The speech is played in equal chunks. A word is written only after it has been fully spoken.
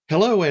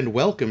Hello and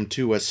welcome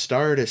to A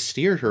Star to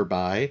Steer Her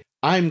By.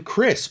 I'm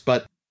Chris,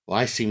 but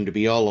I seem to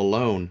be all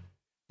alone.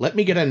 Let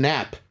me get a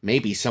nap.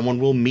 Maybe someone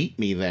will meet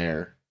me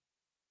there.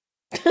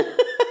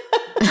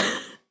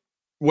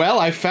 Well,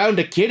 I found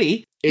a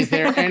kitty. Is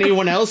there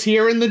anyone else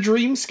here in the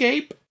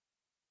dreamscape?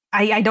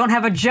 I don't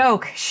have a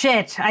joke.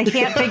 Shit. I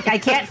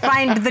can't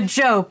find the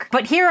joke.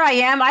 But here I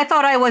am. I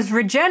thought I was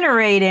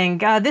regenerating.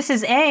 This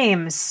is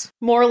Ames.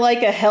 More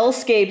like a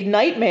hellscape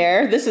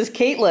nightmare. This is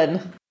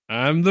Caitlin.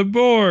 I'm the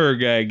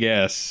Borg, I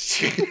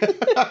guess.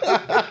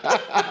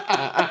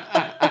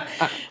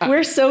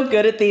 We're so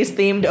good at these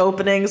themed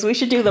openings. We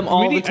should do them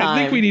all the time.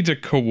 I think we need to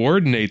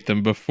coordinate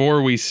them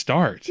before we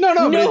start.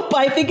 Nope,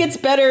 I think it's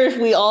better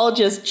if we all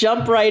just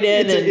jump right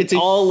in and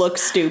all look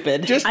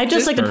stupid. I'd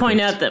just like to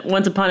point out that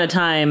once upon a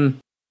time,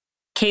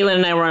 Caitlin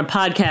and I were on a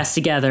podcast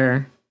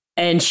together,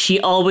 and she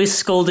always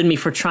scolded me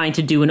for trying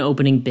to do an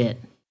opening bit.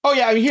 Oh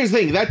yeah, I mean, here's the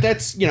thing.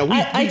 That's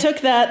I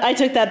took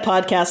that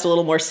podcast a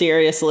little more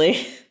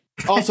seriously.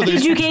 Also,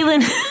 did you,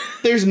 Caitlin?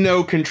 There's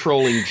no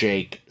controlling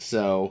Jake,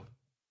 so.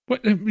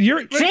 Jake isn't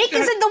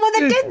the one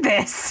that did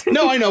this.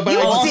 No, I know, but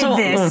did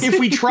this. If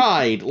we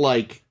tried,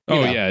 like.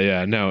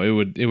 No,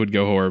 it would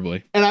go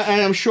horribly. And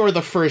I'm sure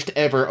the first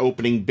ever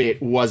opening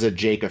bit was a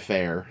Jake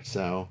affair.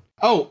 So.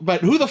 Oh,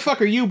 but who the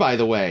fuck are you, by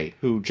the way,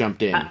 who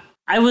jumped in?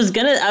 I was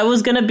gonna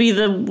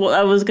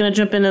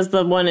jump in as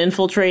the one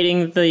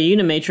infiltrating the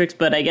Unimatrix,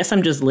 but I guess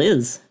I'm just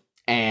Liz.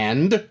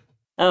 And.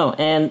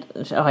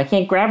 I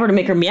can't grab her to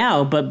make her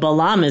meow, but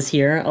Balam is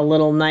here, a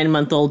little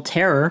 9-month-old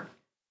terror.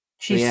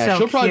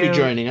 She'll probably be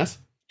joining us.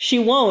 She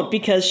won't,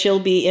 because she'll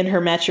be in her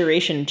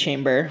maturation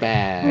chamber.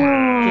 Bad.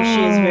 Because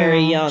she is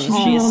very young.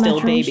 She is still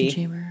a baby.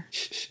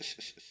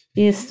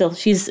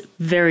 She's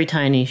very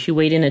tiny. She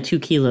weighed in at 2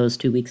 kilos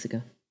 2 weeks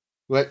ago.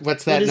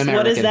 What's that in American?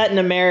 What is that in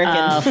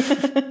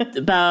American?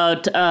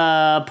 About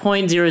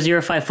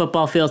 0.005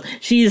 football fields.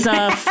 She's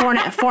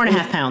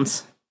 4.5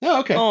 pounds.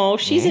 Oh, okay. Oh,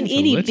 she's an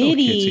itty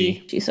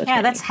bitty. She's so tiny.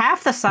 Yeah, that's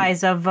half the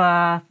size of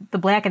the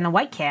black and the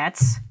white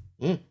cats.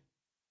 Mm.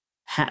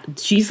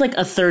 She's like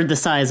a third the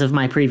size of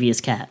my previous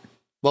cat.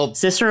 Well,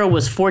 Cicero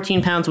was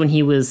 14 pounds when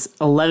he was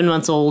 11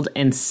 months old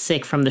and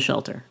sick from the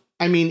shelter.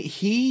 I mean,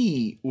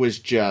 he was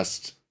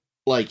just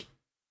a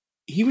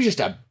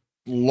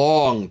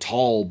long,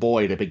 tall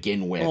boy to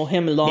begin with. Oh,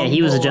 him long. Yeah,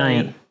 he was boy. a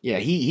giant. Yeah,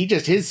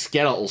 his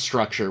skeletal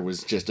structure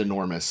was just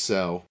enormous.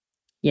 So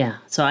yeah,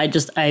 so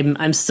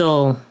I'm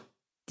still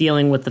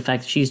dealing with the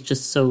fact that she's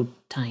just so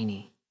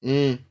tiny.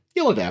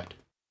 You'll adapt,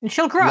 and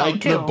she'll grow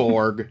like too. the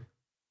Borg.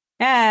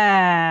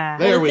 Yeah.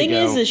 There we go.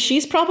 The thing is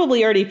she's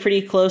probably already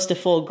pretty close to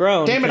full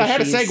grown. Damn it! I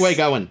had a segue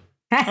going.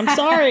 I'm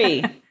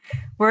sorry.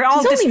 We're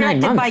all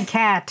distracted by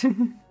Cat.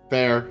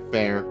 Fair.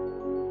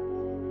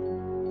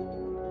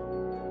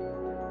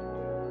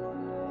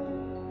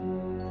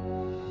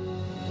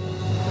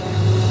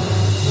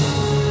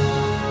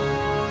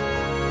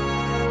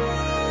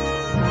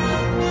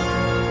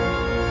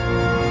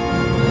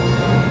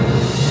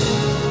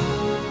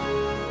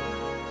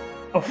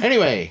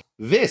 Anyway,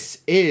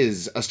 this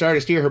is A Star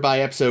to Steer Her By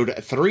episode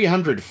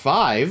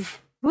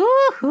 305.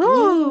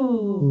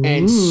 Woohoo!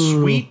 And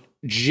sweet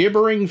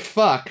gibbering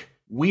fuck,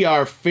 we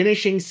are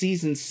finishing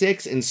season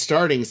 6 and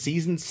starting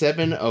season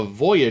 7 of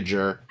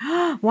Voyager.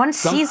 One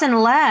season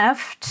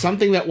left.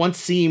 Something that once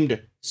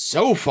seemed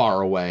so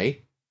far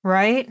away.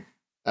 Right?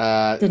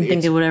 Didn't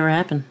think it would ever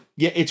happen.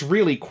 Yeah, it's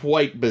really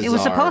quite bizarre. It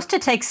was supposed to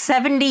take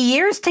 70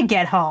 years to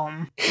get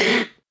home.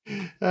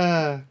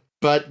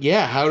 But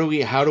yeah, how do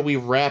we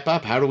wrap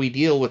up? How do we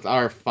deal with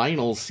our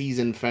final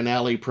season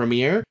finale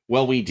premiere?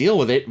 Well, we deal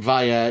with it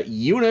via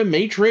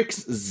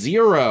Unimatrix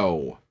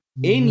Zero.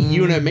 In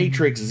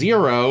Unimatrix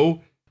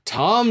Zero,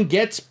 Tom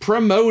gets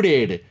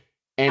promoted,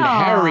 and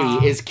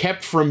Harry is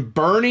kept from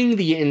burning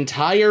the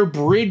entire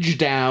bridge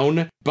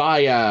down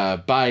by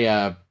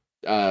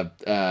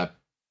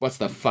what's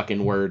the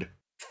fucking word?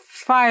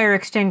 Fire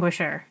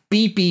extinguisher.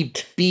 Beep beep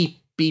beep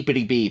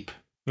beepity beep.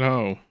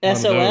 Oh,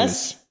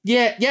 SOS.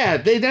 Yeah,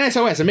 the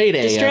SOS. I made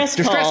a distress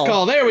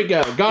call. There we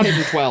go. Got it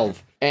in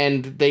 12.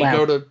 And they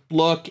go to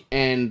look,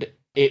 and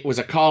it was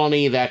a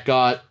colony that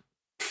got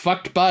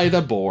fucked by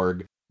the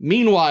Borg.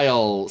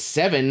 Meanwhile,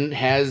 Seven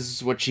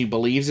has what she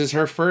believes is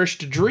her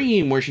first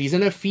dream, where she's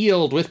in a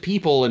field with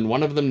people, and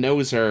one of them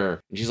knows her.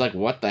 And she's like,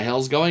 what the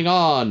hell's going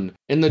on?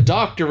 And the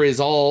doctor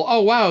is all,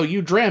 oh wow,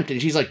 you dreamt. And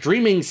she's like,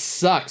 dreaming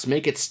sucks,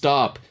 make it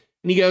stop.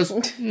 And he goes,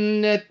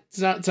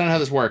 that's not how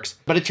this works.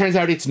 But it turns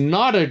out it's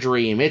not a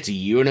dream. It's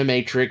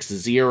Unimatrix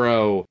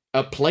Zero,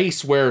 a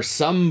place where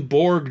some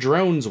Borg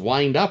drones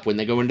wind up when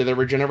they go into their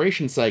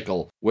regeneration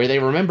cycle, where they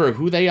remember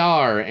who they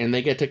are, and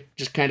they get to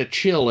just kind of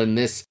chill in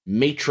this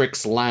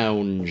Matrix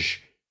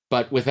lounge,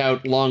 but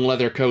without long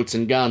leather coats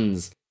and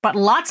guns. But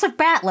lots of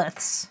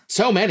batliths.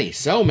 So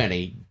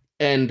many.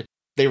 And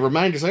they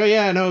remind us, oh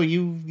yeah, no,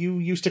 you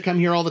used to come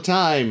here all the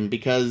time,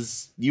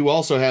 because you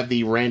also have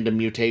the random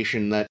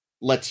mutation that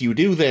lets you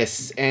do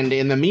this. And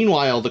in the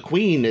meanwhile, the Borg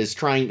Queen is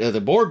trying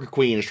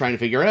to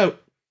figure out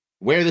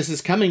where this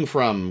is coming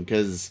from,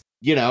 because,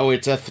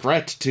 it's a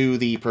threat to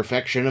the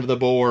perfection of the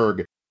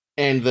Borg.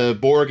 And the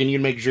Borg and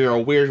Unimake Zero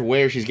are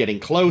aware she's getting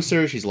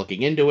closer. She's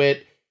looking into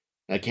it.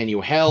 Can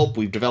you help?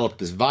 We've developed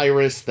this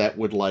virus that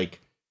would,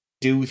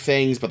 do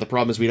things, but the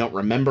problem is we don't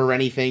remember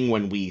anything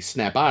when we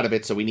snap out of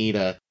it, so we need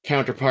a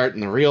counterpart in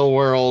the real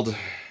world.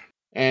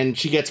 And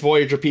she gets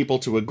Voyager people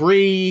to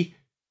agree,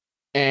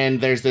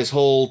 and there's this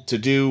whole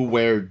to-do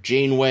where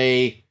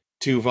Janeway,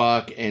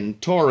 Tuvok,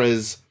 and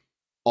Torres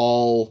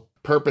all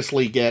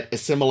purposely get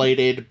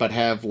assimilated, but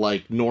have,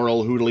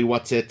 Noril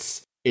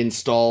Hoodly-Whatsits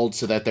installed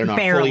so that they're not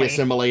fully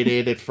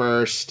assimilated at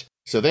first.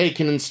 So they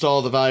can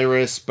install the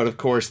virus, but of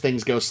course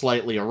things go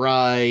slightly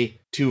awry.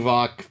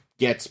 Tuvok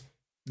gets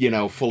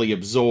fully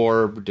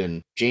absorbed,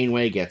 and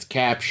Janeway gets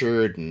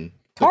captured, and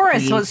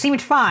Torres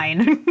seemed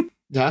fine.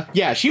 Huh?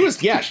 Yeah, she was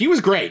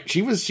great.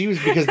 She was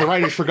because the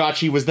writers forgot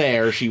she was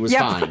there. She was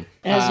fine.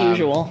 As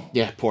usual.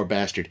 Yeah, poor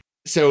bastard.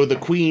 So the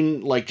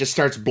Queen, just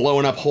starts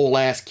blowing up whole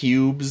ass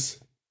cubes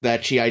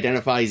that she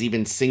identifies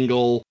even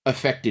single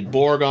affected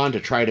Borg on to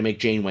try to make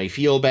Janeway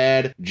feel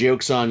bad.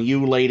 Joke's on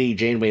you, lady.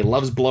 Janeway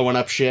loves blowing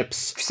up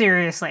ships.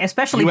 Seriously,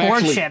 especially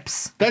Borg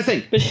ships. That's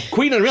the thing.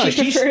 Queen doesn't realize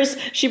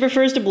she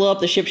prefers to blow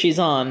up the ship she's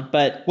on,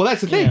 but well,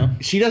 that's the thing.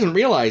 She doesn't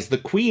realize the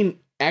Queen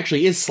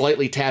actually is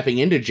slightly tapping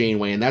into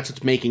Janeway, and that's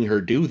what's making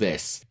her do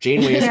this.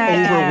 Janeway is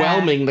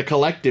overwhelming the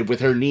collective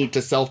with her need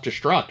to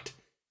self-destruct.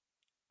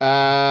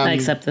 I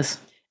accept this.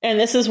 And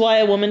this is why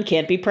a woman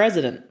can't be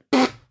president.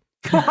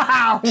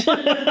 Wow.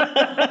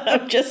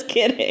 I'm just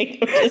kidding.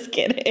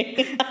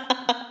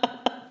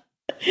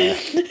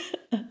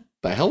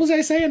 The hell was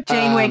I saying?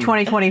 Janeway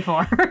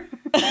 2024.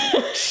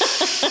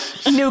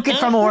 Nuke it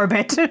from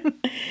orbit.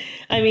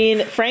 I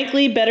mean,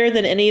 frankly, better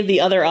than any of the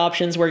other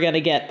options we're going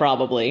to get,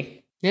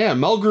 probably. Yeah,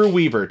 Mulgrew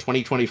Weaver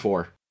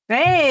 2024.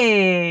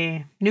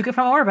 Hey, nuke it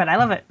from orbit. I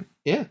love it.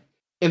 Yeah.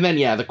 And then,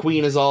 the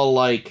Queen is all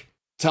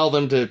tell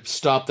them to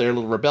stop their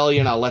little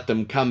rebellion. I'll let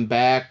them come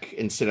back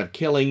instead of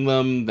killing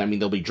them. I mean,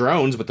 they'll be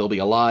drones, but they'll be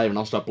alive, and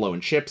I'll stop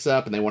blowing ships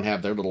up, and they won't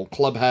have their little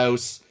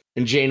clubhouse.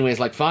 And Janeway's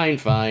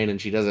fine.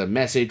 And she does a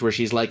message where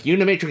she's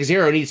Unimatrix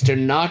Zero needs to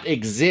not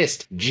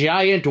exist.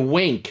 Giant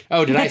wink.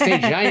 Oh, did I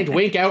say giant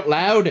wink out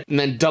loud? And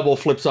then double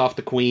flips off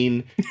the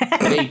Queen.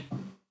 They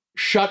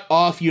shut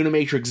off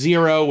Unimatrix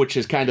Zero, which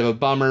is kind of a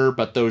bummer,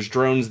 but those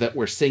drones that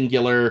were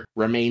singular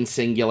remain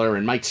singular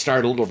and might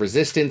start a little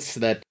resistance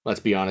that, let's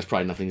be honest,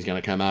 probably nothing's going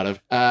to come out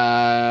of.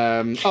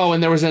 And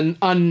there was an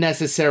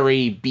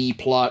unnecessary B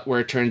plot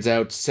where it turns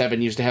out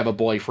Seven used to have a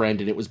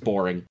boyfriend and it was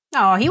boring.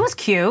 Oh, he was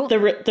cute.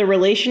 The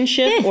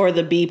relationship or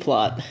the B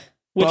plot?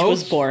 Which Both?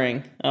 Was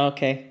boring.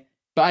 Okay.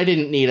 But I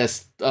didn't need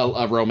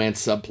a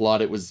romance subplot.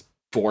 It was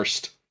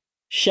forced.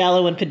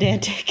 Shallow and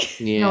pedantic.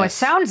 Yeah. No, it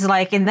sounds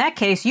like in that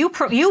case you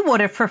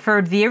would have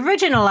preferred the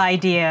original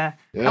idea.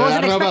 I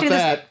don't know about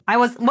that. I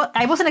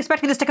wasn't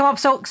expecting this to come up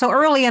so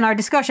early in our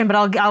discussion, but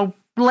I'll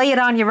lay it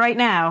on you right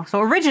now. So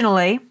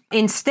originally,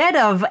 instead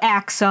of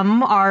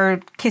Axum, our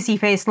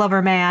kissy-faced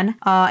lover man,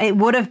 it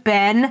would have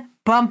been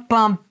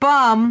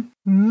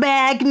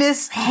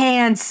Magnus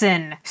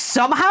Hansen.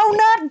 Somehow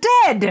not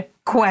dead?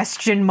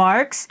 Question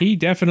marks. He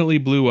definitely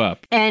blew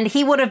up. And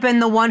he would have been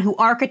the one who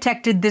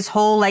architected this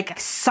whole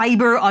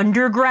cyber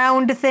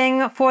underground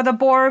thing for the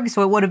Borg.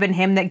 So it would have been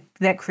him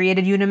that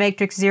created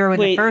Unimatrix Zero in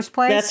the first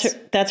place.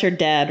 That's her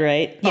dad,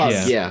 right?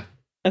 Yes. Yeah.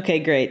 Okay,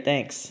 great.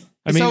 Thanks.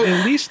 I mean,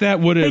 at least that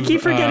would have... I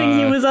keep forgetting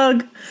he was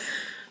Ugg.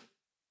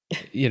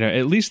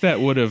 At least that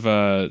would have...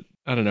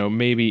 I don't know,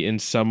 maybe in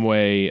some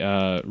way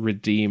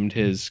redeemed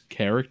his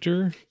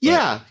character.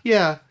 Yeah.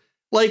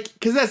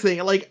 Because that's the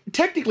thing.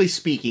 Technically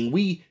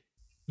speaking,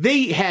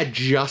 they had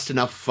just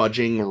enough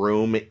fudging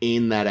room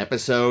in that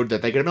episode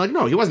that they could have been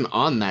no, he wasn't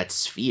on that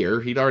sphere.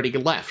 He'd already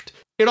left.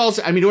 It would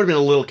have been a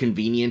little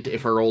convenient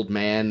if her old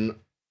man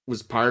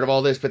was part of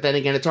all this, but then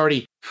again, it's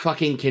already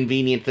fucking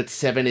convenient that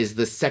Seven is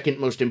the second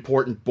most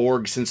important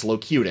Borg since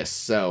Locutus,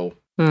 so...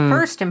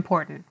 First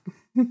important.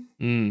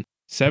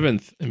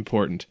 Seventh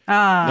important.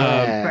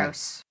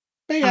 Gross.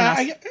 But yeah,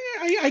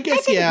 I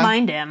guess, I didn't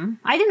mind him.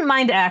 I didn't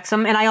mind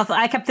Axum, and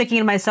I kept thinking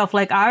to myself,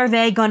 are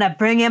they gonna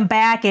bring him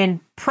back in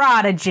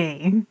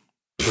Prodigy?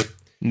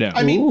 No.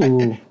 I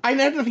mean, I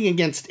had nothing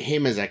against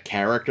him as a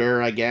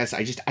character, I guess.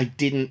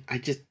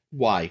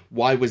 Why?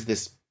 Why was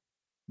this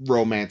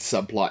romance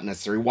subplot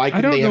necessary? Why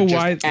couldn't they have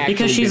just actually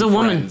because she's been a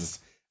woman. friends?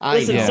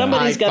 Listen,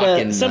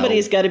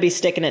 somebody's got to be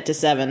sticking it to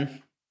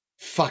Seven.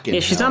 Fucking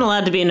she's hell. not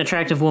allowed to be an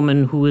attractive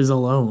woman who is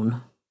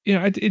alone.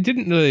 Yeah, it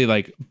didn't really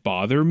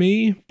bother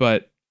me,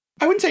 but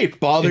I wouldn't say it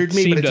bothered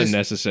me, seemed but it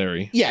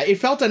unnecessary. Yeah, it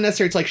felt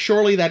unnecessary. It's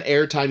surely that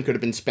airtime could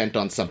have been spent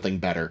on something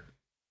better.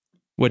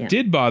 What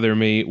did bother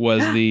me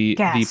was the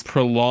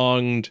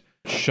prolonged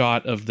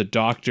shot of the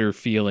Doctor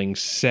feeling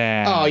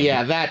sad. Oh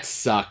yeah, that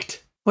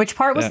sucked. Which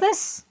part was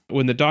this?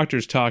 When the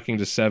Doctor's talking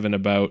to Seven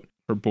about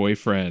her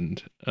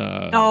boyfriend.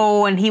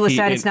 And he was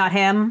sad it's not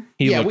him?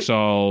 He looks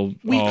all...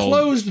 We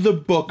closed the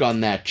book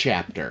on that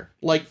chapter.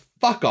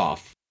 Fuck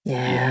off.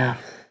 Yeah.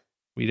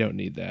 We don't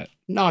need that.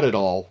 Not at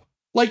all.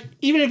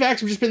 Even if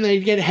Axum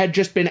had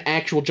just been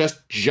actual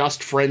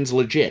just friends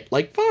legit.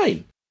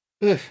 Fine.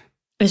 Ugh.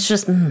 It's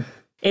just...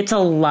 It's a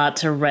lot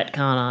to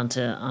retcon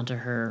onto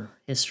her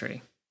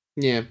history.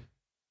 Yeah.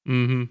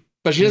 Mm-hmm.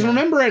 But she doesn't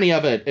remember any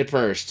of it at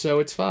first, so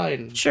it's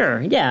fine.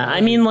 Sure, yeah.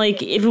 I mean,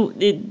 like, if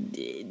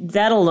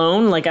that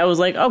alone, like, I was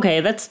like,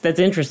 okay, that's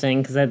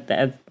interesting, because that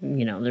that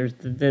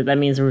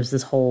means there was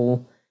this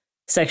whole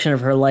section of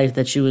her life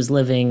that she was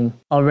living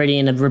already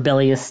in a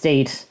rebellious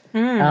state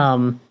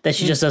that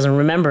she just doesn't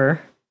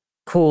remember.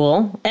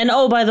 Cool. And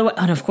oh, by the way,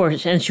 and of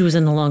course, and she was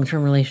in the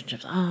long-term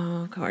relationships.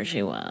 Oh, of course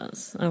she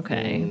was.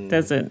 Okay.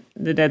 Does that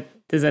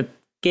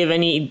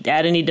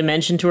add any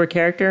dimension to her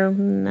character?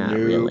 Not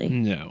really.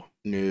 No.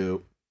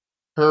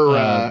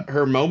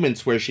 Her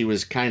moments where she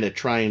was kind of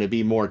trying to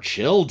be more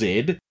chill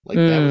that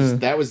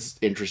was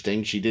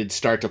interesting. She did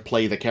start to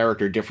play the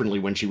character differently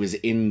when she was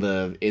in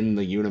the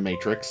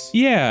Unimatrix.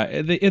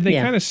 Yeah, they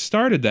kind of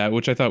started that,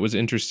 which I thought was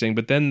interesting.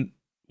 But then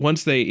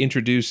once they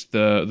introduced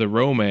the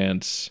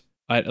romance,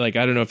 I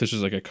don't know if this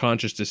was like a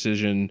conscious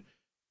decision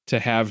to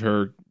have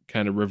her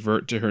kind of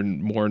revert to her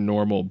more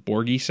normal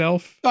Borgy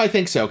self. I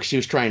think so, because she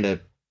was trying to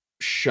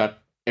shut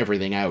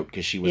everything out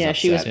because she was upset.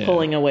 She was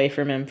pulling away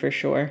from him for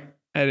sure.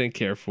 I didn't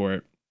care for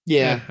it.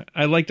 Yeah.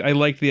 I liked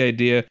the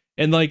idea.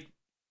 And like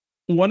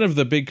one of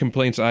the big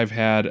complaints I've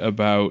had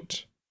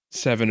about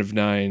 7 of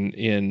 9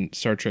 in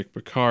Star Trek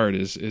Picard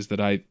is that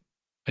I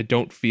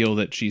don't feel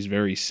that she's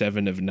very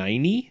 7 of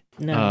 9-y.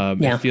 No.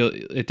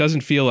 It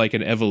doesn't feel like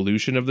an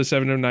evolution of the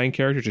 7 of 9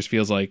 character. It just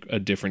feels like a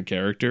different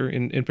character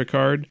in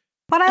Picard.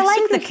 But I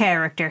like the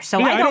character, so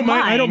I don't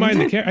mind. I don't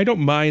mind I don't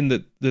mind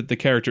that the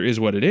character is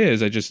what it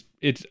is.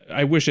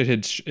 I wish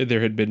there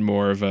had been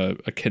more of a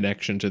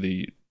connection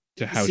to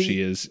how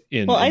she is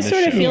in. Well, I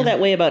sort of show. feel that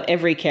way about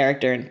every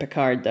character in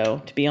Picard,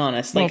 though. To be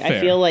honest, like I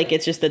feel like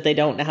it's just that they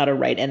don't know how to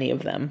write any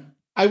of them.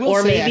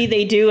 Maybe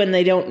they do and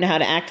they don't know how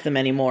to act them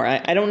anymore.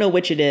 I don't know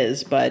which it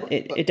is, but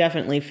it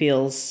definitely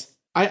feels.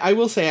 I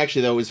will say,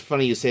 actually, though, it was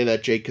funny you say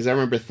that, Jake, because I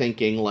remember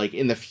thinking, like,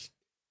 in the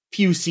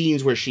few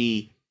scenes where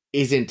she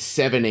isn't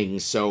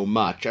 7ing so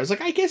much, I was like,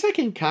 I guess I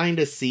can kind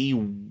of see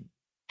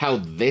how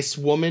this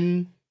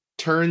woman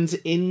turns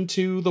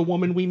into the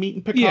woman we meet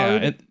in Picard.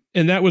 Yeah,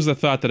 and that was the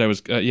thought that I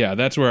was,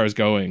 that's where I was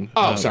going.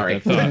 Oh, sorry.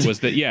 The thought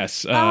was that,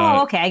 yes.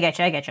 Okay, I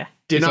get you.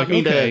 Did not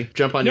mean to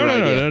jump on your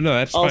idea. No,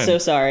 that's also fine.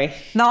 Sorry.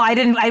 No,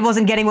 I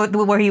wasn't getting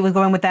where he was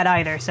going with that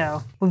either,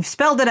 so we've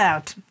spelled it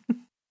out.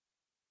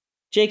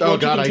 Jake,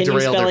 won't you continue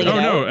spelling it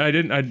out? No, I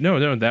didn't.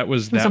 No, that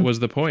was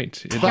the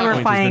point.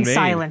 Terrifying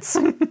silence.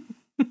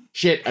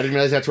 Shit, I didn't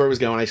realize that's where it was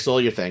going. I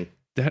stole your thing.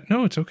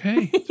 No, it's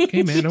okay. It's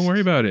okay, man. Don't worry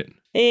about it.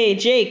 Hey,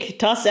 Jake,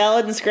 toss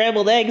salad and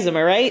scrambled eggs, am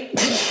I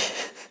right?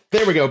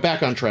 There we go,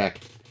 back on track.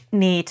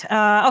 Neat.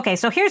 Okay,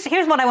 so here's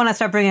what I want to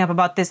start bringing up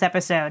about this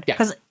episode.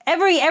 Because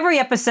every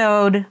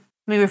episode, let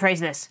me rephrase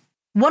this.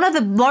 One of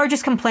the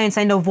largest complaints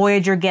I know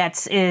Voyager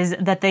gets is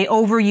that they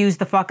overuse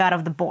the fuck out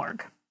of the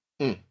Borg.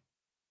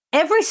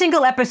 Every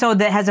single episode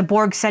that has a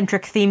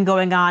Borg-centric theme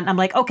going on, I'm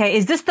like, okay,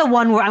 is this the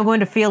one where I'm going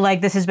to feel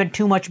like this has been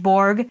too much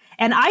Borg?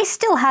 And I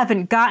still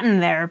haven't gotten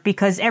there,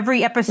 because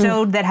every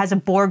episode that has a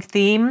Borg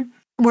theme,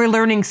 we're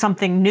learning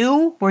something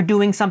new, we're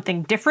doing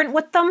something different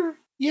with them.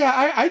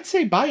 Yeah, I'd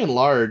say by and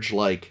large,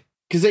 like,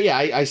 because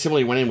I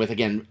similarly went in with,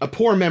 again, a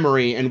poor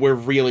memory, and we're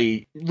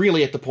really,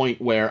 really at the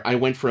point where I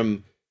went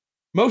from,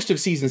 most of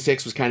season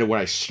 6 was kind of when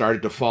I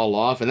started to fall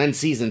off, and then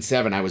season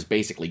 7 I was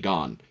basically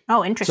gone.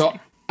 Oh, interesting. So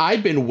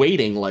I'd been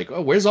waiting, like,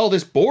 oh, where's all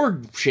this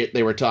Borg shit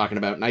they were talking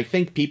about? And I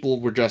think people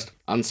were just,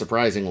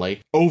 unsurprisingly,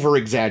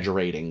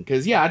 over-exaggerating.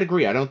 Because, yeah, I'd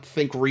agree. I don't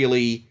think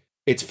really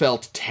it's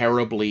felt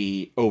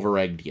terribly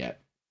over-egged yet.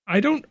 I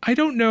don't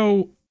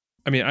know.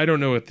 I mean, I don't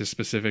know what the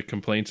specific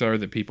complaints are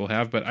that people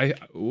have, but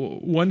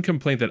one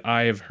complaint that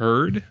I have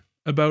heard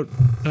about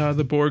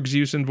the Borg's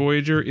use in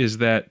Voyager is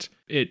that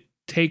it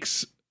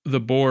takes the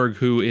Borg,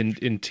 who in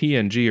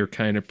TNG are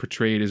kind of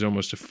portrayed as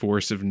almost a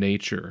force of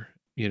nature.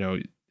 You know,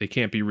 they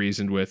can't be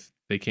reasoned with.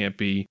 They can't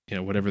be,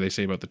 whatever they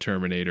say about the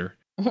Terminator.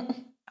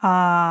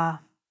 That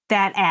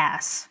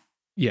ass.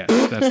 Yes,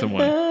 that's the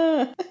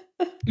one.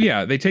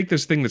 Yeah, they take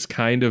this thing that's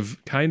kind of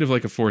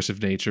like a force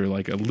of nature,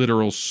 like a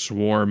literal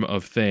swarm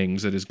of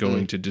things that is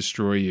going to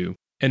destroy you,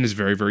 and is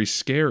very, very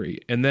scary.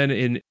 And then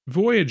in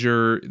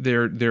Voyager,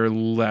 they're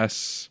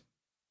less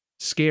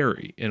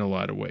scary in a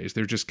lot of ways.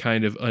 They're just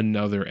kind of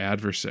another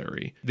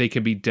adversary. They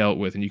can be dealt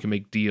with, and you can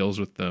make deals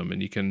with them,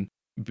 and you can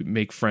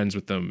make friends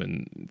with them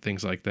and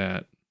things like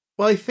that.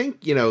 Well, I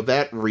think,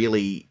 that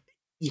really,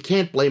 you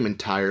can't blame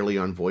entirely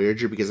on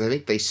Voyager, because I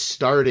think they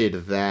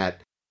started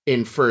that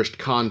in First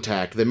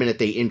Contact, the minute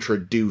they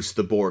introduced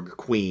the Borg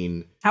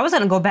Queen. I was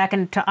going to go back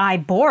into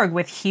iBorg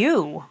with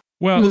Hugh.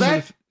 Well,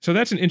 so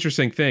that's an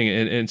interesting thing,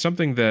 and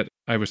something that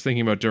I was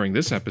thinking about during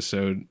this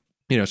episode.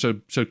 So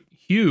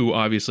Hugh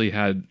obviously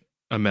had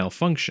a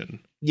malfunction.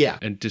 Yeah.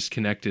 And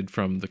disconnected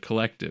from the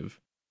collective.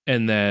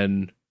 And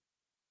then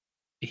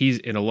he's,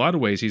 in a lot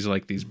of ways, he's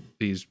like these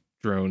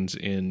drones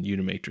in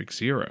Unimatrix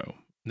Zero,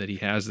 that he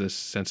has this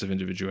sense of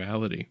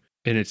individuality.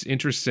 And it's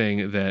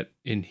interesting that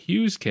in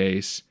Hugh's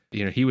case,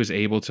 he was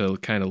able to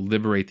kind of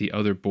liberate the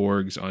other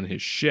Borgs on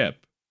his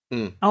ship.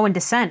 Oh, in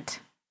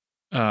Descent.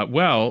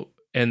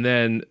 And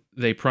then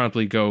they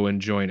promptly go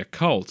and join a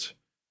cult.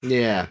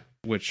 Yeah.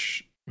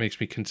 Which makes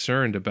me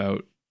concerned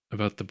about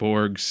the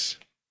Borgs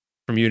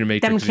from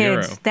Unimatrix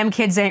Zero. Them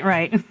kids ain't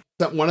right.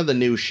 One of the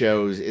new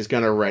shows is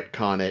going to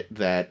retcon it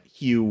that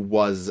Hugh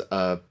was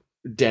a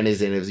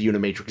denizen of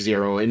Unimatrix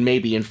Zero and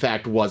maybe in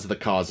fact was the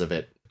cause of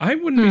it. I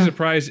wouldn't be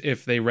surprised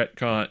if they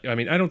retcon. I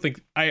mean,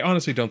 I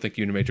honestly don't think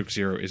Unimatrix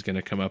Zero is going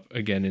to come up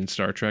again in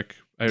Star Trek.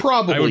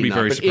 Probably I would be not,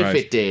 very but surprised.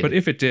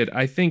 If it did,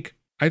 I think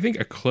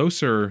a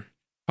closer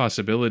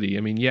possibility.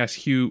 I mean,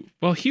 yes,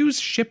 Hugh's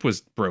ship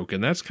was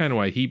broken. That's kind of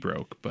why he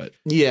broke. But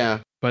yeah,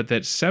 but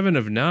that 7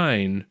 of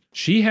 9,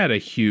 she had a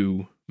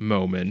Hugh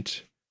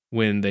moment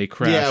when they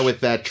crashed. Yeah, with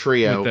that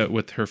trio,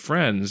 with her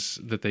friends,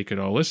 that they could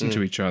all listen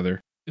to each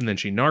other, and then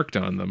she narked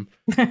on them.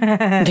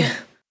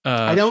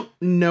 I don't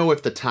know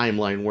if the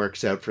timeline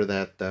works out for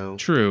that, though.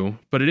 True,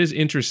 but it is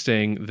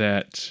interesting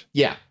that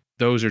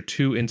those are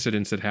 2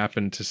 incidents that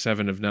happened to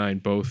 7 of 9,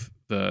 both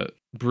the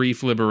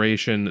brief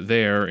liberation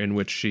there in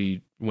which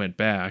she went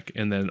back,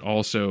 and then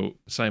also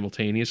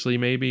simultaneously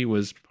maybe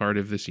was part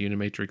of this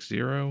Unimatrix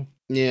Zero.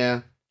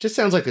 Yeah, just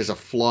sounds like there's a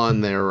flaw in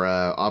their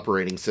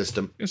operating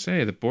system. I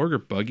say, the Borg are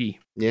buggy.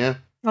 Yeah.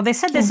 Well, they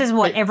said this is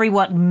every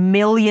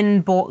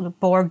million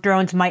Borg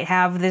drones might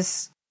have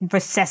this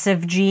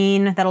recessive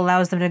gene that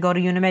allows them to go to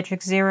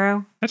Unimatrix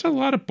Zero. That's a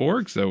lot of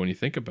Borgs, though, when you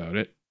think about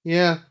it.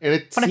 Yeah,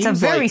 and but it's a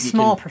very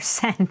small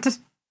percent.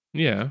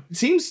 Yeah. It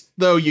seems,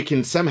 though, you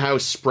can somehow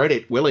spread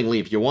it willingly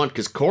if you want,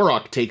 because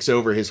Korok takes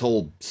over his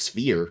whole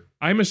sphere.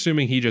 I'm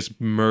assuming he just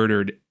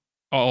murdered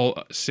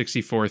all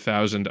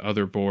 64,000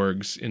 other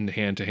Borgs in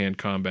hand-to-hand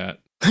combat.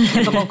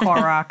 Typical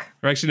Korok.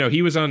 Or actually, no,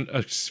 he was on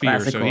a sphere,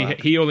 classic so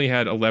he only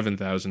had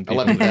 11,000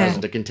 people.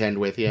 11,000 to contend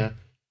with, yeah.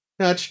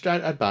 No,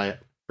 I'd buy it.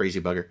 Crazy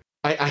bugger.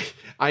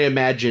 I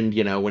imagined,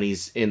 when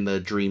he's in the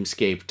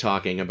dreamscape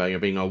talking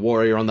about being a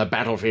warrior on the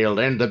battlefield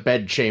and the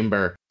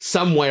bedchamber,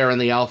 somewhere in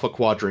the Alpha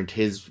Quadrant,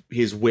 his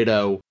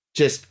widow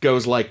just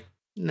goes like,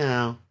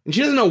 no. And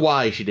she doesn't know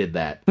why she did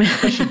that, but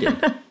she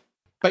did.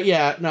 But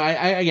yeah, no,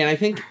 I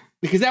think,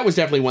 because that was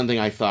definitely one thing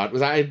I thought,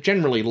 was I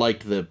generally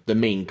liked the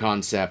main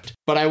concept,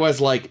 but I was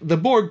like, the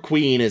Borg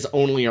Queen is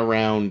only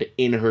around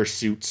in her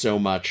suit so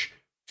much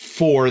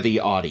for the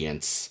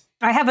audience.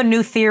 I have a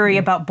new theory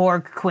about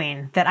Borg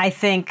Queen that I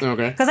think,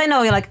 because I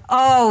know you're like,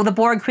 oh, the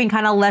Borg Queen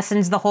kind of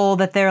lessens the whole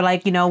that they're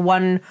like,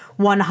 one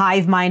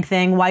hive mind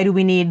thing. Why do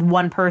we need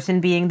one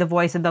person being the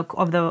voice of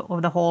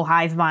the whole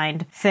hive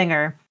mind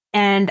thinger?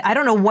 And I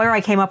don't know where I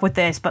came up with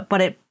this,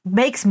 but it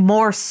makes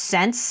more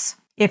sense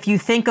if you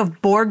think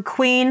of Borg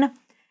Queen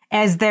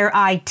as their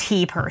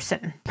IT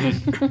person.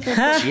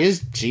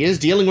 She is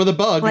dealing with a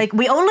bug. Like,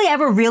 we only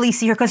ever really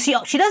see her because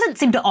she doesn't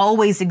seem to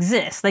always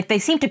exist. Like, they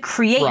seem to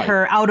create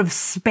her out of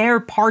spare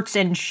parts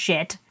and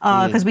shit.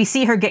 Because we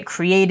see her get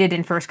created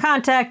in First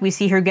Contact. We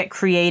see her get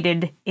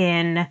created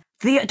in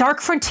the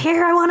Dark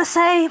Frontier, I want to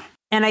say.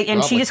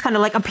 And she just kind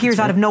of like appears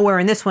out of nowhere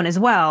in this one as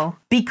well.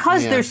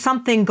 Because there's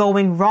something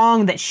going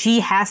wrong that she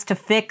has to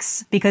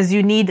fix, because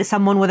you need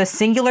someone with a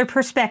singular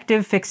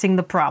perspective fixing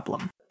the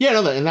problem. Yeah,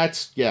 no, and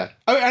that's, yeah.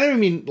 I don't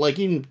mean, like,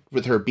 even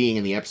with her being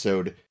in the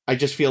episode, I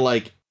just feel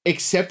like,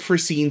 except for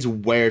scenes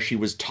where she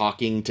was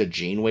talking to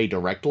Janeway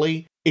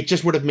directly, it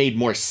just would have made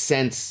more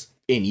sense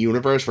in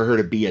universe for her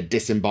to be a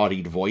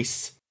disembodied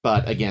voice.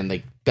 But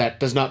again,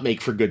 that does not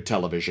make for good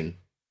television.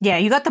 Yeah,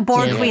 you got the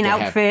Borg Queen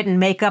outfit and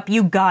makeup,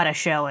 you gotta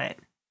show it.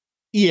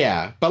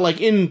 Yeah, but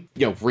like in,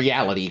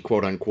 reality,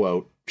 quote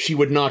unquote, she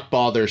would not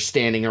bother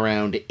standing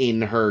around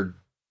in her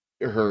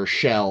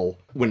shell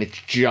when it's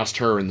just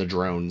her and the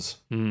drones.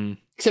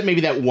 Except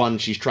maybe that one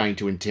she's trying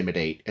to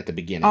intimidate at the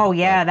beginning. Oh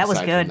yeah, that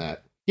was good.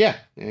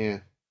 Yeah.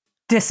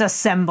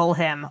 Disassemble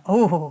him.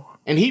 Oh.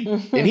 And he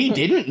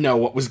didn't know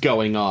what was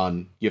going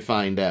on, you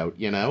find out,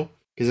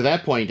 Because at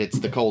that point, it's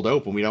the cold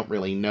open. We don't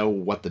really know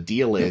what the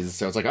deal is.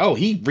 So it's like, oh,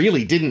 he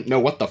really didn't know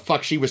what the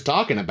fuck she was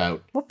talking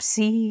about.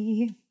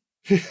 Whoopsie.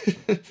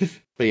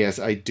 But yes,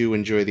 I do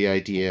enjoy the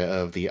idea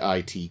of the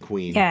IT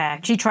queen. Yeah,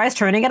 she tries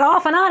turning it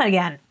off and on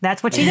again.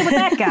 That's what she did with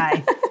that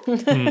guy.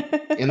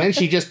 And then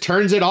she just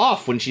turns it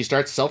off when she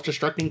starts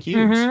self-destructing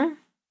cubes.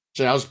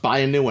 So I'll just buy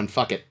a new one.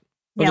 Fuck it.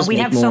 Yeah, we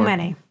have so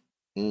many.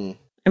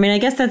 I mean, I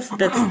guess that's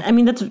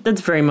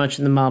very much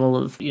in the model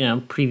of,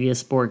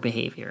 previous Borg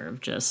behavior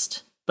of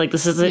just like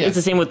this is it's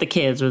the same with the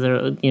kids where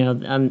they're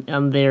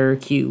on their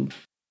cube.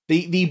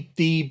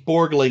 The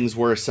Borglings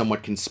were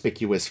somewhat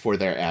conspicuous for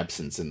their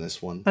absence in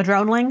this one. The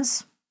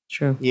dronelings?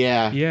 True.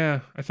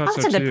 Yeah, I thought so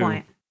too. That's a good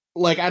point.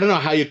 Like, I don't know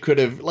how you could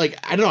have, I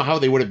don't know how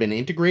they would have been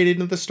integrated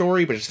into the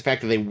story, but just the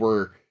fact that they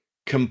were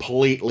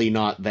completely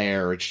not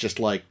there. It's just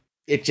like,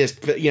 it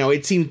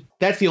seemed,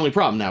 that's the only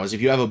problem now, is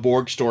if you have a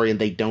Borg story and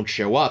they don't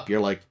show up, you're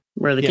like,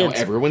 where are the kids?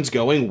 Everyone's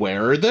going,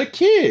 where are the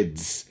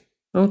kids?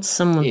 Won't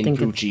someone in think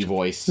Poochie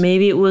voice.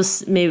 Maybe it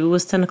was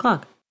 10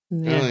 o'clock.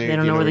 Yeah, they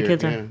don't know where the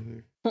kids are.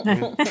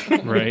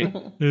 Right.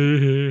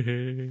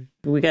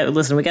 We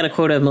got a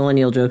quota of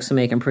millennial jokes to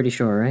make, I'm pretty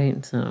sure,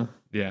 right? So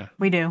yeah,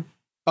 we do.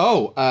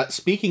 Oh,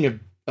 speaking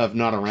of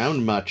not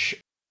around much,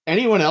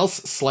 anyone else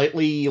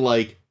slightly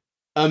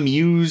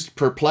amused,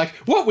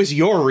 perplexed. What was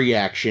your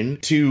reaction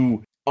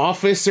to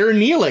Officer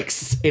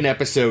Neelix in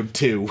episode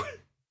 2?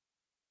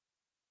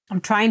 I'm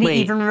trying to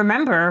even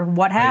remember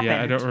what happened.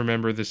 Yeah, I don't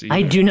remember this either.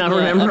 I do not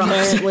remember.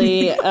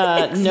 Apparently,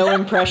 no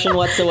impression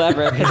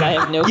whatsoever, because I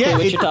have no clue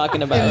what you're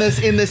talking about.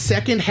 In the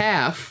second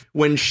half,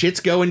 when shit's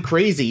going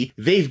crazy,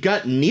 they've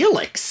got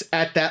Neelix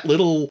at that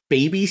little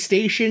baby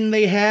station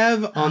they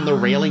have on the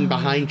railing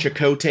behind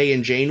Chakotay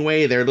and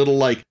Janeway. Their little,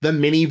 like, the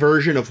mini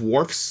version of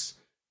Worf's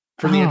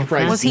from the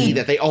Enterprise D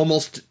that they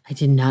almost... I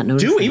did not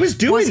notice. He was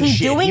doing shit. Was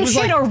he doing shit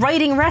like, or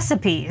writing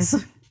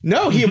recipes?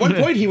 No, at one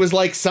point he was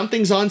like,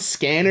 something's on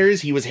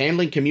scanners, he was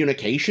handling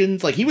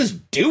communications, like he was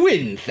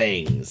doing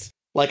things,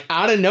 like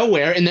out of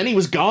nowhere, and then he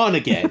was gone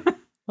again.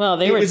 Well,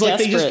 they were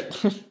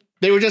desperate. Like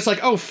they were just like,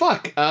 oh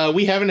fuck,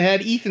 we haven't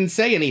had Ethan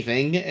say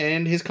anything,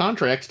 and his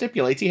contract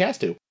stipulates he has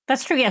to.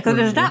 That's true, yeah, because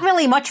there's not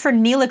really much for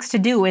Neelix to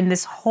do in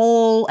this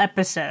whole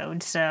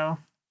episode, so...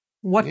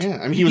 What? Yeah,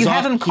 I mean, he was you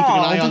have him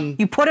called,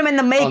 you put him in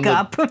the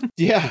makeup.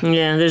 Yeah,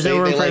 there's no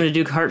room for him to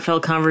do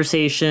heartfelt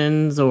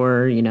conversations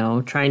or,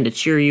 trying to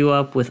cheer you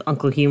up with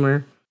Uncle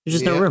Humor. There's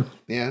just no room.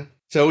 Yeah.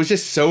 So it was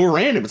just so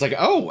random. It's like,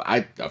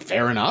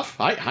 fair enough.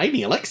 Hi,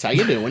 Neelix. How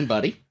you doing,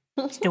 buddy?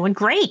 He's doing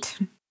great.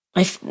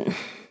 I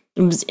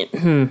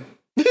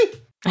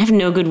have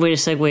no good way to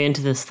segue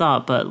into this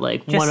thought, but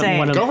like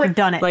we've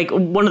done it. Like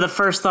one of the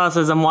first thoughts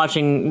as I'm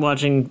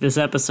watching this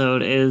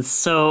episode is,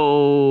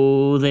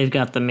 so they've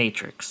got the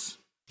Matrix.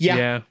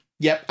 Yeah.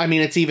 Yep. I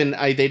mean, it's even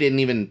they didn't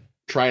even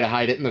try to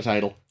hide it in the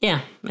title.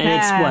 Yeah,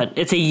 and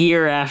it's a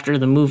year after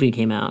the movie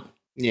came out.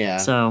 Yeah.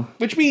 So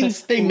which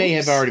means they may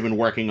have already been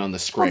working on the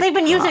script. Well, they've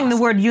been using the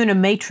word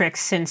Unimatrix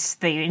since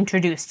they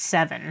introduced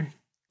 7.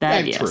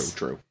 Yes.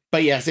 True.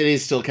 But yes, it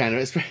is still kind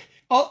of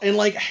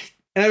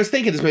and I was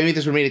thinking this, maybe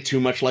this would have made it too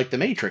much like The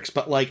Matrix,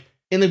 but like,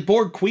 and the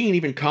Borg Queen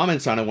even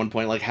comments on at one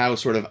point, like how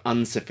sort of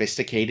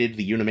unsophisticated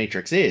the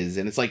Unimatrix is.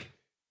 And it's like,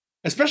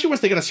 especially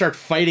once they got to start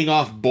fighting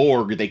off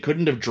Borg, they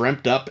couldn't have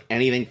dreamt up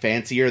anything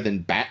fancier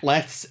than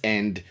batleths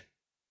and,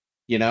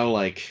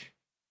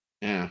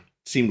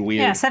 seemed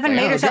weird. Yeah, 7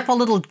 made herself a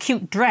little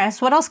cute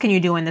dress. What else can you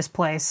do in this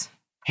place?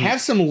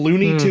 Have some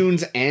Looney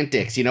Tunes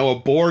antics. A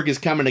Borg is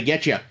coming to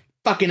get you.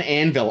 Fucking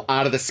anvil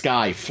out of the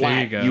sky.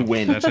 Flat. You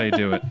win. That's how you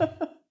do it.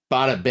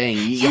 Bada bang.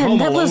 You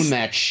Home Alone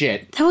that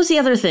shit. That was the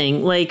other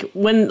thing. Like,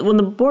 when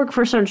the Borg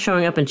first started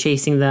showing up and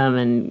chasing them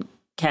and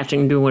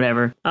catching and doing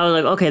whatever, I was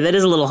like, okay, that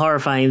is a little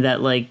horrifying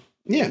that, like,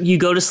 you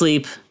go to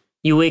sleep,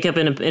 you wake up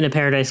in a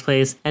paradise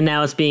place, and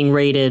now it's being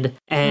raided,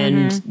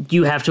 and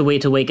you have to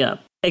wait to wake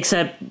up.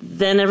 Except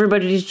then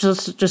everybody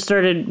just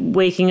started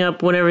waking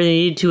up whenever they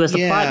needed to as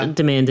the plot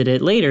demanded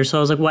it later. So I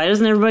was like, why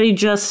doesn't everybody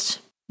just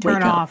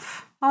turn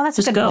off? Oh, that's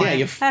a good point.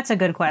 Yeah, that's a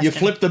good question. You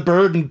flip the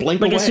bird and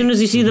blink away. As soon as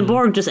you see the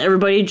Borg,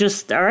 everybody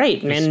all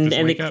right, and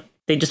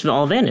they just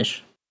all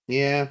vanish.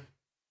 Yeah.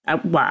 I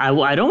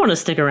don't want to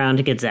stick around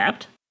to get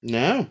zapped.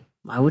 No.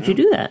 Why would you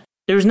do that?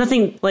 There's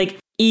nothing, like,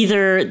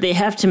 either they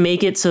have to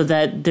make it so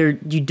that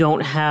you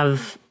don't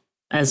have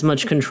as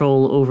much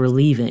control over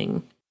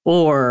leaving,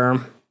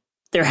 or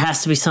there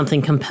has to be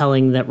something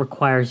compelling that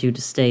requires you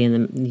to stay in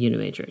the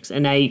Unimatrix.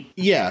 And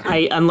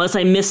unless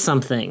I miss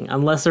something,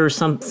 unless there's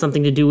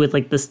something to do with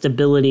like the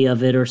stability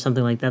of it or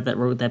something like that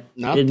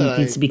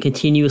needs to be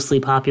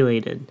continuously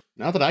populated.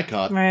 Not that I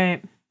caught.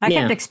 Right. I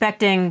kept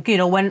expecting,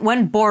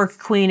 when Borg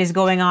Queen is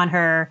going on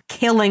her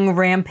killing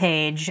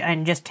rampage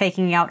and just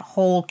taking out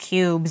whole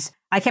cubes,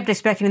 I kept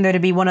expecting there to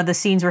be one of the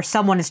scenes where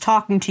someone is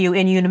talking to you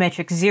in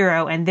Unimatrix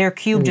Zero and their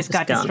cube just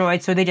got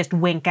destroyed, so they just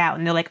wink out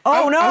and they're like,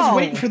 "Oh no!" I was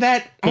waiting for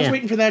that. I was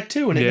waiting for that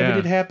too, and it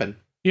never did happen.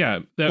 Yeah,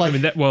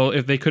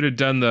 if they could have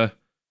done the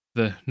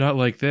not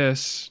like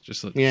this,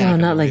 just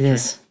not like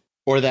this,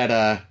 or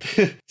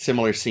that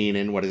similar scene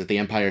in The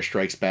Empire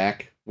Strikes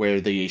Back,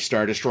 where the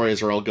Star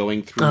Destroyers are all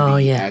going through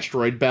the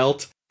asteroid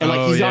belt, and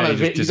like he's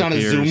on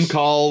a Zoom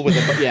call with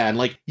and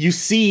like you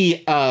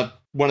see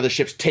one of the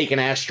ships take an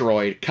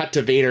asteroid, cut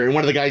to Vader, and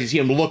one of the guys, you see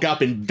him look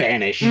up and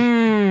vanish.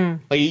 You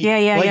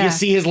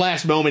see his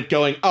last moment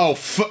going,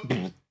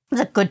 It was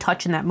a good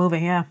touch in that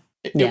movie,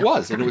 It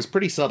was, and it was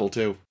pretty subtle,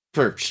 too.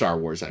 For Star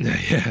Wars, I mean.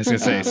 Yeah, I was going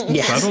to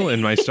say, subtle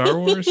in my Star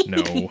Wars?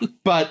 No.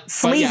 But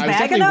I was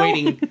definitely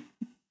waiting.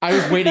 I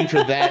was waiting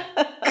for that.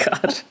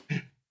 God.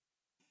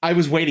 I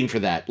was waiting for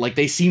that. Like,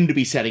 they seemed to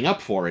be setting up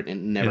for it,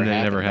 and it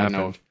never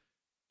happened.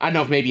 I don't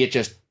know if maybe it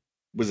just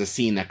was a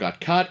scene that got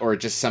cut, or it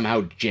just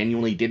somehow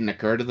genuinely didn't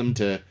occur to them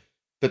that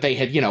they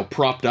had,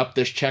 propped up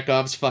this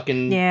Chekhov's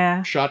fucking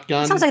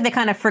shotgun. It sounds like they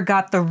kind of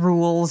forgot the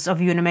rules of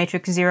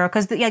Unimatrix Zero,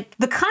 because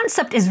the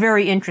concept is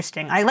very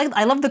interesting. I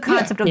love the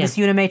concept of this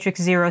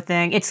Unimatrix Zero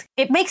thing.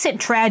 It makes it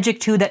tragic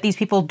too that these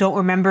people don't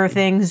remember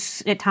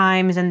things at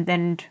times,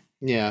 and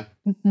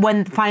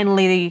when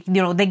finally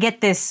they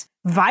get this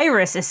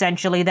virus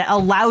essentially that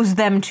allows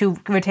them to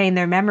retain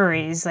their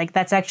memories, like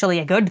that's actually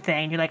a good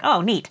thing. You're like,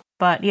 oh, neat.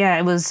 But yeah,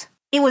 it was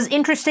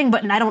interesting,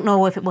 but I don't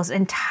know if it was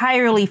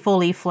entirely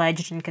fully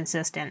fledged and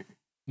consistent.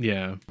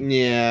 Yeah.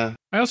 Yeah.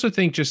 I also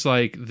think just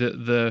like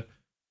the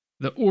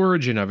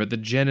origin of it, the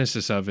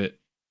genesis of it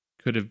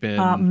could have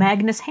been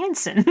Magnus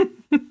Hansen.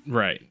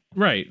 Right.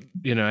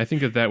 I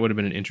think that would have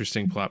been an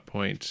interesting plot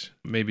point.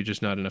 Maybe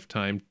just not enough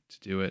time to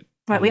do it.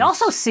 Right. We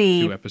also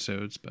see 2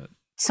 episodes, but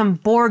some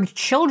Borg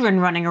children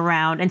running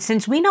around, and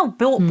since we know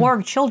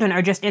Borg children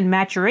are just in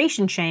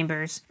maturation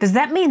chambers, does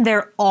that mean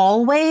they're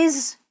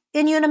always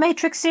in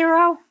Unimatrix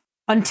Zero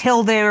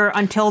until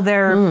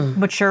they're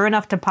mature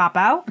enough to pop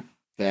out?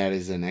 That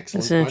is an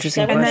excellent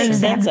question. That would make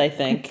sense, I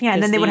think. Yeah,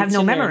 and then they would have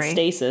no memory.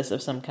 Stasis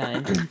of some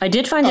kind. I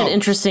did find it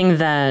interesting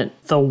that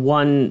that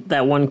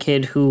one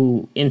kid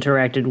who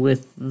interacted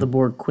with the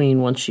Borg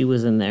Queen once she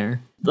was in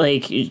there,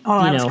 like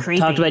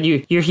talked about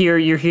you're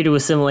here to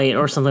assimilate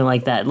or something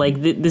like that.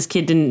 Like this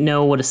kid didn't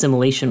know what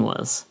assimilation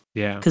was.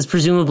 Yeah, because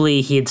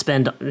presumably he had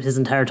spent his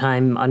entire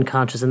time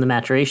unconscious in the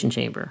maturation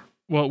chamber.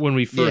 Well, when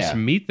we first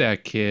meet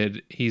that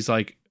kid, he's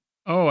like,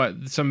 "Oh,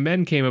 some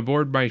men came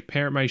aboard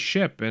my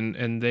ship, and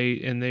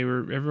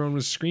everyone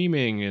was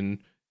screaming and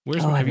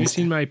have you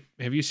seen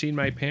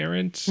my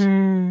parents?"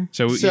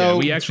 So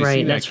we actually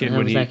see that kid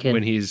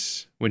when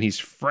he's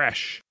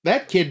fresh.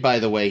 That kid, by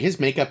the way, his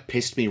makeup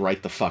pissed me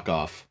right the fuck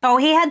off. Oh,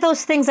 he had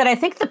those things that I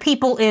think the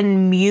people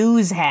in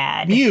Muse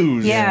had.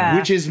 Muse,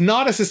 which is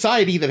not a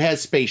society that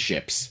has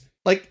spaceships.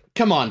 Like,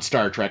 come on,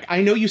 Star Trek.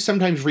 I know you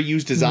sometimes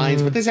reuse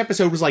designs, but this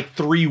episode was like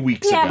 3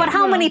 weeks ago. Yeah, but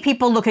how many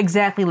people look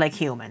exactly like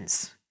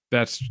humans?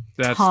 That is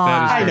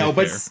I know,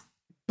 fair.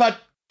 but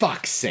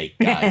fuck's sake,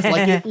 guys.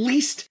 Like, at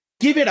least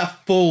give it a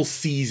full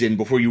season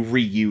before you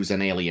reuse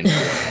an alien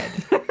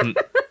forehead.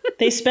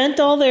 They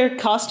spent all their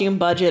costume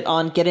budget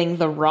on getting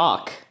The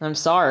Rock. I'm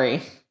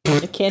sorry.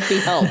 It can't be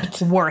helped.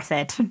 It's worth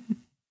it.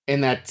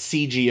 And that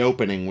CG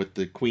opening with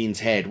the Queen's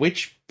head,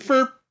 which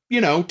for,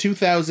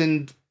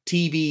 2000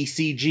 TV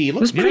CG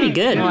looks pretty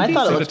good. No, I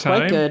thought it looked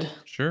quite good.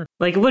 Sure.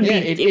 Like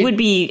it would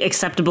be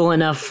acceptable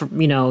enough,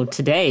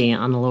 today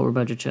on a lower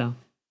budget show.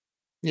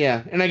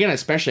 Yeah, and again,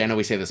 especially, I know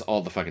we say this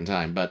all the fucking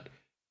time, but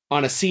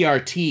on a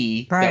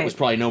CRT, that was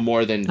probably no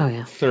more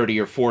than 30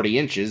 or 40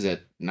 inches, at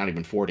not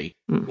even 40,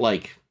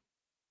 like,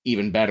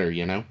 even better,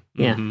 Yeah.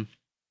 Mm-hmm.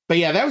 But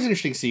yeah, that was an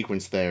interesting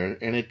sequence there,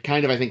 and it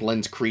kind of, I think,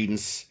 lends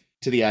credence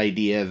to the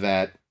idea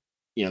that,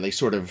 they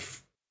sort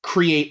of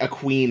create a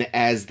queen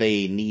as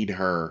they need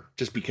her,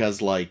 just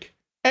because, like,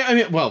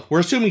 we're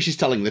assuming she's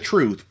telling the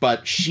truth,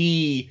 but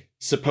she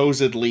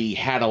supposedly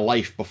had a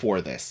life before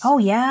this. Oh,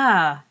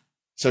 yeah.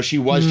 So she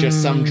was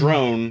just some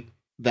drone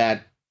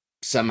that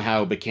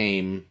somehow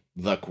became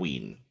the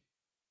queen,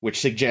 which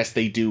suggests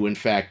they do, in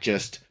fact,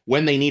 just,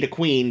 when they need a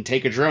queen,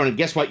 take a drone, and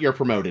guess what? You're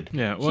promoted.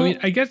 Yeah, well,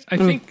 I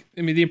think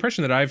the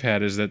impression that I've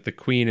had is that the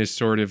queen is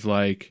sort of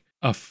like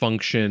a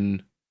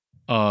function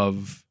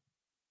of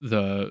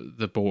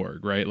the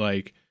Borg, right?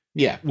 Like,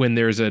 yeah, when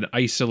there's an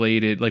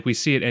isolated, like we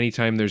see it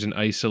anytime there's an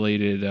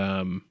isolated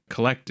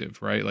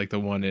collective, right? Like the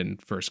one in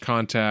First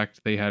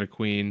Contact, they had a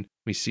queen.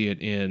 We see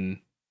it in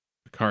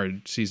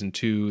Picard season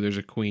 2. There's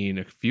a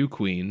few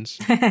queens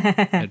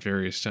at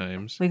various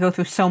times. We go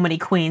through so many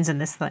queens in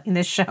this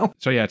show.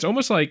 So yeah, it's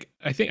almost like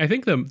I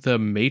think the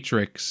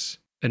Matrix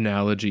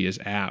analogy is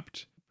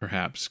apt,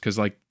 perhaps, because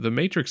like the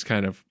Matrix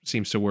kind of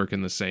seems to work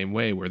in the same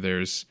way, where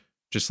there's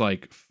just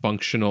like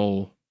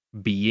functional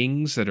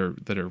beings that are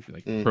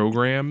like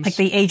programs, like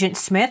the Agent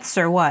Smiths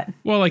or what?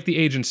 Well, like the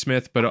Agent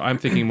Smith, but I'm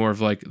thinking more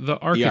of like the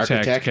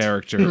architect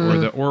character or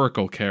the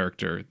Oracle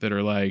character that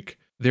are like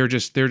they're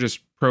just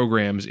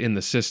programs in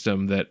the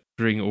system that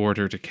bring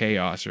order to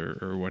chaos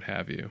or what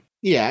have you.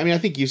 Yeah, I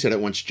think you said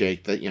it once,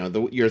 Jake, that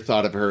your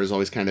thought of her has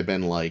always kind of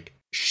been like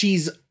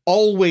she's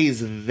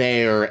always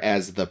there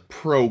as the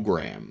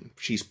program.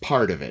 She's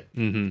part of it,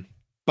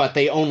 but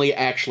they only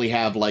actually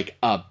have like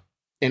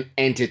an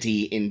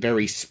entity in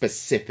very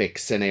specific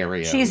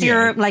scenarios. She's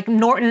your, like,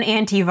 Norton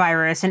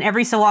antivirus, and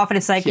every so often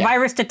it's like,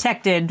 virus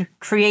detected,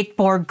 create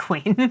Borg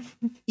Queen.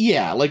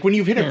 Yeah, like when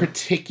you've hit a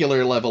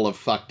particular level of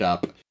fucked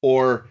up,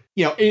 or,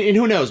 and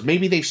who knows,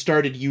 maybe they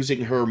started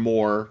using her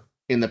more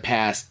in the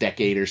past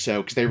decade or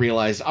so, because they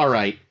realized, all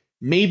right,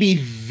 maybe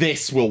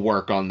this will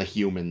work on the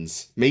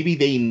humans. Maybe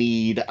they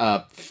need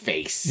a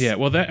face. Yeah,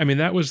 well,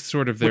 that was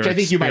sort of their experiment. Which I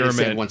think you might have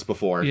said once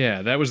before.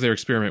 Yeah, that was their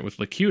experiment with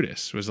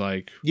Locutus, was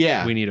like,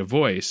 we need a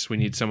voice. We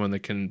need someone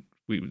that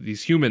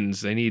these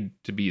humans, they need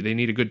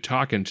a good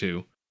talking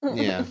to.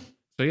 Yeah.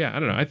 So yeah, I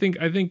don't know. I think,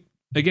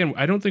 again,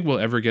 I don't think we'll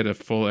ever get a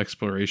full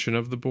exploration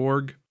of the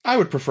Borg. I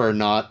would prefer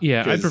not.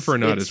 Yeah, I'd prefer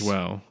not as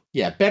well.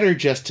 Yeah, better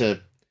just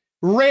to...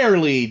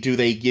 Rarely do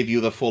they give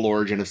you the full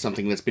origin of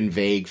something that's been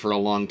vague for a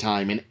long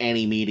time in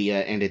any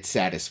media, and it's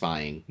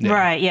satisfying. Yeah.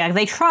 Right, yeah.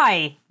 They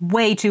try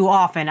way too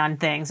often on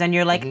things, and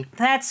you're like,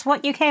 that's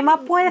what you came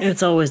up with?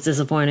 It's always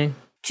disappointing.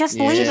 Just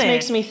leave it. It just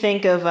makes me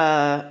think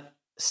of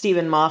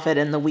Stephen Moffat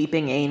and the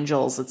Weeping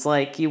Angels. It's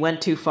like, you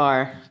went too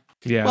far.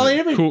 Yeah,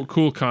 well,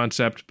 cool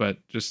concept, but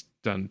just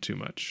done too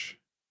much.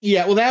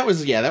 Yeah, well, that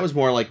was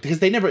more like, because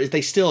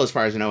they still, as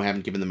far as I know,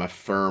 haven't given them a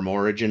firm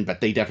origin,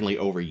 but they definitely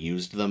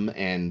overused them,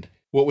 and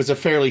what was a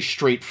fairly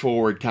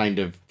straightforward kind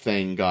of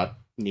thing got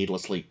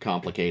needlessly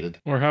complicated.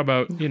 Or how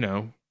about,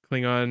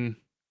 Klingon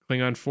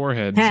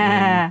foreheads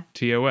in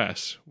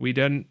TOS? We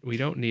don't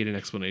need an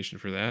explanation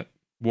for that.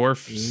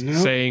 Worf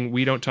saying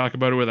we don't talk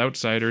about it with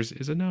outsiders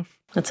is enough.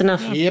 That's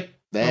enough. Yep,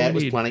 that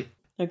was plenty.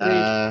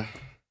 Agreed.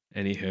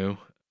 Anywho.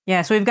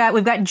 Yeah, so we've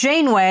got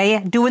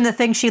Janeway doing the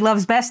thing she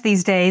loves best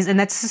these days, and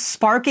that's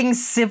sparking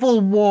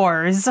civil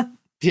wars.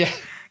 Yeah.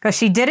 Because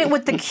she did it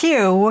with the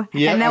Q,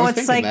 and now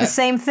it's like the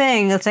same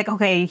thing. It's like,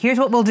 okay, here's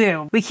what we'll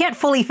do. We can't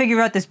fully figure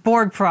out this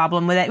Borg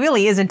problem. That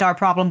really isn't our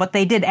problem, but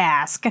they did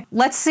ask.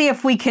 Let's see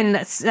if we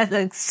can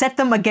set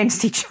them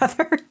against each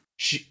other.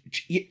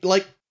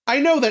 I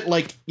know that,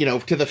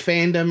 to the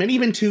fandom and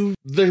even to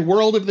the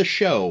world of the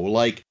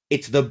show,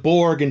 it's the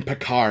Borg and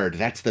Picard.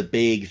 That's the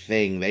big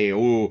thing.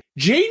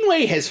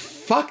 Janeway has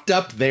fucked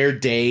up their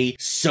day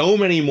so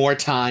many more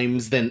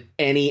times than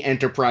any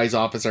Enterprise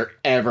officer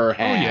ever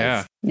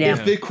has. Oh, yeah.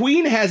 If the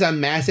Queen has a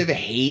massive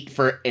hate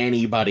for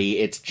anybody,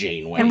 it's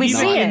Janeway. And we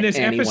see it in this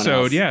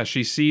episode. Yeah,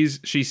 she sees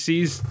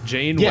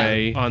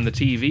Janeway on the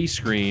TV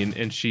screen,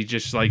 and she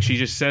just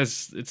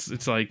says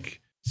it's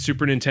like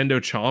Super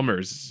Nintendo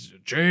Chalmers.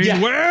 Janeway.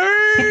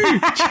 Yeah.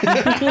 That's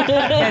good.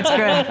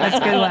 That's a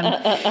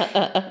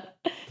good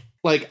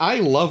one. I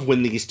love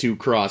when these two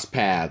cross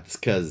paths,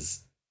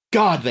 because,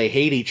 God, they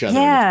hate each other.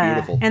 Yeah, and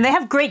it's beautiful. And they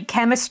have great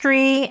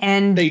chemistry,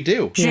 and they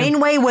do.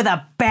 Janeway with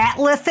a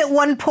bat'leth at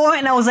one point,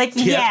 and I was like,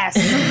 yes!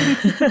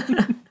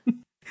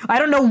 I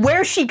don't know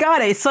where she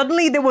got it.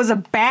 Suddenly there was a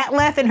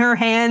bat'leth in her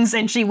hands,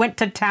 and she went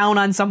to town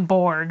on some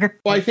Borg.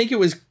 Well, I think it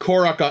was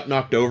Korok got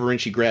knocked over,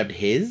 and she grabbed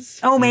his.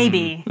 Oh,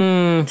 maybe.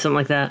 Something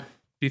like that.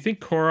 Do you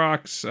think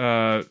Korok's...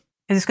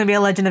 Is this going to be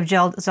a Legend of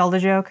Zelda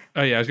joke?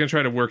 Oh, yeah. I was going to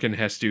try to work in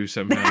Hestu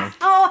somehow.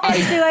 Oh,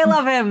 Hestu, I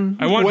love him.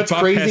 I want Buff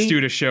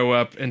Hestu to show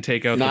up and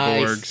take out the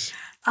Borgs.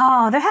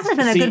 Oh, there hasn't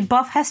been a good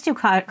Buff Hestu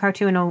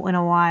cartoon in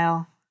a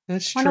while.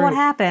 That's true. I wonder what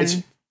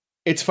happened.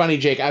 It's funny,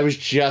 Jake. I was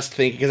just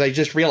thinking, because I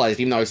just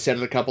realized, even though I said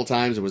it a couple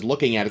times and was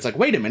looking at it, it's like,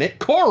 wait a minute,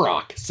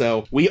 Korok!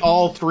 So we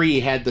all three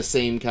had the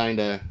same kind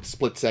of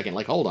split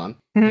second. Hold on.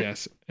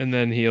 Yes. And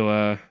then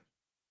he'll...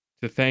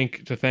 To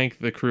thank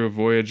the crew of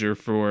Voyager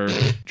for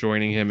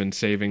joining him and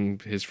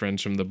saving his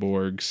friends from the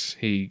Borgs,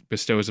 he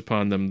bestows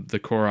upon them the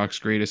Korok's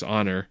greatest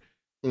honor,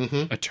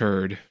 a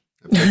turd.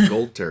 A big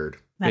gold turd.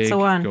 That's the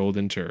one.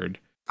 Golden turd.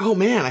 Oh,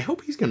 man, I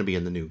hope he's going to be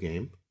in the new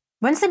game.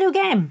 When's the new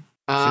game?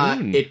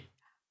 Soon.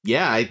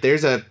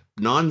 There's a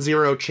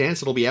non-zero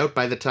chance it'll be out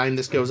by the time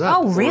this goes up.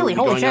 Oh, really?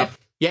 Holy shit.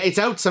 Yeah, it's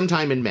out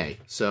sometime in May,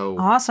 so...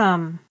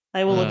 Awesome.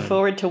 I will look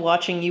forward to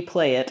watching you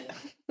play it.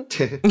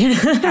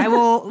 I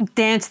will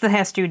dance the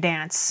Hestu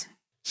dance.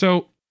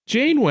 So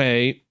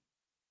Janeway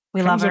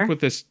comes up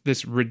with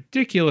this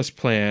ridiculous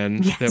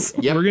plan that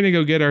we're going to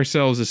go get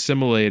ourselves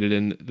assimilated,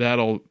 and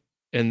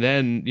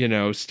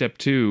then step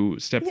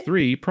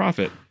 3,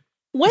 profit.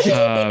 When did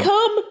it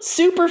become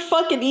super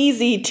fucking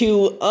easy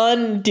to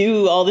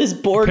undo all this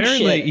Borg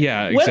shit?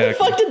 Yeah, exactly. When the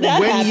fuck did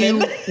that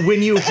happen?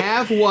 When you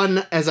have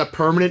one as a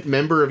permanent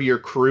member of your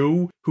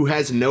crew who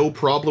has no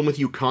problem with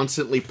you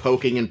constantly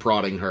poking and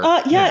prodding her.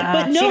 But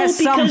no,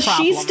 because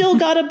she's still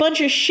got a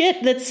bunch of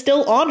shit that's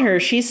still on her.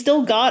 She's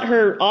still got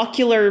her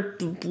ocular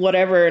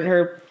whatever and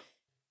her...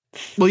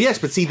 Well, yes,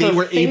 but see, they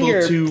were able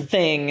to...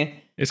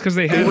 thing. It's because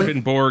they haven't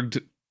been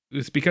Borged...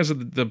 It's because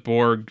of the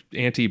Borg,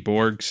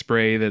 anti-Borg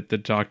spray that the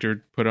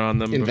doctor put on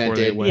them before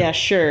they went. Yeah,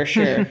 sure.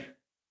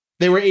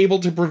 They were able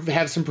to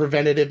have some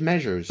preventative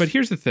measures. But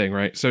here's the thing,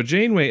 right? So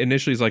Janeway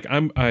initially is like,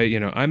 I'm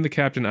the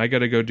captain. I got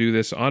to go do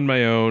this on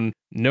my own.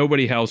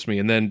 Nobody helps me.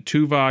 And then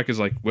Tuvok is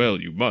like, well,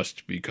 you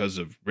must because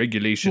of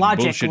regulation,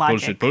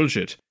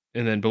 bullshit.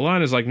 And then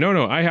B'Elanna is like,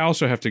 no, I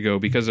also have to go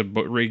because of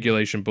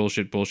regulation,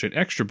 bullshit,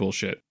 extra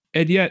bullshit.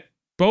 And yet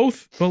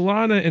both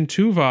B'Elanna and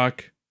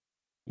Tuvok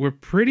were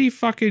pretty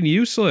fucking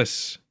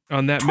useless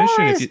on that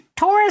mission.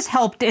 Torres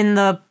helped in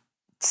the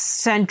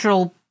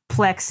central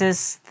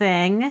plexus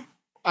thing.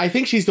 I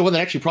think she's the one that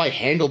actually probably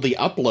handled the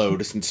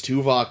upload, since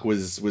Tuvok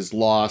was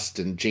lost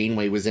and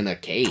Janeway was in a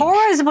cage.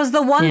 Torres was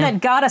the one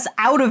that got us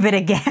out of it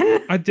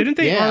again. Didn't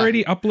they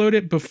already upload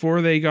it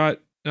before they got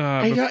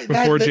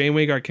before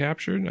Janeway got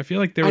captured? I feel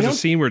like there was a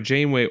scene where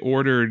Janeway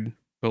ordered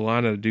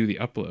B'Elanna to do the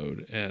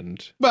upload,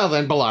 and... Well,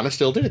 then B'Elanna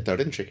still did it, though,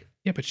 didn't she?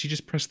 Yeah, but she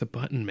just pressed the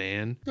button,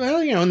 man. Well,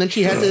 and then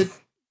she had to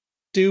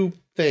do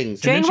things.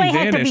 Janeway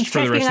had to be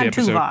checking on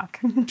Tuvok.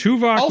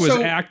 Tuvok was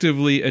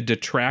actively a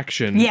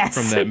detraction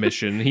from that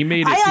mission. He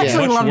made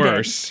it much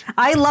worse.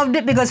 I loved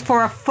it because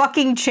for a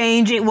fucking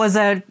change, it was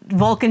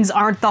Vulcans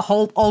aren't the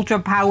whole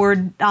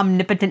ultra-powered,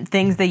 omnipotent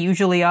things they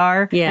usually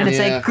are. Yeah. And it's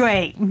like,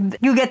 great.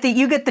 You get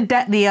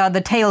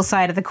the tail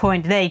side of the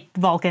coin today,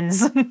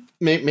 Vulcans.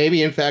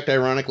 Maybe, in fact,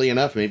 ironically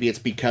enough, maybe it's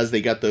because they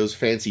got those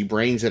fancy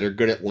brains that are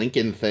good at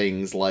linking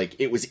things. Like,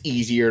 it was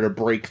easier to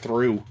break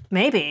through.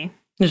 Maybe.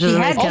 Which is a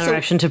nice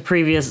counteraction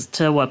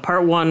to what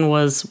part one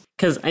was.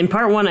 Because in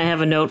part one, I have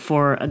a note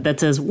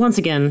that says, once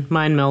again,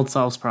 mind meld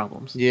solves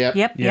problems.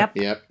 Yep.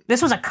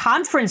 This was a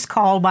conference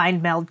call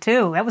mind meld,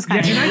 too. That was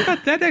kind of... and I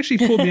thought that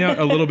actually pulled me out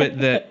a little bit,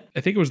 that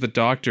I think it was the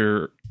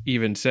doctor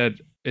even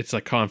said it's a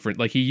conference.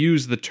 Like, he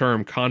used the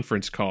term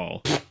conference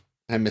call.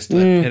 I missed that.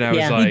 And I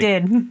was like, he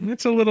did.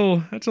 That's a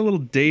little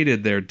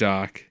dated there,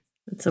 Doc.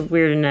 It's a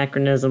weird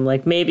anachronism.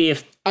 Like, maybe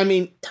if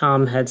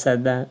Tom had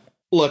said that.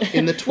 Look,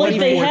 in the 24th... like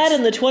they had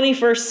in the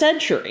 21st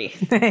century.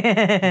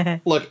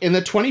 Look, in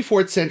the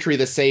 24th century,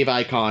 the save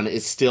icon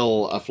is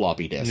still a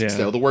floppy disk. Yeah.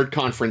 So the word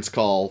conference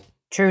call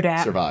True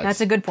dat. survives.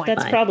 That's a good point.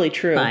 That's probably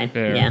true. Fine.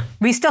 Yeah.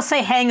 We still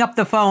say hang up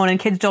the phone, and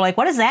kids are like,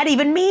 what does that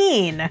even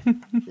mean?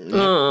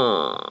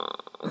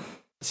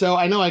 So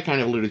I know I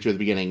kind of alluded to at the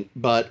beginning,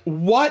 but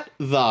what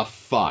the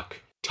fuck?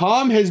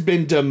 Tom has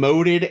been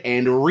demoted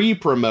and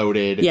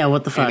re-promoted. Yeah,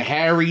 what the fuck? And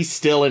Harry's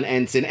still an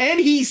ensign, and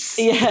he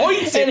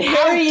points it and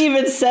Harry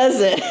even says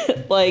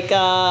it. like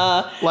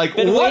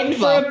been what waiting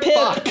for a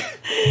pip.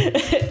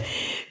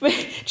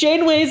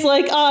 Janeway's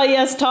like,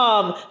 yes,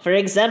 Tom, for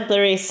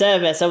exemplary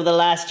service over the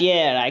last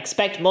year, I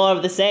expect more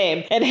of the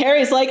same. And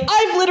Harry's like,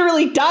 I've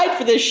literally died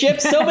for this ship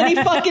so many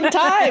fucking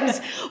times.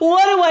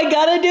 What do I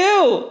gotta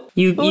do?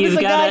 Who does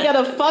a guy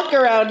gotta fuck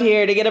around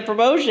here to get a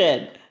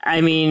promotion? I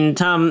mean,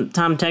 Tom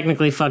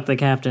technically fucked the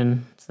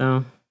captain,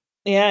 so...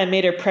 Yeah, I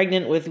made her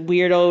pregnant with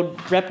weird old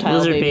reptile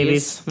Lizard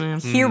babies. Yeah.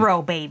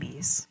 Hero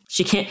babies.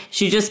 She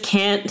just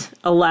can't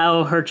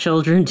allow her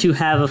children to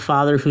have a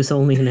father who's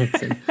only an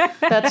ensign.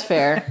 That's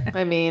fair.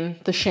 I mean,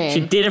 the shame. She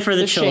did it for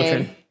the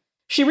children. Shame.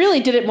 She really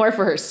did it more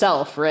for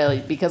herself,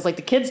 really, because like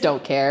the kids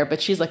don't care, but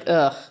she's like,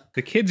 ugh.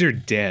 The kids are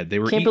dead. They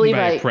were eaten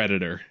by a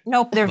predator.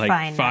 Nope, they're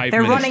fine.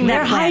 They're running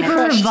their planet. They're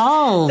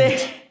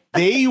hyper-evolved.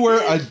 They were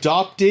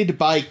adopted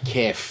by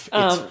Kif.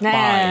 It's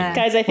fine.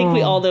 Guys, I think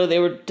we all know they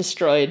were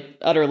destroyed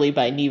utterly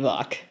by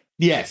Nevok.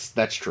 Yes,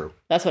 that's true.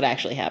 That's what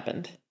actually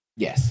happened.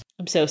 Yes.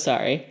 I'm so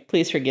sorry.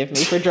 Please forgive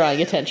me for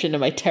drawing attention to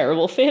my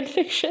terrible fan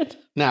fiction.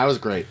 No, it was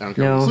great. I don't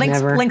care. No,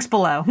 links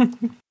below.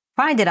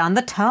 Find it on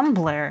the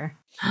Tumblr.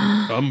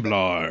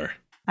 Tumblr.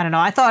 I don't know.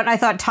 I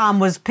thought Tom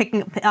was picked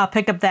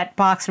up that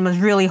box and was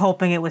really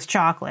hoping it was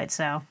chocolate.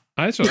 So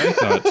that's what I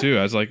thought too.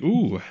 I was like,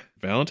 "Ooh,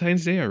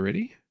 Valentine's Day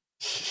already."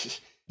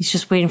 He's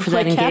just waiting for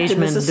that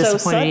engagement.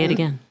 Disappointed yet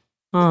again.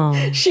 Oh,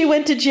 she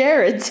went to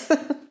Jared's. Did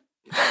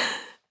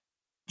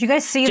you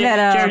guys see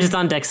that? Jared is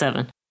on deck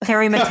 7.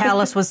 Terry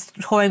Metalis was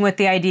toying with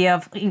the idea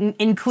of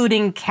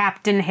including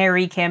Captain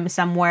Harry Kim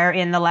somewhere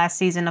in the last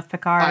season of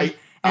Picard.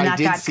 I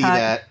did see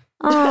that.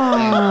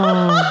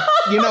 Oh.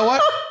 You know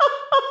what?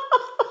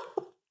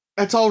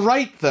 That's all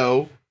right,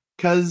 though,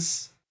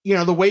 because,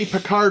 the way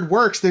Picard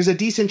works, there's a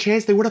decent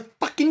chance they would have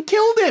fucking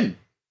killed him.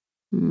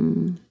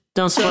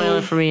 Don't spoil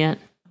it for me yet,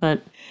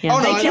 but yeah. Oh,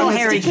 no, they kill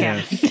Harry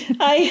Kim.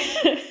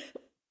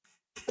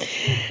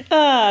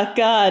 Oh,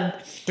 God.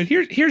 But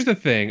here's the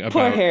thing about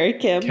poor Harry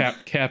Kim.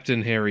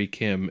 Captain Harry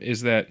Kim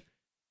is that...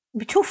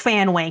 Too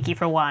fan wanky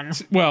for one.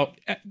 Well,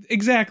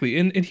 exactly.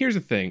 And here's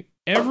the thing.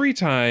 Every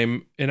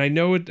time, and I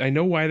know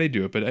why they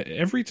do it, but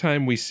every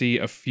time we see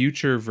a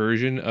future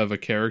version of a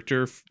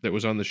character that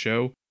was on the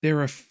show,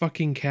 they're a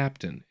fucking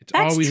captain. It's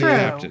That's always true. a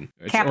captain.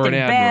 Captain or an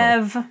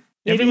admiral. Bev.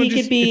 Maybe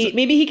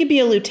he could be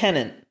a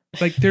lieutenant.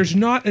 Like, there's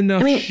not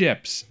enough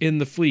ships in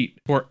the fleet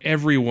for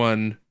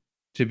everyone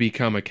to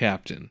become a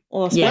captain.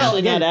 Well,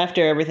 especially not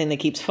after everything that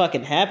keeps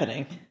fucking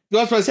happening.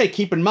 That's what I say.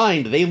 Keep in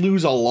mind, they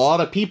lose a lot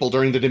of people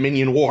during the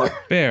Dominion War.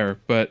 Fair,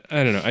 but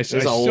I don't know.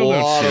 There's a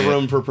lot of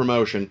room for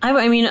promotion.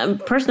 I mean,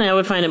 personally, I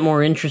would find it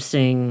more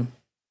interesting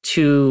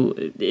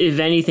to, if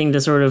anything,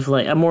 to sort of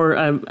like a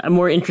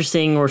more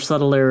interesting or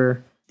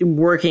subtler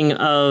working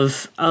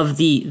of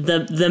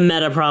the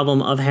meta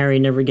problem of Harry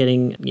never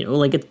getting,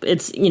 like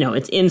it's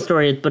in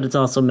story, but it's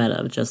also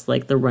meta, just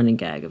like the running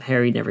gag of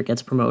Harry never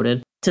gets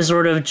promoted, to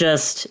sort of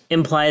just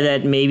imply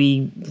that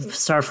maybe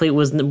Starfleet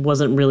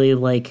wasn't really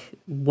like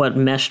what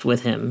meshed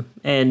with him,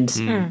 and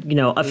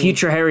a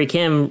future Harry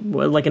Kim,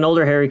 like an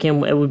older Harry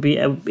Kim, it would be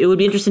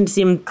interesting to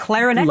see him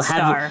clarinet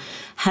star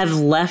have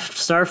left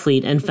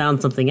Starfleet and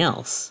found something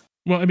else.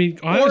 Well, I mean,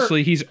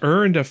 honestly, he's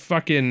earned a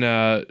fucking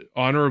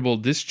honorable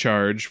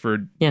discharge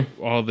for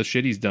all the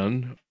shit he's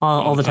done.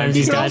 All the times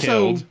he's got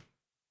killed.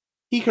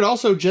 He could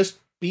also just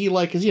be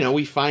like, because,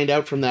 we find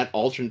out from that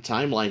alternate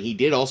timeline, he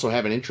did also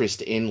have an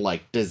interest in,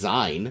 like,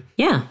 design.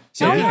 Yeah.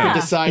 So he could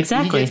decide,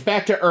 he gets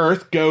back to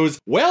Earth, goes,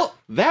 well,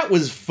 that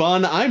was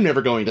fun, I'm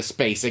never going to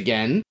space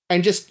again.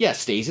 And just,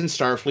 stays in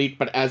Starfleet,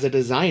 but as a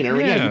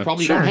designer, you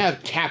probably don't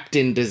have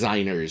captain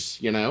designers,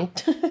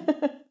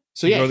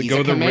 So he's go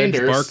a the Reg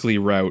commander. Barkley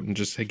route and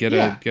just get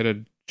a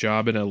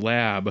job in a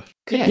lab.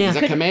 He's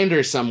a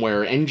commander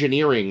somewhere,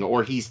 engineering,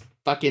 or he's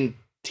fucking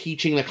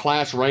teaching the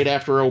class right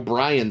after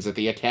O'Brien's at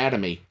the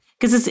academy.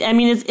 Because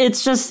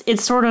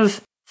it's sort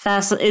of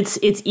fast.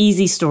 It's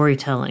easy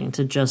storytelling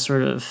to just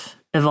sort of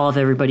evolve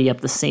everybody up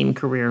the same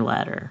career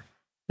ladder.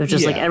 They're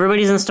just like,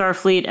 everybody's in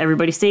Starfleet,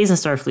 everybody stays in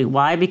Starfleet.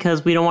 Why?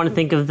 Because we don't want to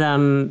think of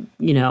them,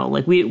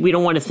 like we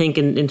don't want to think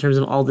in terms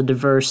of all the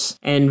diverse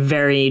and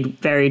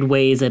varied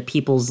ways that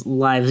people's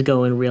lives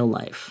go in real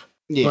life.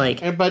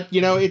 Yeah, but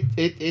you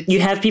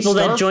have people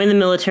that join the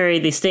military,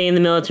 they stay in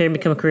the military and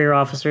become career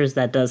officers.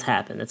 That does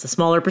happen. It's a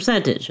smaller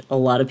percentage. A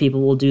lot of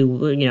people will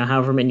do,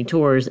 however many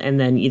tours,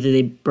 and then either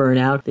they burn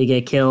out, they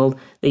get killed,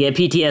 they get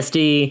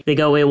PTSD, they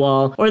go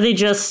AWOL, or they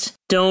just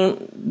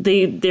don't.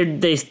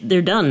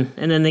 They're done,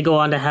 and then they go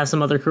on to have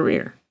some other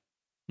career.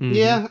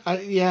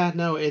 Mm-hmm.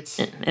 No, it's...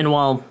 And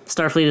while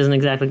Starfleet isn't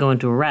exactly going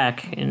to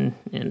Iraq in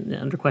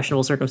under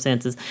questionable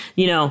circumstances,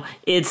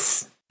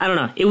 it's... I don't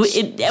know.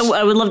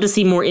 I would love to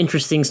see more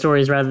interesting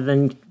stories rather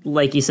than,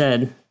 like you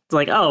said, it's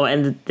like,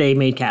 and they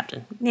made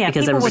Captain. Yeah,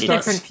 because people with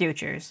different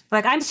futures.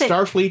 Like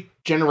Starfleet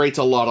generates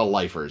a lot of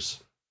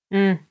lifers.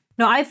 No,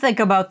 I think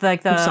about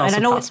and I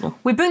know possible.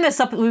 We bring this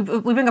up. We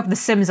bring up The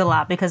Sims a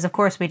lot because, of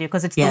course, we do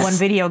because it's the one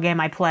video game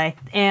I play.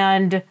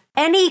 And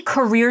any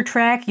career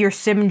track your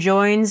sim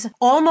joins,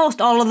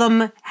 almost all of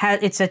them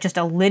it's just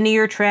a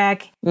linear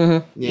track.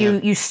 Mm-hmm. Yeah.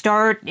 You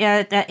start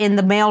in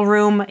the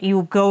mailroom.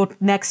 You go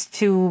next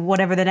to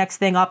whatever the next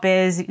thing up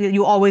is.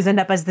 You always end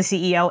up as the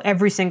CEO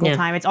every single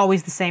time. It's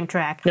always the same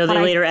track. No,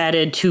 they later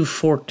added 2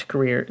 forked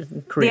career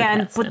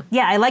paths.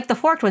 I like the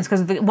forked ones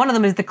because one of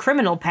them is the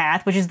criminal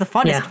path, which is the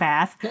funnest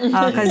path.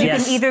 Because you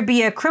can either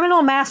be a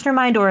criminal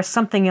mastermind or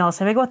something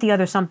else. I forget what the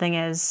other something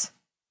is.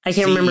 I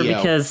can't remember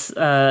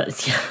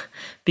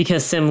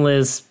because Sim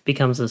Liz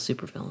becomes a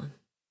supervillain.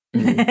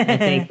 I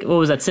think what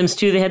was that? Sims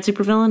 2 they had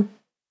supervillain?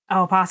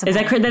 Oh, possibly.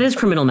 That is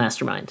criminal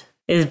mastermind.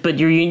 But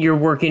your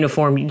work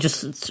uniform, you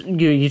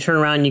turn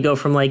around and you go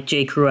from like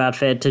J. Crew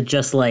outfit to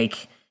just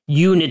like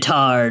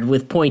unitard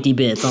with pointy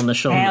bits on the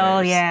shoulders.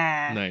 Hell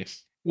yeah.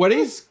 Nice. What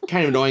is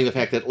kind of annoying the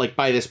fact that like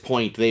by this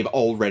point they've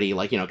already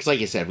because like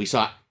you said, we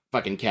saw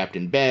fucking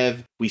Captain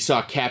Bev, we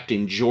saw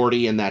Captain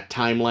Geordi in that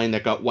timeline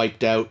that got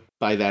wiped out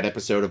by that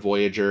episode of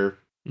Voyager.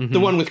 Mm-hmm. The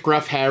one with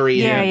Gruff Harry.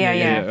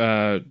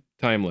 Yeah.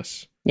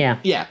 Timeless. Yeah.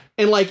 Yeah.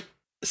 And like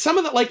some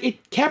of the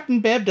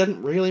Captain Bev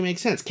doesn't really make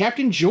sense.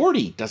 Captain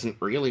Geordi doesn't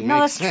really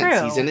make sense.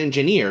 True. He's an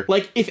engineer.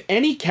 Like if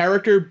any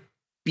character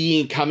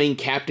becoming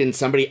Captain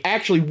somebody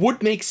actually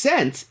would make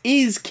sense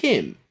is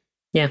Kim.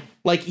 Yeah.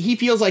 Like he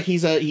feels like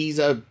he's a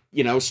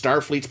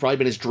Starfleet's probably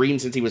been his dream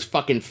since he was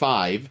fucking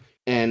 5.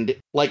 And,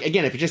 like,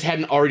 again, if it just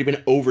hadn't already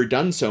been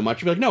overdone so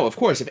much, you'd be like, no, of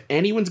course, if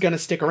anyone's going to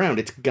stick around,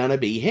 it's going to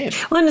be him.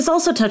 Well, and it's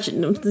also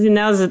touching,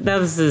 now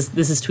this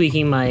is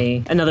tweaking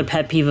another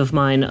pet peeve of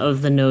mine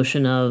of the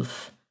notion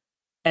of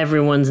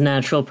everyone's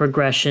natural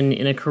progression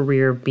in a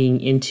career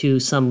being into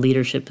some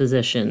leadership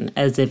position,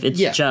 as if it's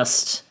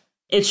just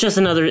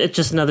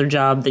another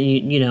job that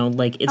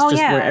it's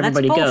where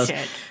everybody goes.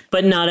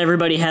 But not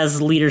everybody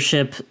has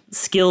leadership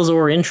skills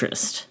or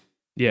interest.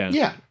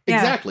 Yeah,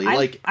 exactly.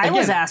 I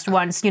was asked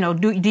once,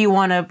 do you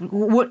want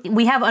to?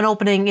 We have an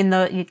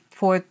opening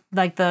for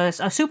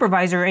a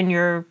supervisor in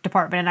your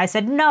department, and I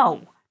said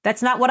no,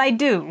 that's not what I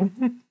do.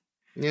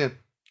 Yeah,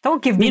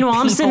 don't give me people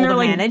I'm sitting there to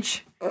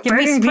manage. Give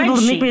me people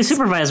to make me a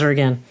supervisor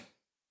again.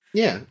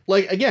 Yeah,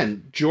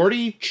 again,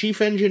 Geordi,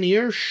 chief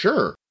engineer,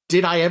 sure.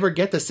 Did I ever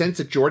get the sense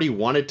that Geordi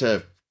wanted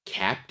to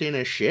captain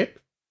a ship?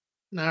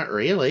 Not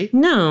really.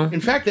 No.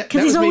 In fact,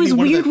 because he's always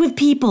weird with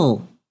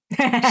people.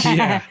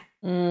 Yeah.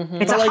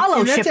 Mm-hmm. It's a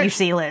hollow ship, you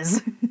see,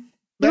 Liz. It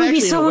would be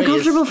so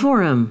uncomfortable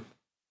for him.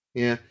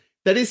 Yeah.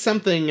 That is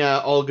something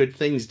All Good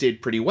Things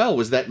did pretty well,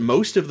 was that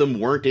most of them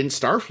weren't in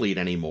Starfleet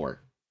anymore.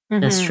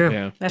 Mm-hmm. That's true.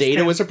 Yeah.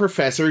 Data was a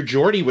professor.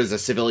 Geordi was a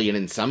civilian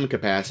in some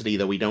capacity,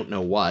 though we don't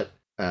know what.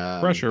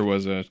 Crusher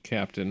was a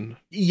captain.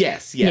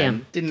 Yes, yeah.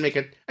 Didn't make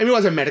it... I mean, it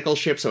was a medical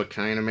ship, so it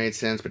kind of made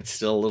sense, but it's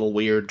still a little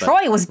weird. But...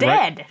 Troy was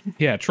dead. Right.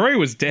 Yeah, Troy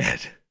was dead.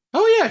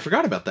 Oh, yeah, I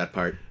forgot about that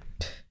part.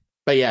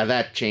 But yeah,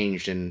 that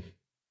changed, and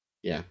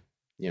yeah,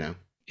 Yeah,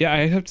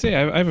 I have to say,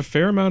 I have a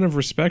fair amount of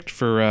respect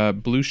for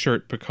Blue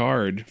Shirt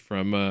Picard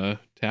from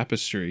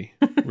Tapestry,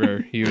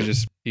 where he was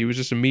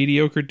just a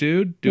mediocre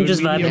dude doing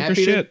just mediocre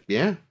shit.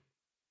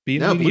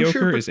 Being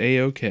mediocre is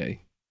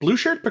A-okay. Blue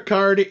Shirt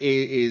Picard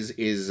is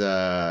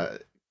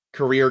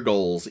career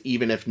goals,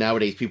 even if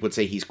nowadays people would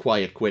say he's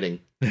quiet quitting.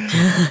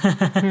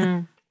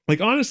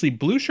 Like, honestly,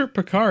 Blue Shirt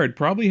Picard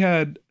probably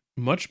had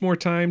much more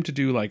time to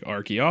do like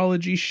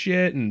archaeology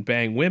shit and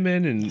bang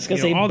women and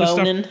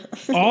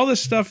all the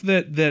stuff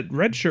that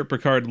Red Shirt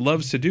Picard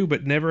loves to do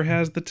but never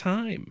has the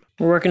time.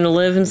 Working to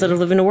live instead of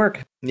living to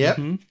work. Yep.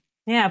 Mm-hmm.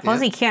 Yeah,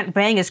 plus he can't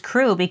bang his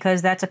crew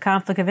because that's a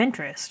conflict of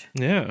interest.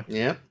 Yeah.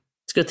 Yep.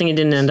 It's a good thing he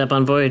didn't end up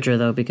on Voyager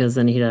though, because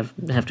then he'd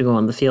have to go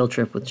on the field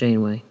trip with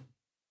Janeway.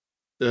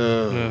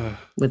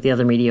 With the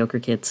other mediocre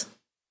kids.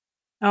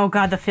 Oh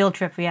God, the field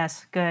trip.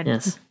 Yes, good.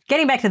 Yes.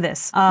 Getting back to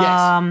this.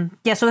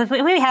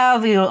 So we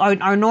have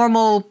our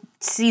normal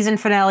season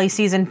finale,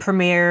 season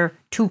premiere,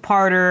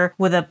 2-parter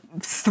with a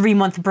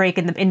 3-month break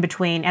in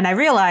between. And I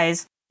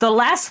realize the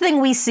last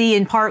thing we see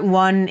in part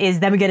 1 is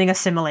them getting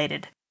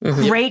assimilated.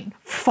 Mm-hmm. Great,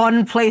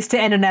 fun place to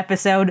end an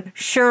episode.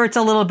 Sure, it's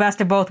a little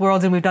best of both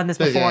worlds, and we've done this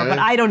before, but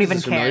I don't even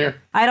care. Familiar.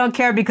 I don't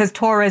care because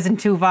Torres and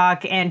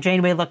Tuvok and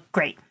Janeway look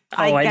great.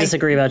 I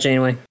disagree about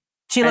Janeway.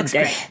 She looks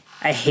great.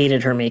 I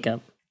hated her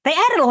makeup. They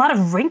added a lot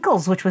of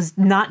wrinkles, which was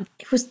not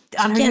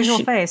on her usual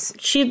face.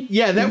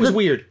 That was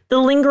weird. The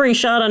lingering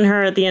shot on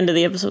her at the end of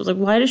the episode was like,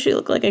 why does she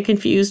look like a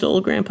confused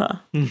old grandpa?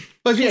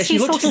 But yeah, she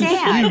looked so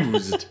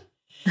confused.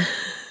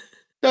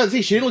 No,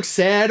 see, she didn't look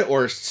sad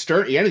or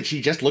stern. Yeah,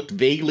 she just looked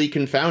vaguely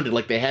confounded,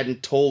 like they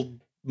hadn't told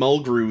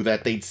Mulgrew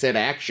that they'd set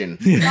action.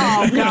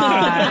 Oh,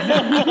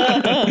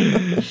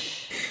 God.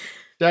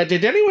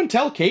 Did anyone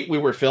tell Kate we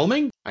were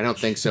filming? I don't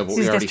think so, but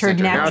we already sent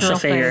her. Now she'll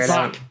figure it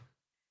out.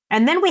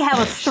 And then we have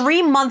a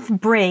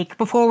 3-month break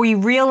before we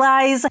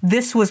realize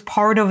this was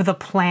part of the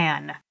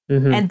plan.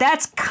 Mm-hmm. And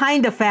that's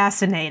kind of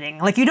fascinating.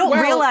 Like, you don't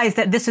realize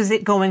that this is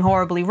it going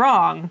horribly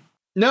wrong.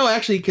 No,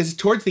 actually, because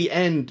towards the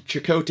end,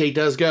 Chakotay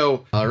does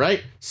go, all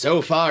right,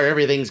 so far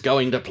everything's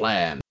going to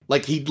plan.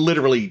 Like, he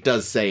literally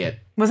does say it.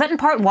 Was that in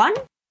part 1?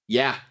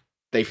 Yeah.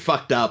 They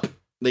fucked up.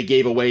 They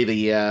gave away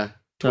the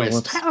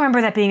twist. I don't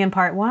remember that being in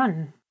part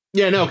 1.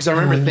 Yeah, no, because I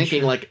remember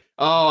thinking, like,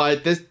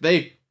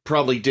 they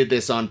probably did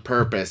this on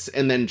purpose.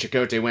 And then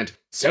Chakotay went,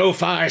 so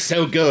far,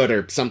 so good,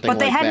 or something like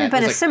that. But they hadn't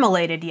been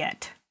assimilated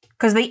yet.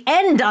 Because they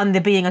end on the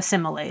being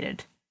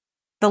assimilated.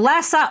 The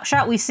last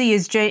shot we see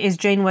is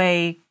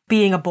Janeway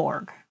being a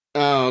Borg.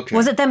 Oh, okay.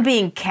 Was it them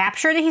being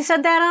captured that he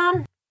said that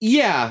on?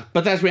 Yeah,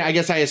 but that's I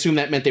guess I assume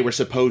that meant they were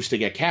supposed to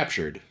get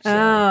captured. So,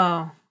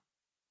 oh.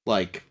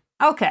 Like.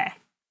 Okay.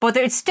 But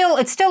it's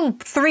still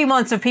 3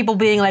 months of people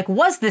being like,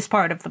 was this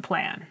part of the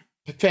plan?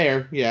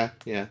 Fair, yeah.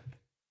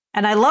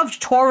 And I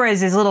loved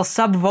Torres' little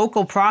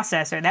sub-vocal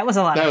processor. That was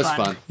a lot of fun. That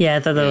was fun. Yeah, I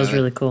thought that was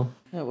really cool.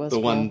 That was the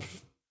one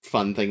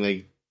fun thing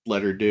they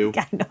let her do.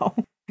 I know.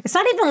 It's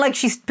not even like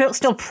she's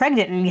still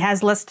pregnant and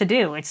has less to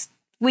do.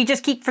 We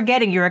just keep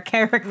forgetting you're a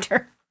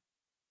character.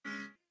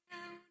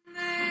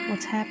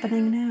 What's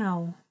happening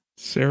now?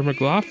 Sarah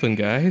McLachlan,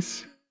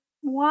 guys.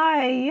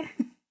 Why?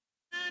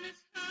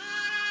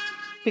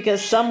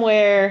 Because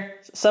somewhere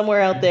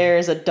out there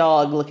is a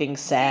dog looking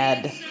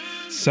sad.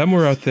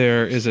 Somewhere out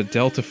there is a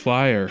Delta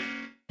Flyer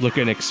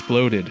looking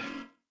exploded.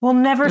 We'll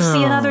never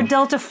see another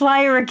Delta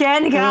Flyer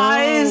again,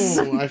 guys.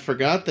 Oh, I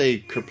forgot they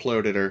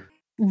kerploded her.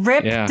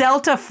 Rip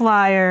Delta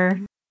Flyer.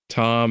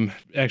 Tom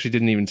actually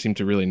didn't even seem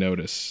to really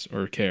notice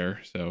or care,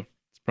 so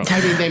it's probably.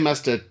 I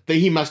mean,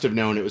 he must have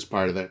known it was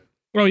part of it.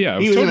 Oh yeah,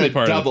 it was totally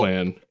part of the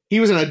plan. He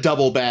was in a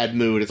double bad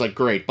mood. It's like,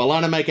 great,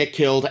 B'Elanna might get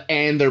killed,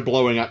 and they're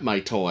blowing up my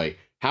toy.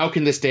 How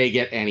can this day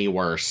get any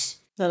worse?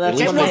 No, that's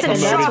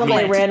when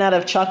they ran out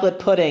of chocolate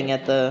pudding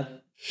at the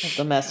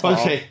mess hall.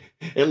 Okay,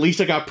 at least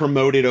I got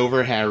promoted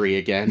over Harry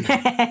again.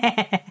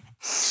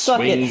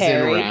 Suck it,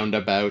 Harry. And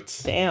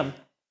roundabouts. Damn.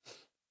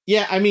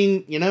 Yeah, I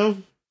mean,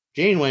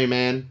 Janeway,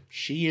 man,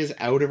 she is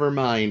out of her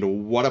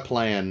mind. What a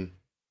plan.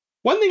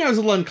 One thing I was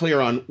a little unclear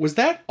on, was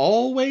that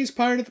always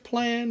part of the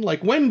plan?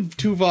 Like, when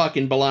Tuvok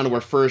and B'Elanna were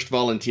first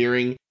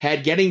volunteering,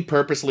 had getting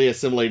purposely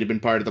assimilated been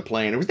part of the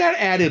plan? Or was that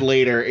added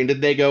later, and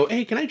did they go,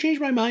 hey, can I change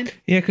my mind?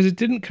 Yeah, because it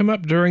didn't come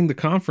up during the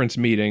conference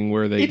meeting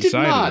where they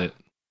decided it.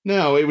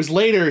 No, it was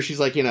later. She's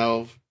like,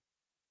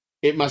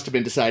 it must have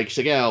been decided. She's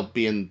like, yeah, I'll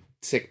be in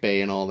sick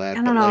bay and all that.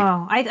 I don't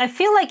know. I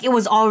feel like it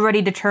was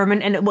already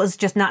determined, and it was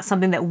just not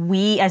something that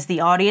we, as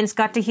the audience,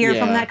 got to hear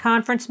from that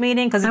conference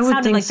meeting, because it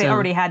sounded like they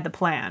already had the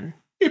plan.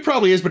 It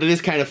probably is, but it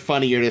is kind of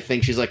funnier to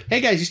think she's like,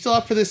 hey guys, you still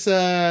up for this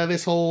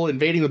this whole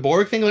invading the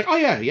Borg thing? Like, oh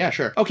yeah,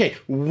 sure. Okay,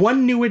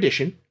 one new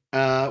addition.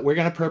 We're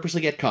going to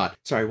purposely get caught.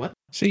 Sorry, what?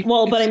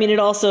 But I mean, it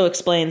also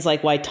explains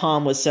like why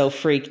Tom was so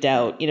freaked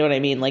out. You know what I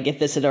mean? Like if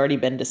this had already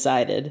been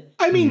decided.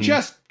 I mean,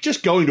 just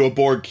going to a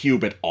Borg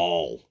cube at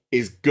all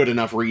is good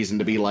enough reason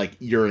to be like,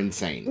 you're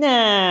insane.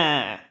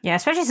 Nah. Yeah,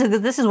 especially since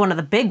this is one of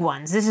the big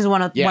ones. This is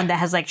one that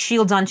has like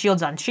shields on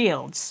shields on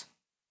shields.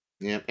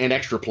 Yeah, and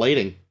extra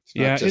plating.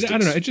 Yeah, I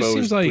don't know. It just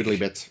seems like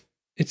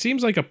it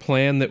seems like a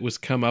plan that was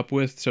come up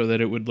with so that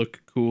it would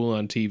look cool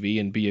on TV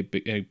and be a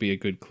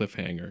good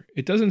cliffhanger.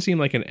 It doesn't seem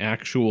like an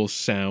actual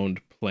sound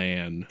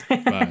plan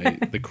by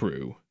the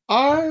crew.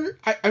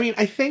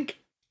 I think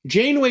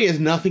Janeway is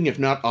nothing if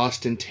not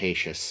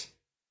ostentatious.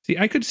 See,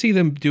 I could see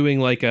them doing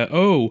like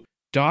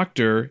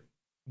doctor,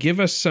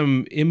 give us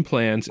some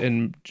implants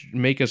and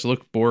make us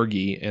look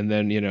Borgy, and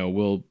then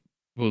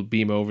we'll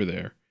beam over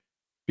there,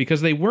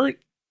 because they weren't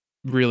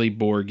really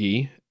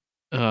Borgy.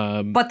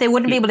 But they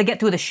wouldn't be able to get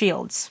through the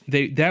shields.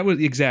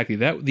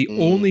 The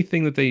only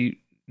thing that they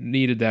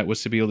needed that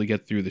was to be able to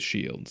get through the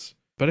shields.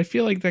 But I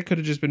feel like that could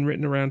have just been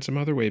written around some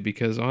other way,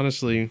 because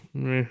honestly,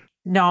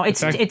 no,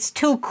 it's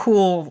too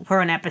cool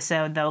for an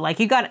episode though. Like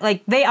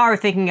they are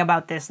thinking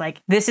about this.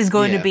 Like this is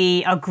going to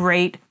be a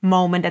great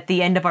moment at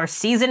the end of our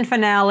season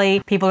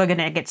finale. People are going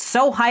to get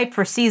so hyped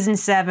for season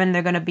 7.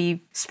 They're going to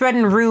be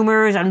spreading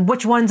rumors on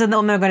which ones of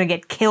them are going to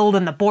get killed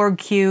in the Borg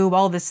cube.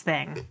 All this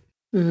thing.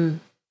 Mm-hmm.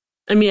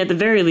 I mean, at the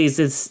very least,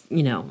 it's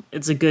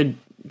a good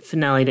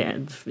finale to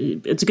end.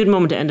 It's a good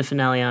moment to end a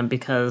finale on,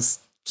 because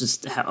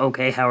just how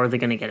are they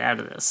going to get out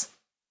of this?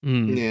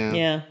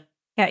 Yeah.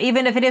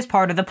 Even if it is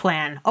part of the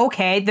plan,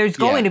 there's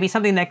going to be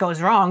something that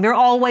goes wrong. There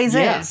always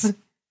is.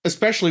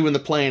 Especially when the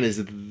plan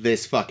is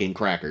this fucking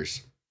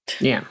crackers.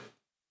 Yeah.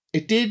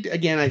 It did,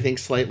 again, I think,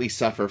 slightly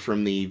suffer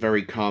from the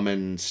very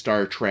common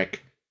Star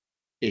Trek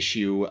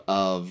issue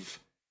of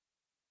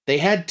they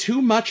had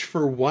too much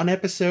for one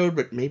episode,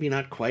 but maybe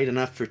not quite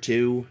enough for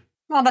 2.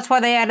 Well, that's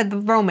why they added the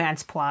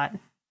romance plot.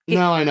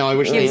 No, I know. I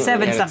wish they had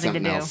 7 added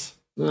something to else.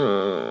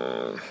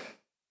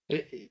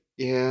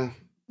 Yeah.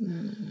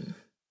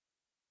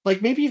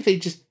 Like, maybe if they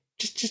just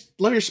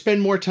let her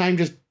spend more time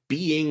just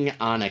being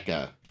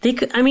Annika. They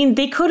could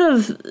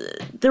have.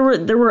 There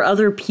were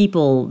other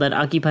people that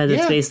occupied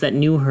that space that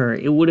knew her.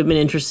 It would have been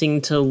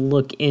interesting to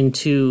look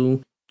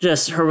into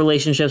just her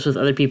relationships with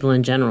other people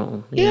in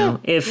general. You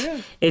know,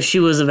 if she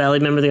was a Valley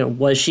member,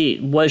 was she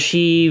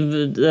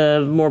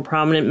the more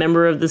prominent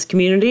member of this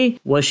community?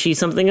 Was she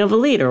something of a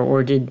leader,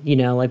 or did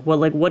what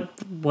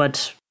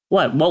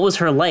was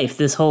her life?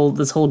 This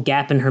whole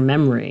gap in her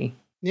memory.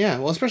 Yeah,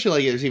 well, especially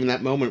like there's even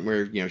that moment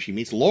where she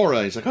meets Laura.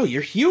 And it's like, oh,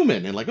 you're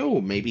human, and like, oh,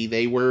 maybe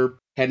they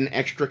had an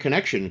extra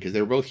connection because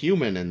they were both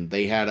human and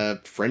they had a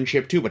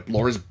friendship too, but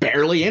Laura's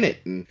barely in it.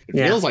 And it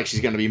feels like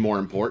she's going to be more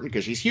important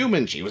because she's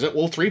human. She was at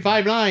Wolf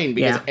 359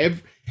 because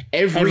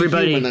every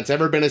human that's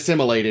ever been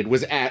assimilated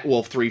was at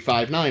Wolf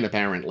 359,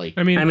 apparently.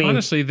 I mean,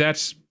 honestly,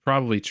 that's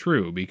probably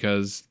true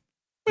because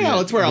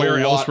it's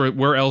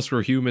where else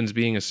were humans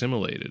being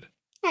assimilated?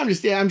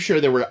 I'm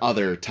sure there were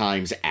other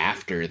times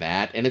after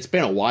that, and it's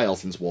been a while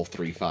since Wolf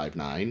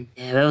 359.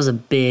 Yeah, that was a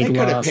big loss. They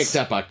could have picked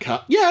up a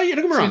cut. Yeah, don't get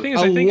me wrong. The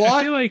thing is,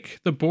 I feel like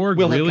the Borg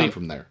will have come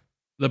from there.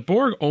 The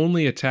Borg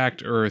only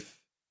attacked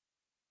Earth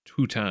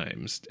 2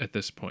 times at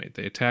this point.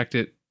 They attacked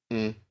it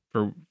in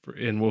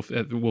Wolf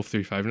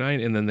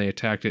 359, and then they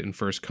attacked it in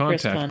First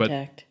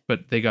Contact.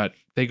 But they got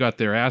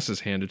their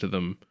asses handed to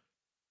them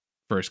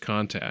First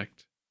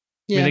Contact.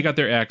 Yeah. I mean, they got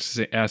their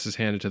asses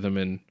handed to them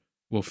in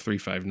Wolf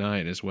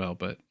 359 as well,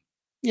 but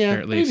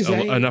apparently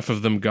enough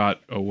of them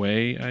got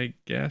away, I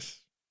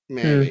guess.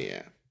 Maybe,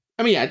 yeah.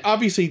 I mean,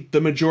 obviously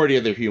the majority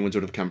of the humans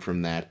would have come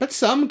from that, but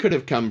some could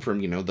have come from,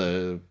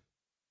 the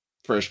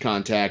First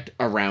Contact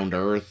around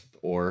Earth,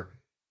 or,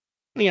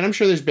 I'm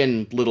sure there's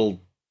been little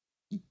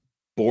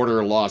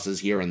border losses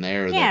here and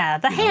there. Yeah,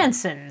 the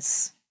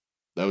Hansons.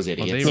 Those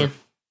idiots. Well, they were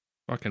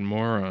fucking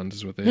morons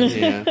is what they are.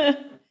 Yeah.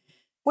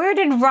 Where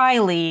did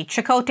Riley,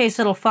 Chakotay's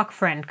little fuck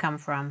friend, come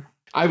from?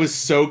 I was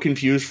so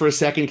confused for a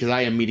second because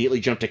I immediately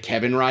jumped to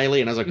Kevin Riley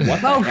and I was like, what the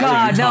hell God,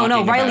 are you talking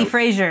no, Riley about?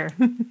 Fraser.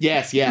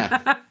 Yes,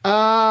 yeah.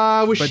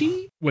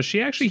 Was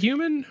she actually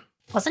human?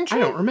 Wasn't she? I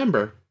don't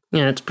remember.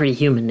 Yeah, it's a pretty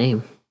human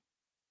name.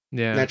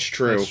 Yeah. That's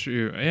true. That's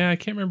true. Yeah, I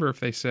can't remember if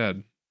they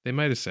said. They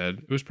might have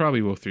said. It was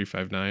probably Wolf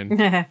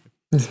 359.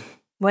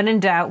 When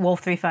in doubt, Wolf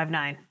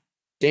 359.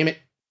 Damn it.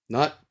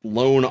 Not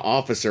lone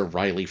officer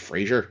Riley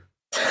Fraser.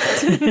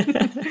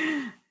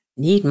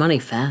 Need money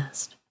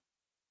fast.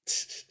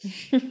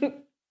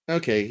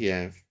 Okay,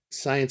 yeah.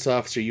 Science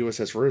officer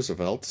USS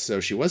Roosevelt,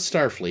 so she was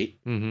Starfleet.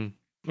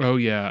 Mm-hmm. Oh,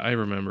 yeah, I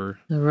remember.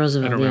 The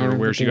Roosevelt, I don't remember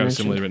where she got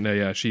assimilated, but no,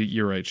 yeah,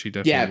 you're right. She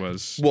definitely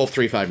was. Wolf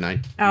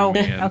 359. Oh,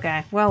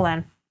 okay. Well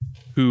then.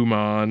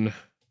 Human.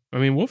 I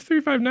mean, Wolf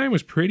 359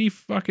 was pretty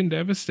fucking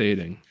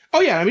devastating.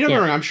 Oh, yeah. I mean, don't get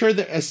me wrong. I'm sure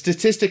that a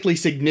statistically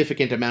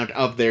significant amount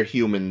of their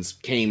humans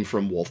came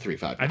from Wolf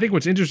 359. I think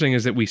what's interesting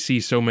is that we see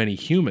so many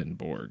human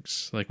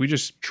Borgs. Like, we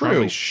just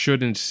probably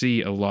shouldn't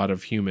see a lot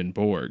of human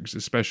Borgs,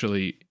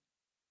 especially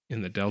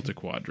in the Delta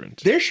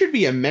Quadrant. There should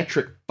be a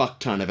metric fuck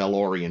ton of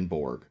Elorian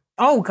Borg.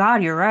 Oh,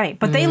 God, you're right.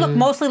 But they look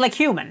mostly like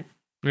human.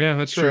 Yeah,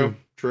 that's true.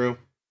 True.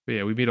 But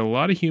yeah, we meet a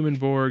lot of human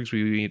Borgs.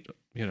 We meet,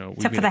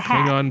 Except for the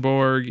Klingon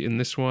Borg in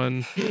this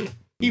one.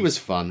 He was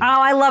fun.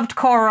 Oh, I loved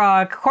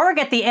Korog. Korog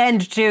at the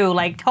end, too.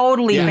 Like,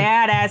 totally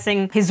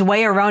badassing his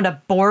way around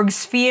a Borg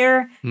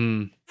sphere.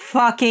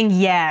 Fucking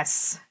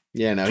yes.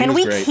 Yeah, no, Can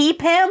we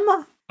keep him?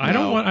 I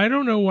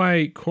don't know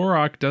why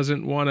Korok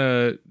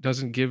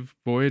doesn't give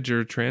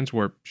Voyager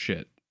transwarp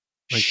shit.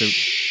 Like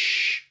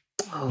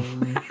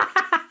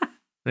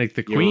like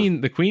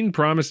the Queen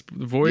promised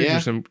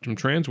Voyager some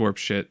transwarp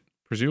shit.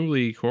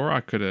 Presumably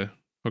Korok could have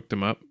hooked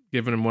him up,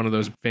 given him one of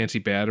those fancy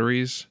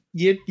batteries.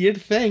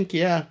 You'd think,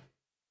 yeah.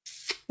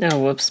 Oh,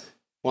 whoops.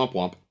 Womp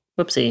womp.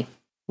 Whoopsie.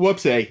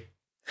 Whoopsie.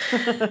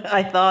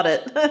 I thought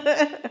it.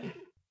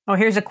 Oh,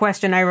 here's a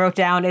question I wrote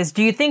down is,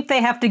 do you think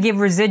they have to give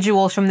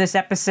residuals from this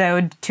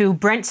episode to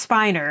Brent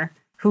Spiner,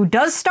 who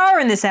does star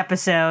in this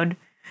episode,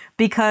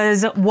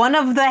 because one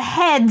of the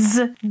heads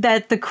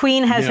that the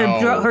Queen has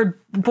her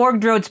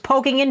Borg droids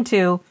poking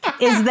into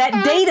is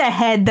that Data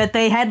head that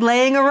they had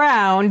laying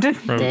around.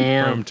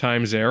 From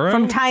Time Zero?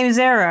 From Time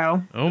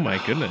Zero. Oh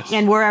my goodness.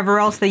 And wherever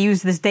else they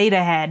use this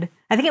Data head.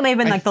 I think it may have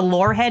been like the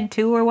Lore head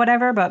too or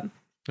whatever, but...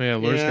 Yeah,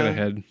 Lore's got a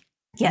head.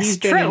 Yes,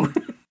 true.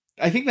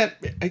 I think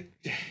that...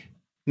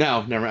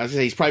 No, never mind. I was going to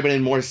say he's probably been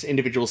in more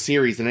individual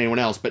series than anyone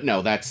else, but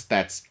no, that's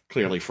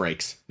clearly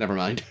Frakes. Never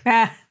mind.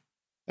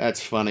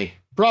 That's funny.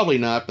 Probably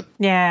not, but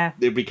yeah,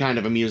 it'd be kind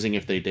of amusing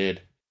if they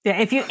did. Yeah,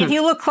 if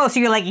you look closer,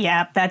 you're like,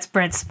 yep, that's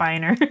Brent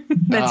Spiner.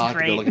 That's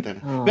great. Look at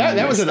that.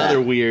 That was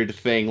another weird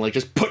thing, like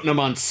just putting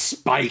them on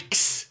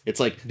spikes. It's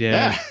like,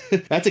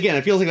 that's again,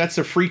 it feels like that's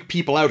to freak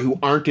people out who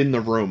aren't in the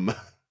room.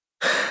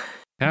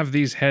 Have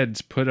these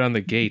heads put on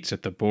the gates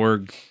at the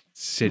Borg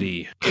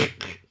city.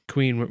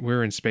 Queen,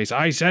 we're in space.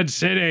 I said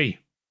city.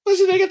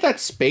 Listen, they got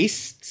that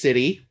space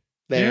city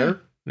there. Yeah,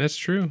 that's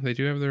true. They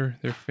do have their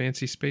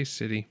fancy space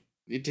city.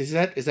 Is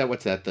that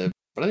what's that?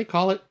 What do they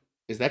call it?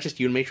 Is that just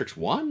Unimatrix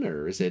 1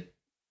 or is it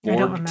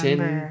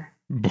Borgton?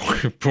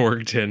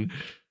 Borgton.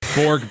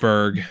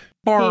 Borgberg.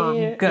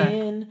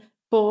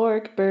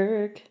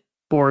 Borgberg.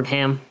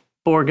 Borgham.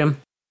 Borgham.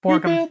 We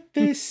built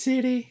this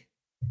city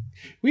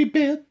We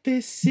built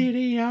this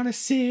city on a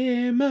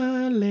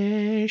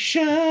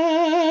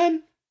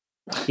simulation.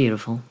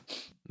 Beautiful.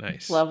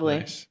 Nice. Lovely.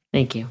 Nice.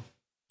 Thank you.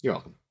 You're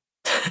welcome.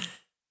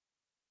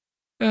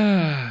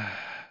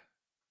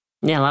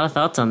 Yeah, a lot of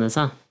thoughts on this,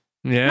 huh?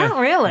 Yeah. Not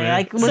really. Yeah.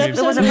 Like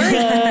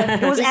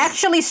it was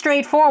actually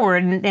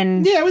straightforward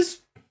and Yeah, it was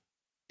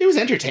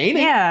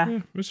entertaining. yeah.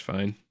 It was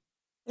fine.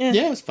 Yeah,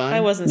 it was fine.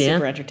 I wasn't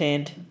super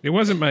entertained. It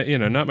wasn't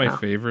not my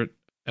favorite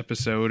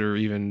episode or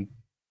even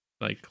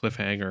like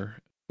cliffhanger.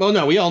 Well,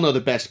 no, we all know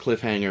the best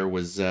cliffhanger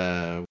was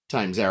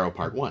Time Zero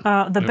Part 1.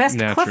 The best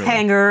Naturally.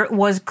 cliffhanger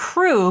was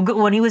Krug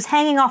when he was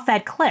hanging off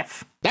that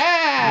cliff.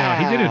 Ah!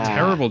 No, he did a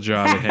terrible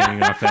job at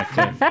hanging off that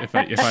cliff,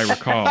 if I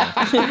recall.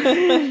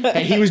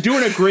 And he was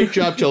doing a great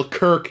job till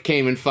Kirk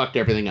came and fucked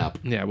everything up.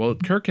 Yeah, well,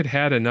 Kirk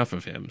had enough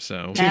of him,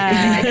 so. Here's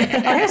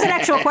an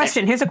actual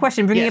question. Here's a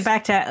question, bringing it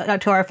back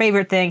to our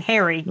favorite thing,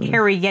 Harry.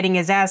 Harry getting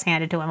his ass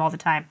handed to him all the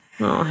time.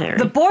 Oh, Harry.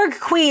 The Borg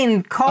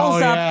Queen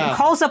calls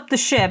up the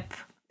ship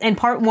in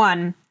Part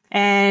 1.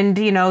 And,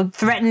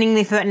 threatening,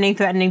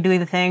 doing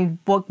the thing.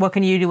 What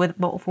can you do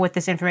with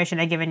this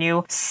information I've given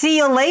you? See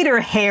you later,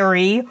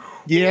 Harry.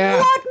 Yeah.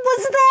 What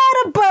was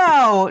that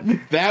about?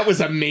 That was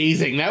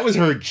amazing. That was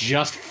her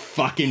just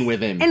fucking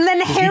with him. And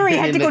then Harry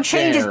had to go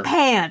change his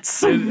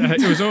pants.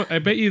 I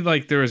bet you,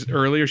 like, there was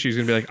earlier, she was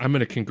going to be like, I'm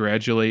going to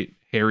congratulate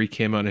Harry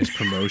Kim on his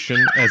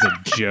promotion as a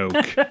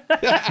joke.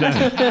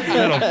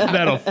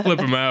 That'll flip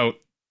him out.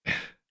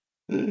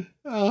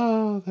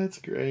 Oh, that's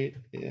great.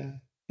 Yeah.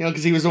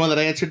 Because he was the one that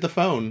answered the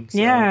phone. So.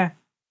 Yeah.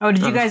 Oh,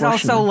 did you guys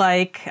also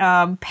like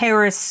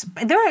Paris?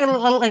 There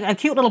was a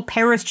cute little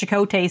Paris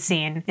Chakotay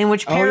scene in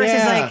which Paris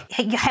is like,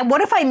 hey, what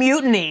if I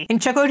mutiny?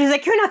 And Chakotay's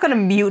like, you're not going to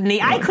mutiny.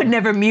 I could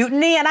never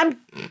mutiny, and I'm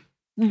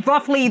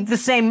roughly the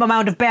same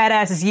amount of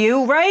badass as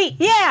you, right?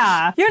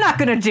 Yeah. You're not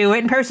going to do it.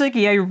 And Paris is like,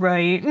 yeah, you're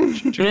right.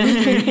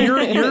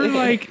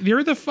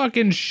 you're the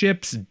fucking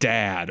ship's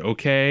dad,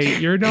 okay?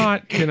 You're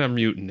not going to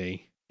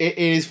mutiny. It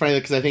is funny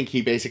because I think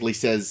he basically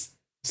says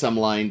some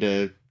line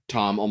to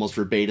Tom almost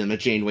verbatim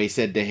that Janeway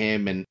said to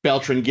him, and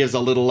Beltran gives a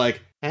little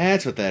like,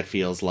 that's what that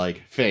feels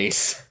like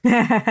face.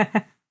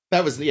 I thought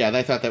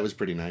that was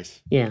pretty nice.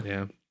 Yeah.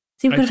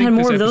 See, we could have had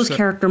more of those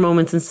character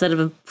moments instead of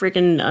a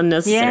freaking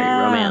unnecessary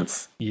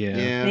romance.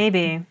 Yeah.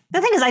 Maybe.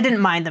 The thing is, I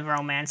didn't mind the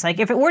romance. Like,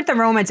 if it weren't the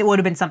romance, it would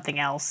have been something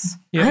else.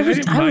 Yeah, I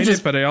didn't mind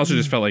it, but I also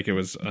just felt like it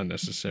was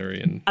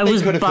unnecessary. And I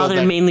was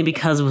bothered mainly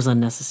because it was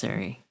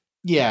unnecessary.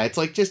 Yeah, it's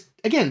like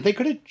they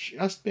could have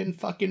just been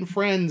fucking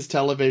friends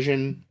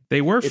television. They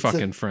were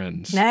fucking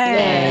friends.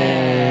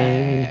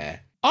 Nah.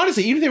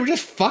 Honestly, even if they were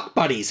just fuck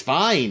buddies,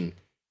 fine.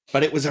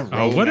 But it was a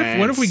romance.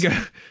 What if we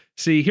got...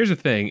 See, here's the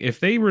thing.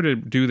 If they were to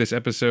do this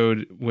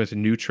episode with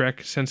New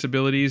Trek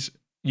sensibilities,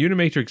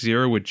 Unimatrix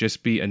Zero would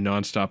just be a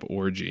nonstop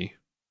orgy.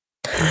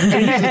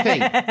 And here's the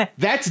thing.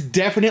 That's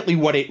definitely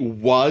what it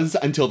was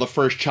until the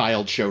first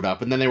child showed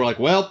up. And then they were like,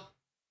 well,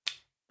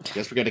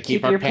 guess we're going to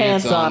keep our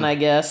pants on, I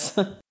guess.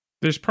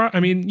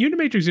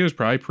 Unimatrix Zero is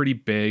probably pretty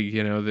big.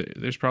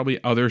 There's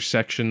probably other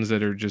sections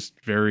that are just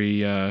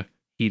very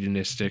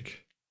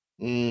hedonistic.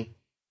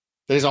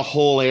 There's a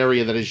whole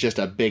area that is just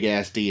a big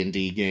ass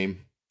D&D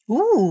game.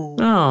 Ooh.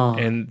 Oh.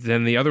 And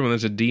then the other one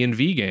is a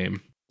D&V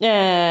game.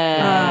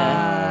 Yeah.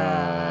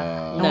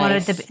 I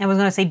was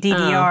going to say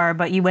DDR,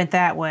 but you went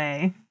that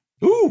way.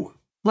 Ooh.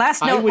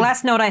 Last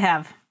note I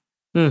have.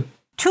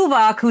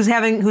 Tuvok,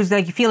 who's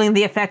like feeling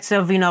the effects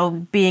of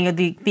being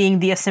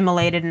the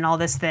assimilated and all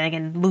this thing,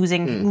 and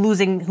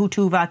losing who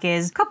Tuvok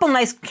is. A couple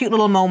nice, cute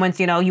little moments.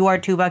 You are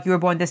Tuvok. You were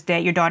born this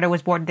date. Your daughter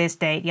was born this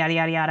date. Yada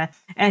yada yada.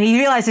 And he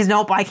realizes,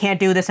 nope, I can't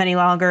do this any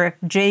longer.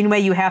 Janeway,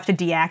 you have to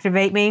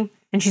deactivate me.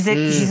 And she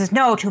says,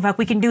 no, Tuvok,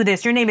 we can do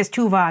this. Your name is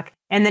Tuvok.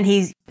 And then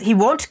he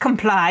won't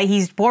comply.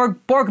 He's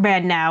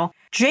Borgman now.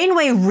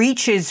 Janeway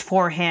reaches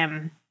for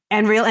him.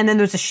 And then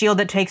there's a shield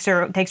that takes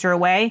her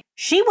away.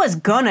 She was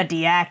gonna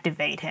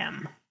deactivate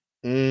him.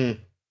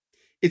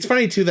 It's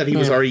funny too that he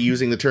was already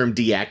using the term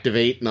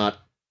deactivate, not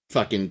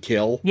fucking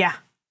kill. Yeah,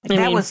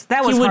 that was he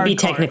would hardcore. Be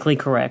technically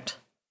correct.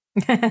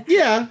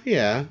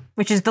 Yeah.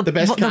 Which is the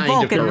best kind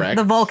Vulcan, of correct.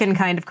 The Vulcan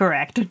kind of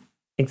correct.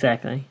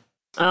 Exactly.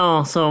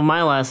 Oh, so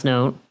my last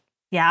note.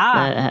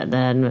 Yeah.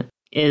 That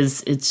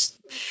is, it's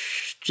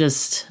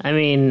just. I've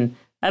been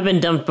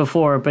dumped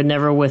before, but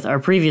never with our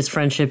previous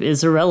friendship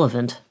is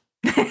irrelevant.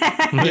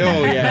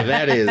 Oh yeah,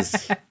 that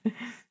is.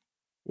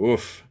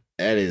 Oof,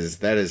 that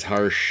is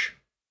harsh.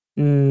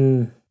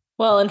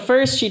 Well, and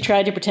first she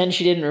tried to pretend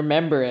she didn't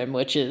remember him,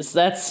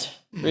 that's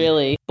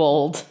really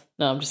bold.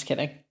 No, I'm just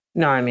kidding.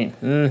 No,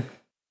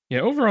 Yeah,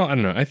 overall, I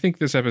don't know. I think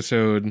this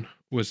episode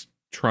was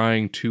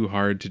trying too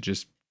hard to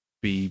just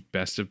be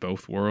best of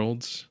both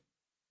worlds.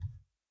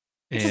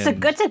 It's a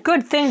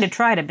good thing to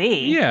try to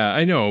be. Yeah,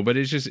 I know, but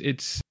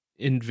it's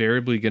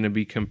invariably going to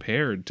be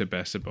compared to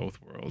Best of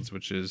Both Worlds,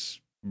 which is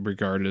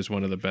regarded as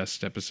one of the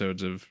best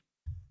episodes of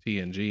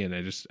TNG, and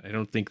I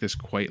don't think this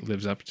quite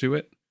lives up to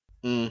it.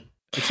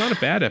 It's not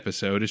a bad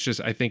episode. It's just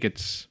I think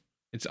it's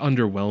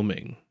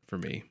underwhelming for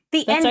me.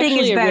 The ending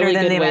is better than the rest. That's actually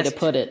a really good way to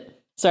put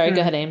it. Sorry, go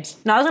ahead, Ames.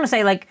 No, I was going to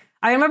say, like,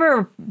 I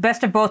remember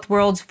Best of Both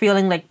Worlds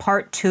feeling like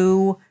part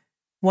 2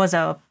 was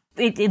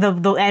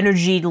the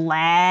energy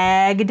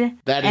lagged.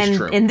 That is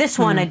true. In this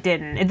one, it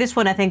didn't. In this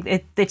one, I think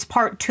its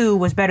part 2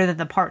 was better than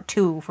the part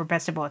 2 for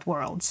Best of Both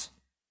Worlds.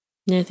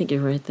 Yeah, I think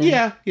you're right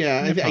there.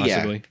 Yeah.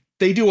 Possibly.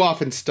 They do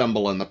often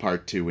stumble in the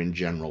part 2 in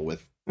general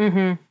with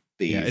these.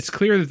 Yeah, it's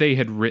clear that they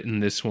had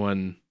written this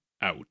one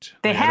out.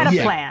 They had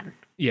a plan.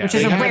 Yeah, which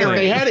is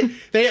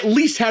they at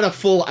least had a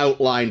full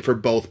outline for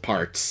both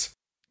parts.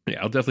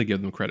 Yeah, I'll definitely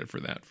give them credit for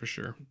that, for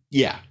sure.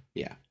 Yeah.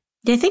 Yeah,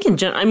 I think in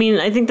general, I mean,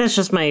 I think that's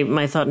just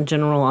my thought in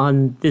general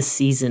on this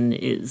season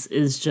is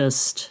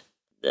just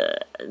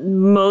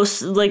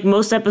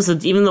most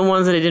episodes, even the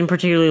ones that I didn't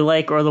particularly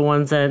like, or the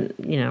ones that,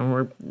 you know,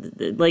 were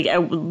like,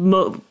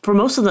 for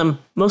most of them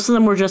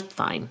were just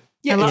fine.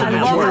 Yeah, I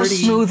love how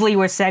smoothly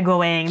we're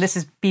segueing. This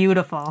is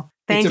beautiful.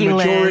 Thank you,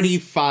 Liz. It's a majority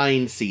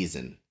fine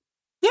season.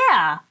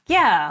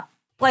 Yeah.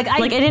 Like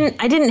I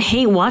didn't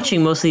hate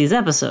watching most of these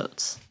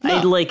episodes.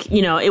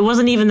 No. It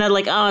wasn't even that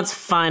like, oh, it's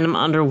fine, I'm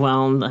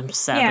underwhelmed, I'm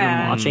sad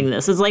that I'm watching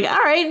this. It's like, all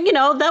right,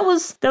 that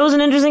was an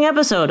interesting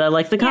episode. I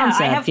like the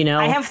concept,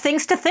 I have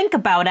things to think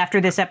about after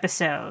this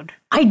episode.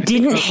 I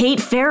didn't hate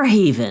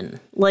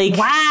Fairhaven. Like,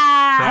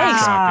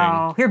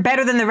 wow. You're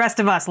better than the rest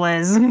of us,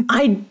 Liz.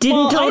 I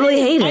didn't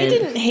hate it. I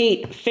didn't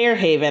hate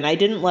Fairhaven. I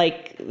didn't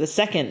like the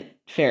second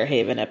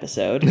Fairhaven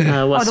episode.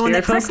 The one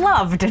that Chris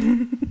loved.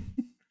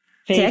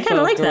 See, I kind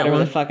of like that whatever one.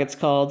 the fuck it's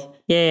called.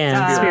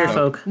 Yeah, Spirit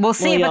Folk. We'll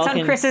see if it's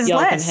on Chris's y'all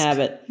list. Y'all can have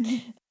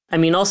it. I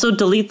mean, also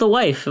delete the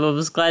wife. I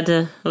was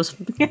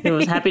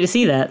happy to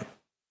see that.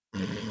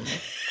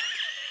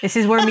 This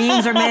is where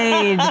memes are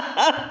made.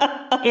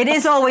 It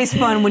is always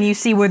fun when you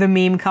see where the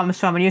meme comes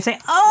from and you say,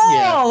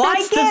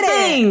 I get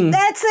it.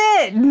 That's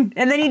it.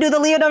 And then you do the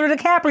Leonardo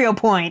DiCaprio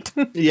point.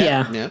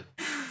 Yeah.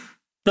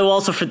 Though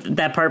also for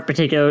that part in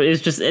particular,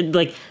 it's just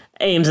like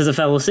Ames as a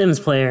fellow Sims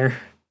player.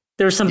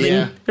 There's something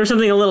a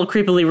little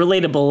creepily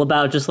relatable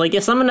about just like,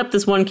 summon up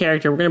this one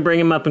character. We're going to bring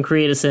him up and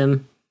create a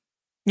sim.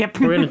 Yep.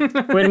 We're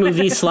gonna move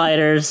these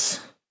sliders.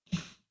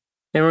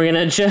 And we're going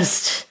to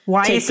just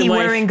Why is he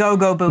wearing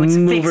go-go boots?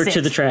 Move her to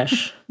the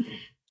trash.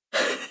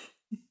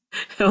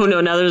 Oh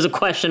no, now there's a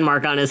question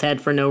mark on his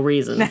head for no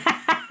reason.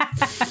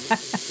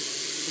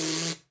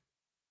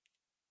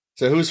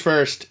 So who's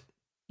first?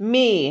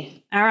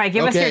 Me. All right,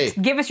 give us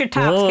your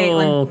tops,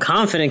 Caitlin. Oh,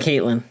 confident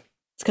Caitlin.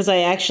 It's because I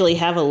actually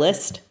have a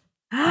list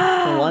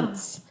for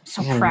once.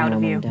 So proud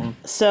of you.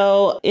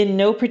 So in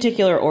no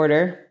particular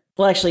order.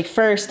 Well, actually,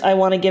 first I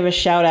want to give a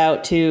shout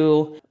out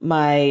to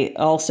my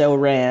also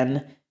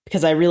ran,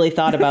 because I really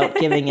thought about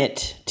giving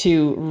it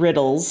to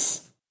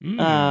Riddles,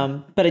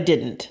 but I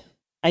didn't.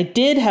 I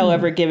did,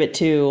 however, give it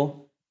to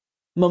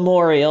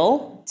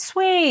Memorial.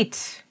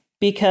 Sweet.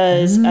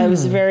 Because it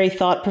was a very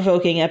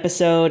thought-provoking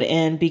episode,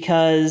 and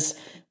because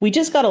we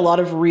just got a lot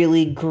of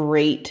really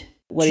great,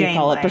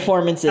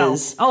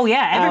 performances. Oh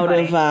yeah,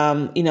 everybody.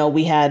 Out of,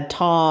 we had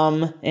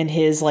Tom and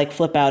his,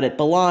 flip out at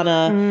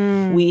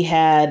B'Elanna. We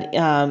had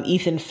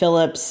Ethan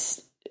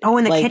Phillips. Oh,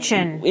 in the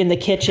kitchen. In the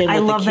kitchen with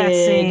the kid. I love that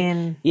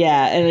scene.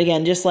 Yeah, and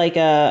again, just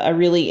a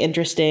really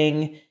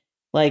interesting,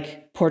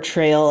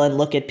 portrayal and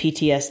look at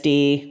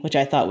PTSD, which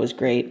I thought was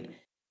great.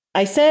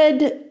 I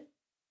said...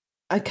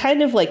 I'm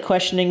kind of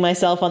questioning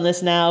myself on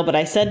this now, but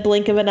I said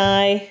blink of an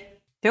eye.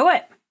 Do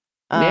it.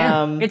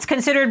 It's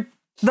considered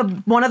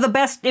one of the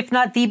best, if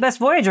not the best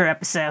Voyager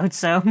episode.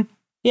 So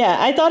yeah,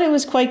 I thought it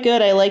was quite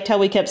good. I liked how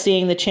we kept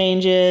seeing the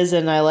changes,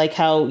 and I like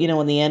how,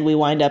 in the end we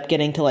wind up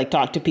getting to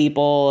talk to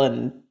people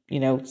and,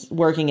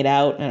 working it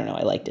out. I don't know.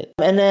 I liked it.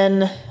 And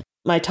then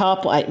my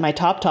top,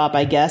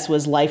 I guess,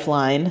 was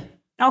Lifeline.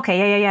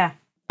 Okay. Yeah.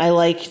 I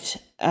liked,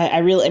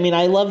 I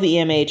love the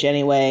EMH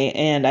anyway.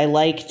 And I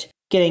liked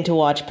getting to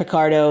watch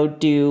Picardo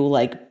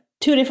do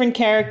two different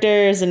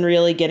characters and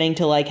really getting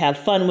to have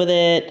fun with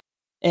it.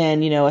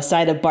 And, a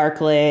side of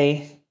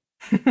Barclay.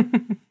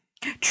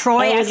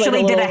 Troy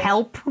actually did a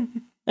help.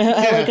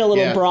 I like a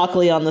little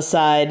broccoli on the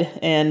side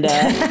and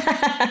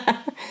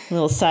a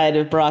little side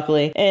of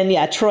broccoli. And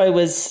yeah, Troy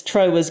was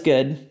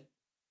good.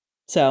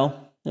 So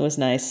it was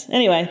nice.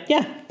 Anyway,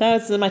 that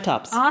was my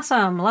tops.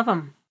 Awesome. Love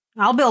them.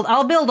 I'll build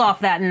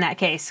off that in that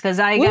case, because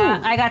I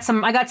got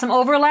some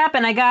overlap,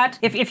 and I got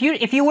if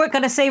you weren't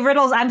gonna say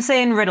Riddles, I'm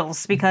saying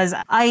Riddles, because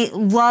I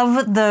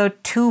love the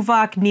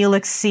Tuvok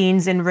Neelix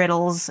scenes in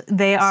Riddles.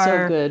 They are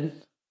so good,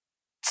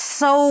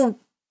 so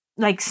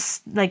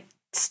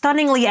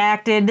stunningly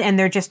acted, and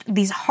they're just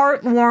these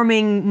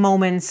heartwarming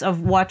moments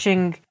of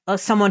watching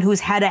someone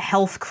who's had a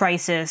health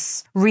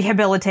crisis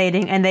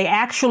rehabilitating, and they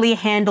actually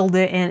handled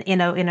it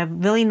in a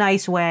really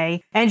nice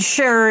way. And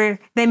sure,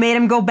 they made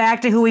him go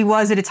back to who he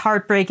was, and it's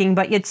heartbreaking,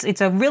 but it's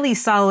a really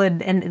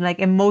solid and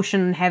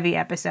emotion heavy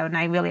episode, and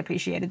I really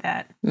appreciated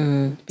that.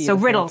 So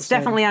Riddles,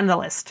 definitely on the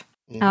list.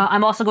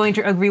 I'm also going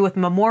to agree with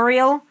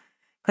Memorial,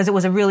 because it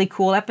was a really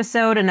cool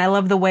episode, and I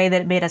love the way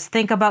that it made us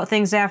think about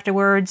things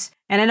afterwards.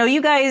 And I know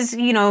you guys,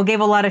 gave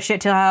a lot of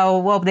shit to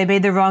how, they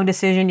made the wrong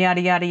decision,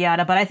 yada, yada,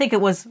 yada, but I think it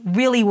was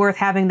really worth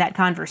having that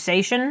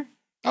conversation.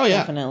 Oh, yeah.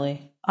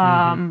 Definitely.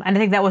 And I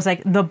think that was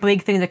like the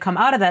big thing to come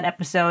out of that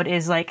episode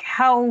is like,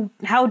 how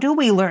do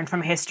we learn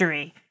from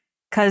history?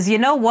 Because you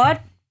know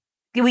what?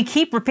 We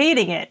keep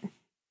repeating it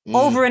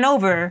over and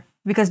over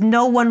because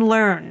no one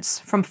learns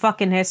from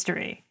fucking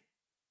history.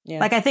 Yeah.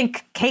 Like, I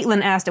think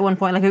Caitlin asked at one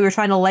point, like, we were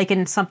trying to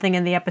liken something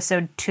in the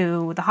episode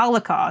to the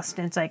Holocaust.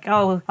 And it's like,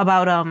 oh,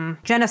 about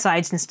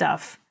genocides and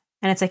stuff.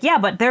 And it's like, yeah,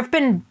 but there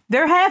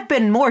have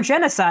been more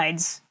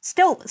genocides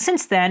still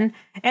since then,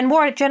 and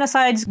more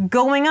genocides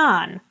going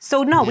on.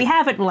 So no, we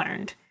haven't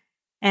learned.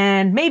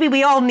 And maybe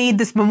we all need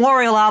this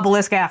memorial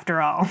obelisk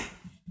after all.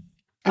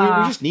 I mean, what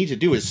we just need to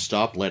do is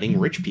stop letting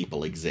rich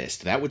people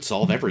exist. That would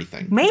solve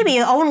everything.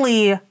 Maybe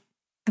only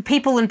the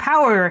people in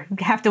power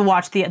have to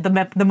watch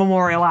the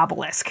memorial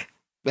obelisk.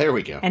 There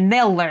we go. And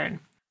they'll learn.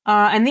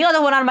 And the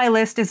other one on my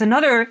list is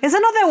another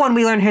one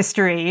we learn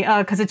history,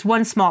 because it's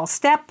One Small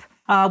Step,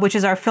 which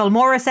is our Phil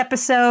Morris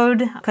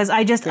episode, because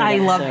I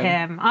love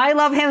him. I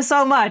love him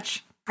so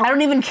much. I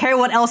don't even care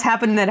what else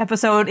happened in that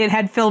episode. It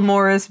had Phil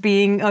Morris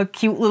being a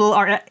cute little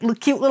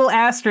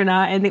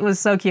astronaut, and it was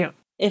so cute.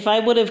 If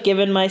I would have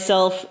given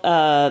myself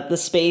the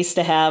space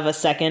to have a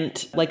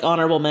second, like,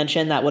 honorable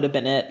mention, that would have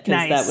been it.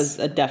 Because that was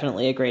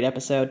definitely a great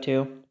episode,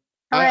 too.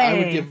 I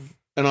would give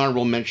an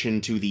honorable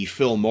mention to the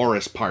Phil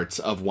Morris parts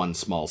of One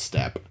Small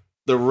Step.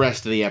 The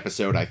rest of the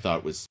episode I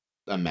thought was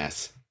a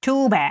mess.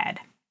 Too bad.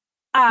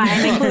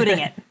 I'm including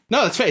it.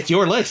 No, that's fair. It's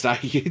your list.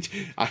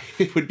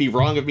 It would be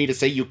wrong of me to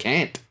say you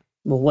can't.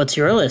 Well, what's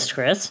your list,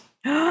 Chris?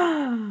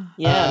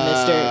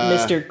 Yeah,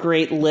 Mr.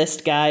 Great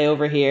List guy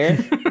over here.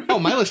 Oh,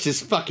 my list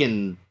is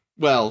fucking,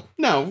 well,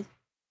 no.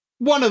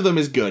 One of them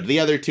is good. The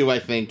other two, I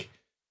think,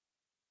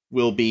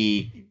 will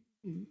be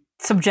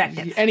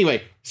subjective.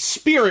 Anyway,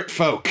 Spirit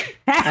Folk.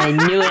 I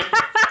knew it.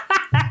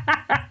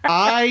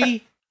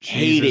 I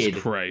hated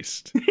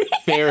Christ.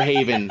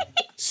 Fairhaven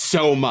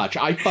so much.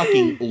 I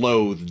fucking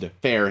loathed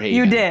Fairhaven.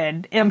 You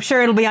did. I'm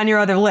sure it'll be on your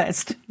other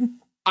list.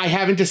 I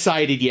haven't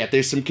decided yet.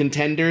 There's some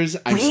contenders.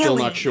 I'm still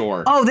not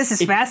sure. Oh, this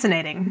is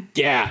fascinating.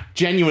 Yeah,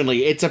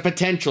 genuinely. It's a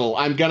potential.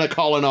 I'm gonna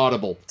call an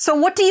audible. So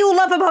what do you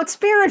love about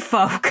Spirit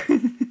Folk?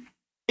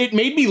 It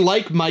made me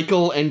like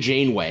Michael and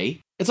Janeway.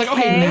 It's like,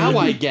 okay, now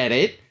I get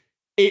it.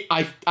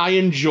 I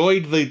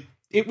enjoyed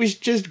it was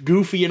just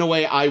goofy in a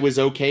way I was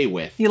okay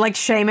with. You like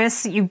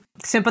Seamus? You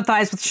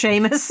sympathize with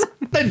Seamus?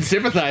 I didn't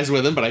sympathize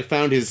with him, but I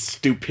found his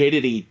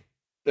stupidity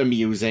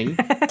amusing.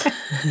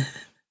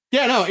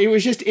 Yeah, no, it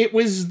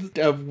was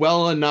a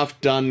well enough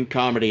done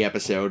comedy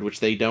episode, which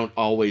they don't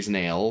always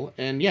nail.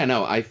 And yeah,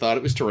 no, I thought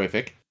it was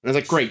terrific. And I was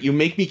like, great, you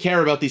make me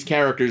care about these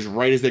characters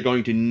right as they're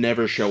going to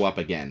never show up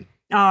again.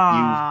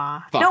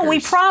 Aww. No,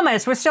 we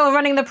promise. We're still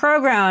running the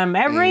program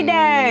every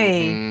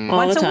day. Mm-hmm.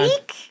 Once a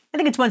week? I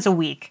think it's once a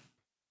week.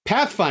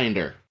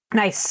 Pathfinder.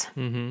 Nice.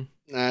 Mm-hmm.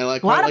 I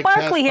like a lot of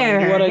Barkley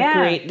here. What a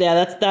great,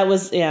 that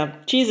was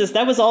Jesus,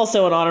 that was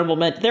also an honorable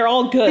mention. They're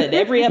all good.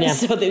 Every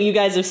episode that you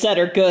guys have said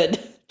are good.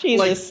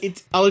 Jesus.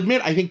 Like, I'll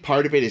admit, I think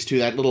part of it is too,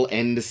 that little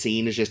end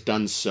scene is just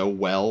done so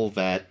well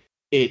that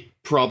it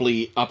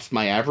probably ups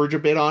my average a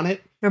bit on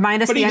it.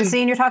 Remind us the end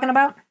scene you're talking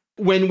about?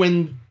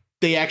 When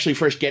they actually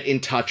first get in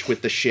touch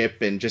with the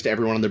ship and just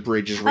everyone on the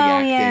bridge is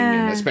reacting,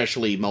 and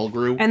especially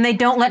Mulgrew. And they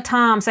don't let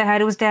Tom say hi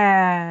to his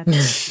dad.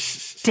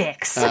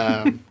 Dicks.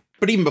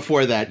 But even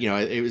before that,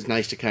 it was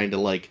nice to kind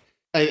of like,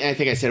 I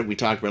think I said it, we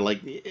talked about,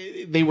 like,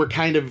 they were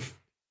kind of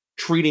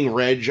treating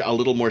Reg a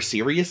little more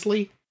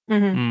seriously.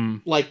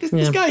 Mm-hmm. Like,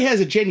 this guy has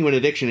a genuine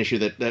addiction issue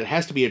that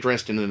has to be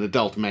addressed in an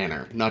adult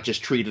manner, not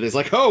just treated as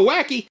like, oh,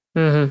 wacky.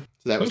 Mm-hmm.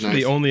 So that was nice.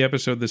 The only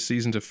episode this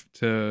season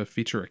to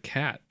feature a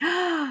cat.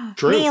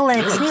 True.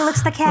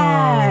 Neelix the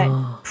cat.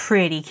 Oh.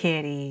 Pretty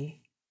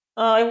kitty.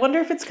 I wonder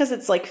if it's because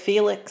it's like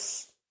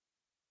Felix.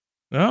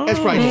 Oh. That's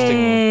probably just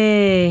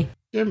a...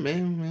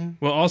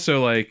 Well,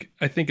 also, like,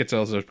 I think it's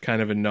also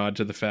kind of a nod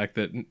to the fact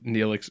that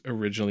Neelix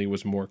originally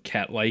was more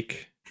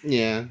cat-like.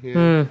 Yeah.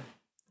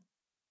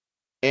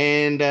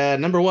 And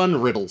number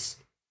 1, Riddles.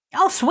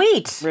 Oh,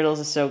 sweet. Riddles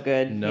is so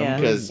good.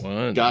 Because,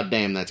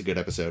 goddamn, that's a good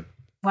episode.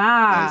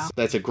 Wow.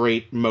 That's a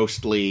great,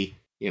 mostly,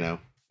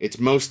 it's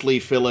mostly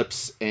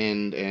Phillips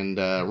and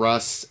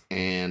Russ,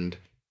 and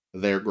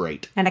they're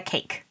great. And a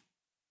cake.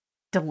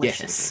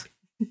 Delicious.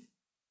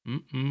 Yes,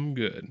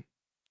 good.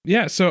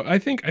 Yeah, so I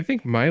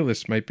think my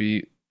list might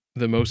be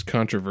the most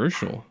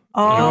controversial.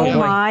 Oh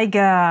my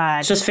God.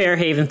 It's just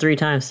Fairhaven 3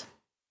 times.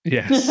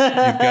 Yes, you've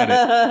got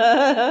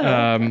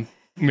it.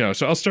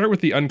 So I'll start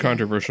with the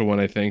uncontroversial one,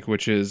 I think,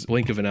 which is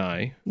Blink of an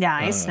Eye.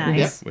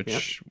 Nice.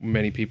 Which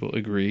many people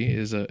agree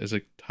is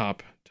a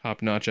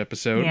top-notch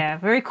episode. Yeah,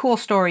 very cool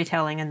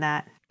storytelling in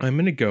that. I'm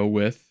going to go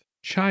with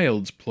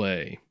Child's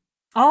Play.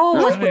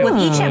 Oh, with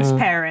Icheb's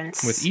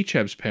parents. With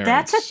Icheb's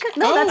parents. That's a good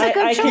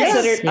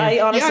choice. I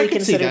honestly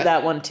considered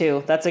that one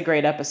too. That's a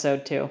great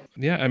episode too.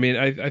 Yeah, I mean,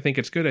 I think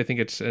it's good. I think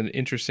it's an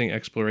interesting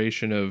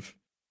exploration of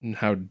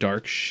how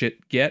dark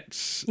shit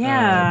gets.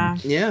 Yeah.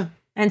 Yeah.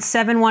 And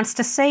Seven wants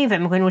to save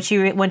him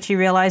when she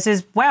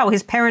realizes, wow,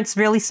 his parents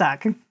really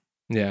suck.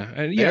 Yeah.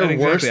 And they're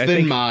worse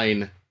than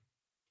mine.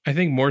 I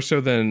think more so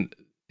than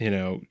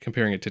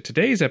comparing it to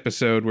today's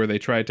episode where they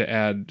tried to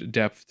add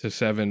depth to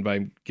Seven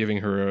by giving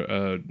her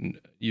a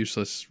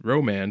useless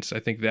romance, I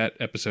think that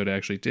episode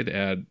actually did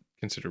add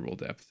considerable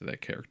depth to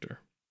that character.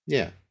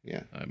 Yeah.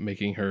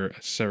 Making her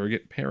a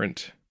surrogate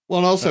parent. Well,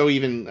 and also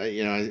even,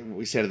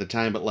 we said at the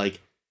time, but like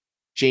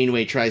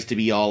Janeway tries to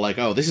be all like,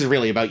 oh, this is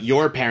really about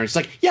your parents.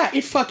 Like, yeah,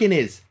 it fucking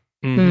is.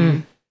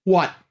 Mm-hmm.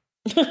 What?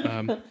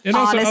 And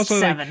also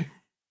Seven.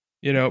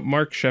 Like,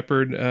 Mark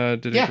Shepard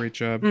did a great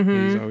job.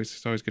 Mm-hmm.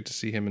 It's always good to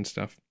see him and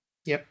stuff.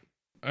 Yep.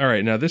 All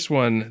right, now this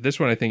one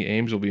I think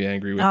Ames will be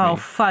angry with me. Oh,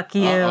 fuck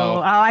you.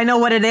 Oh, I know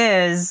what it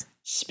is.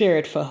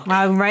 Spirit folk.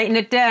 I'm writing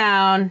it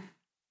down.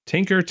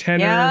 Tinker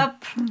Tenor,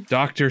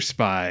 Dr.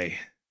 Spy.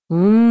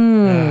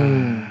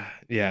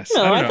 Yes.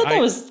 No, I thought that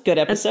was a good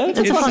episode.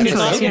 It's a fun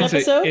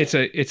episode.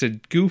 It's a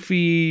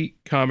goofy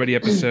comedy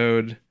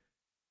episode.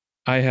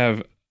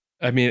 I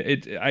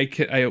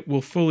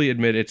will fully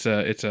admit it's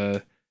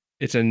a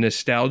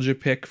nostalgia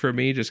pick for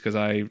me just because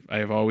I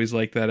have always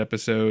liked that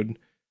episode.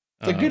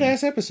 It's a good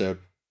ass episode.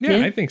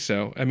 Yeah, I think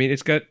so. I mean,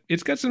 it's got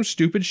some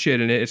stupid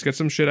shit in it. It's got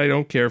some shit I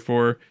don't care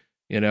for.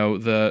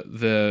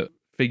 The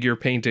figure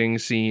painting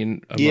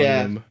scene among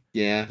them.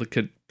 Yeah.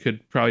 Could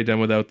probably done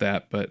without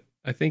that, but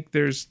I think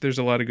there's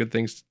a lot of good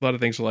things, a lot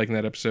of things to like in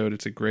that episode.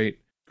 It's a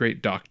great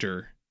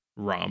doctor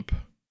romp.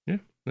 Yeah,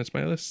 that's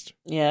my list.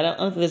 Yeah, I don't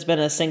think there's been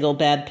a single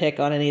bad pick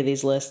on any of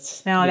these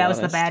lists. No, that was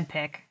the bad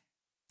pick.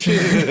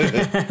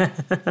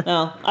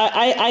 No,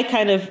 I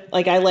kind of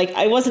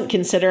I wasn't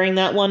considering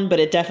that one, but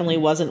it definitely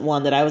wasn't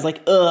one that I was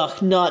like,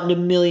 ugh, not in a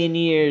million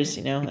years.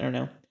 I don't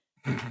know.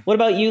 What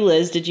about you,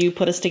 Liz? Did you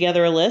put us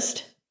together a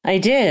list? I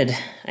did.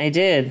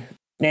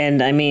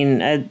 And I mean,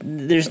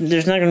 there's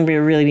not going to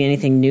really be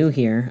anything new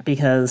here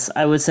because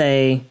I would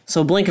say,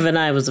 so Blink of an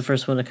Eye was the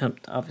first one to come,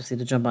 obviously,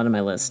 to jump onto my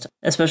list,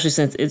 especially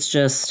since it's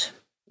just,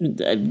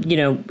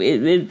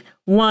 it's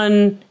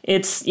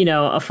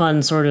a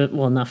fun sort of,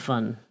 well, not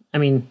fun. I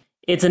mean,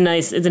 it's an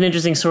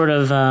interesting sort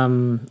of,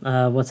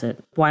 what's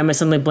it? Why am I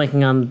suddenly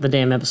blanking on the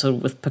damn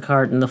episode with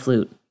Picard and the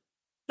flute?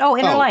 Oh,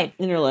 Inner Light.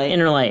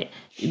 Inner Light.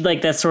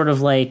 Like, that's sort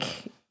of like,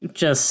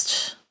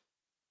 just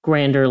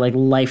grander, like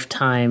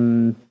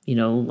lifetime,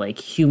 like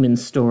human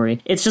story.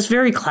 It's just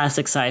very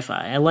classic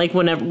sci-fi. I like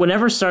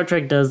whenever Star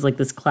Trek does like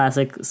this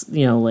classic,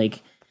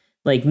 like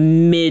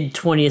mid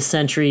 20th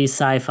century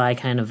sci-fi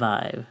kind of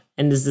vibe.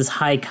 And there's this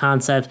high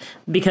concept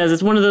because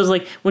it's one of those,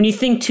 like, when you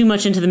think too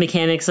much into the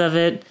mechanics of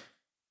it,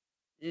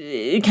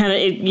 it kind of,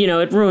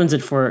 it ruins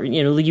it for,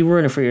 you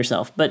ruin it for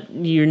yourself, but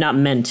you're not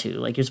meant to.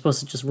 Like, you're supposed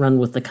to just run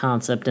with the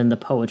concept and the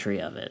poetry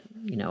of it,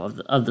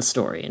 of the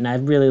story. And I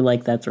really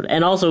like that sort of,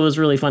 and also it was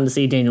really fun to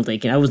see Daniel Day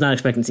Kim. I was not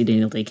expecting to see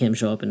Daniel Day Kim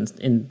show up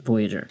in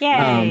Voyager.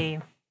 Yay.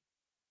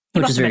 He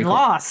must have been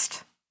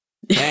lost.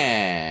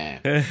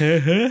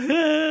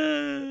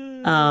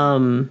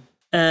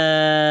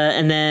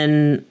 And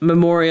then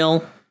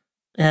Memorial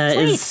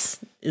is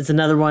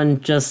another one.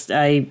 Just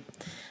I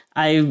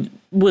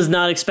was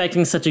not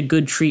expecting such a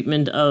good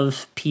treatment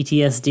of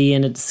PTSD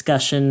and a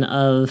discussion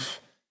of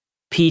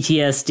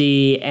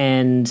PTSD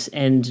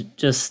and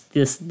just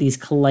these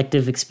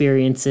collective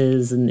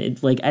experiences, and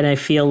and I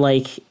feel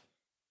like,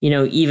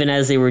 even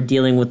as they were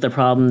dealing with the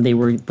problem, they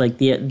were like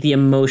the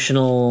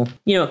emotional,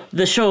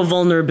 the show of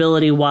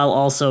vulnerability while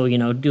also,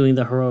 doing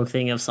the heroic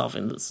thing of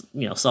solving this,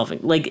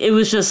 like it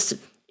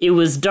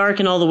was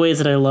dark in all the ways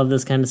that I love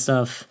this kind of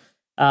stuff.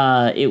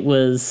 It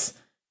was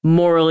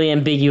morally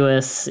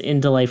ambiguous in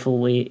delightful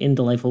ways,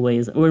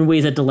 or in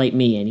ways that delight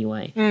me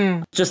anyway.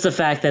 Just the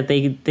fact that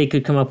they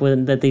could come up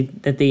with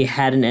that they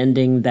had an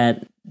ending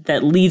that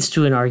leads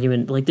to an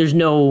argument. Like there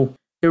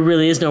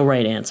really is no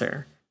right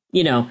answer.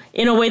 In a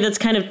way that's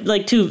kind of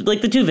like the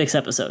Tuvix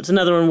episodes.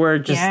 Another one where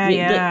just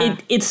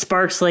it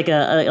sparks like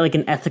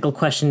an ethical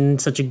question in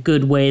such a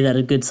good way that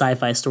a good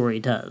sci-fi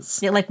story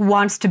does. It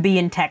wants to be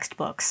in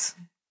textbooks.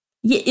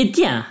 It's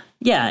a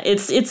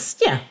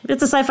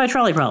sci-fi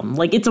trolley problem.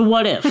 Like, it's a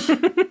what if.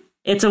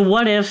 It's a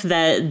what if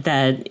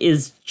that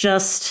is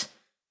just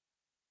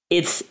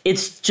it's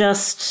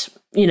just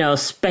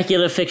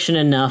speculative fiction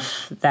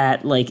enough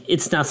that like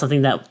it's not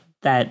something that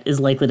is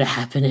likely to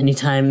happen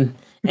anytime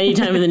in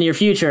the near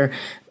future,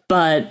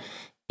 but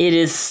it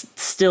is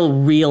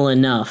still real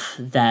enough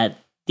that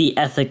the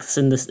ethics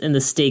and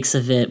the stakes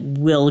of it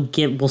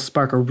will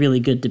spark a really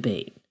good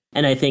debate.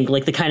 And I think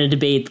like the kind of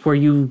debate where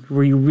you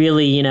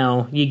really,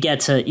 you get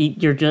to,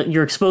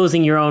 you're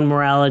exposing your own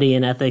morality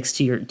and ethics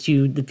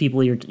to the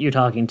people you're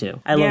talking to.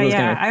 I love those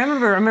kind of. I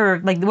remember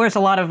like there was a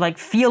lot of like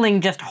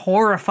feeling just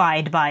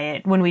horrified by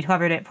it when we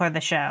covered it for the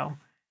show.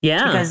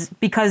 Yeah.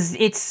 Because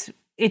it's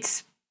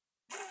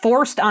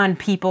forced on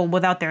people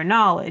without their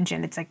knowledge,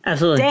 and it's like,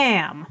 absolutely.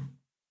 Damn.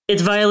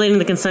 It's violating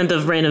the consent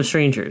of random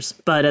strangers,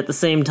 but at the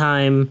same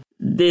time,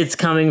 it's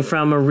coming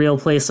from a real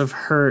place of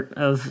hurt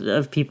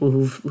of people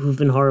who've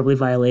been horribly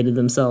violated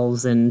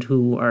themselves and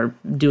who are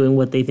doing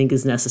what they think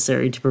is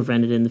necessary to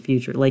prevent it in the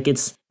future. Like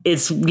it's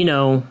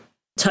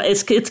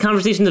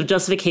conversations of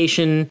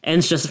justification,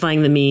 ends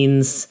justifying the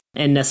means,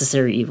 and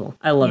necessary evil.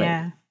 I love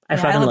it.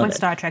 I love when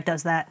Star Trek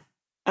does that.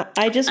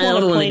 I just want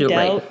to point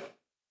out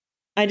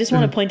I just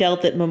want to point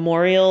out that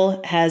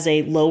Memorial has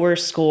a lower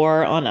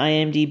score on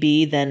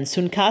IMDb than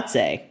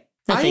Tsunkatse.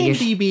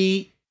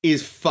 IMDb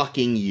is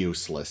fucking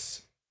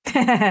useless.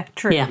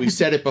 True. Yeah. We've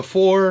said it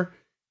before.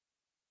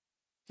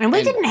 And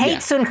we didn't hate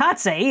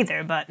Tsunkatse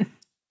either, but...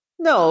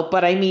 No,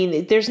 but I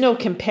mean, there's no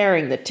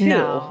comparing the two.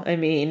 No. I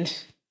mean...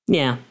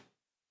 Yeah.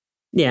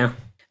 Yeah.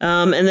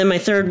 And then my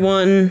third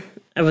one,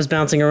 I was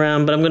bouncing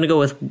around, but I'm going to go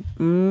with...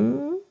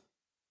 I'm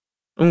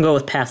going to go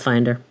with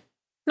Pathfinder.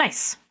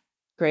 Nice.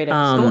 Great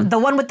episode. The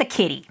one with the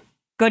kitty.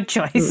 Good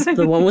choice.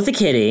 The one with the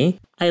kitty.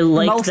 I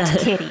liked that.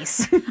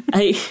 Most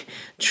kitties.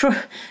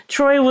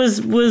 Troy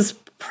was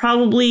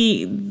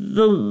probably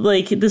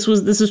this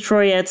was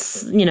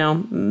Troyette's,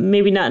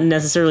 maybe not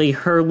necessarily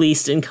her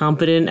least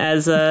incompetent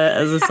as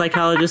a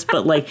psychologist,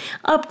 but like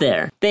up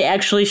there. They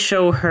actually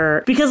show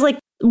her because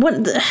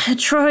what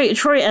Troy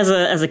as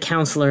a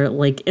counselor,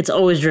 like, it's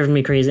always driven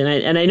me crazy,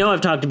 and I know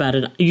I've talked about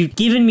it. You've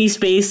given me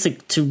space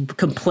to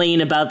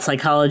complain about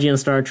psychology on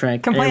Star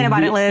Trek. Complain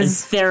about it,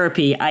 Liz. And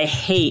therapy. I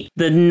hate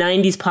the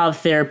 90s pop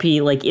therapy.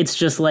 Like, it's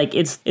just like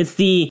it's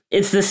the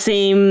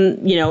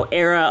same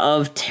era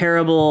of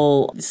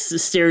terrible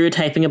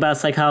stereotyping about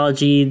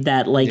psychology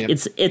that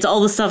it's all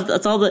the stuff.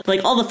 That's all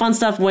the fun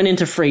stuff went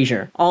into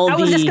Frasier. I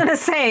was just gonna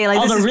say, like,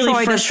 all this the is really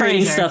Troy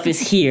frustrating stuff is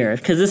here,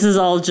 because this is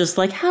all just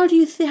like, how do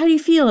you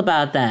feel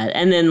about that?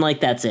 And then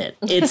that's it.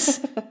 It's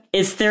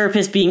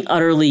therapists being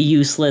utterly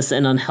useless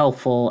and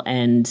unhelpful,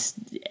 and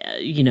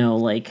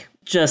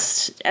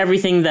just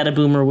everything that a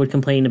boomer would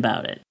complain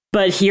about it.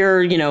 But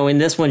here, in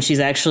this one, she's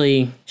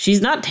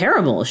not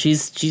terrible.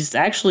 She's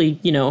actually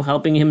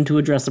helping him to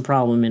address the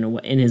problem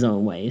in his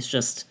own way. It's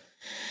just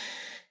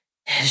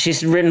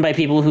she's written by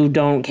people who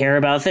don't care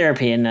about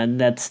therapy, and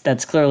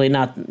that's clearly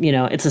not,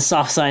 it's a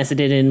soft science that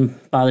they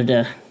didn't bother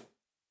to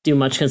do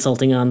much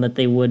consulting on that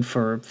they would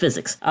for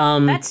physics.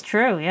 That's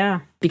true, yeah.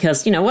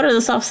 Because, what are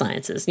the soft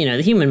sciences?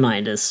 The human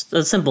mind is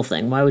a simple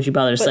thing. Why would you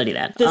bother to study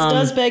that? This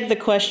does beg the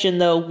question,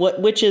 though,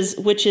 which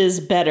is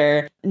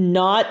better,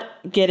 not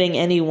getting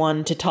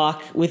anyone to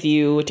talk with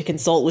you, to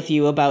consult with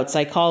you about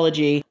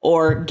psychology,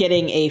 or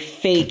getting a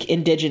fake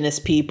indigenous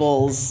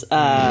peoples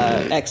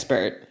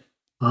expert?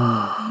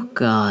 Oh,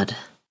 God.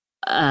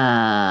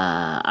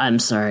 I'm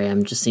sorry.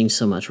 I'm just seeing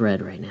so much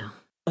red right now.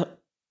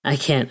 I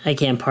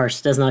can't parse.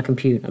 It does not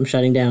compute. I'm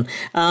shutting down.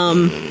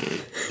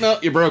 No,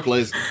 you're broke,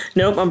 Liz.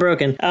 Nope, I'm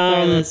broken.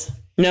 No,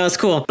 it's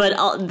cool. But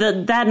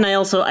that, and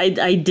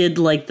I did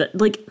like that.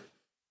 Like,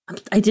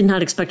 I did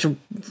not expect to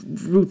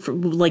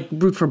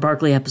root for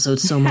Barclay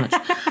episodes so much.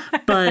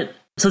 But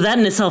so that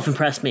in itself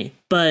impressed me.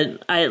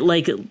 But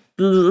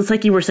it's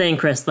like you were saying,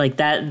 Chris, like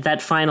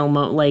that final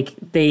moment, like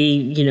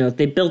they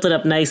built it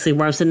up nicely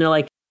where I'm sitting there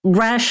like,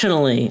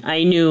 rationally,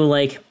 I knew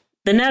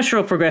the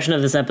natural progression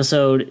of this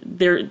episode,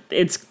 I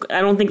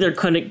don't think they're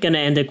going to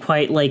end it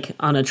quite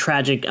on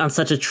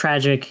such a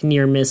tragic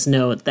near miss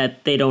note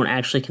that they don't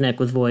actually connect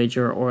with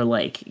Voyager, or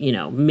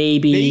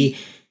maybe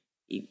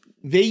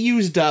they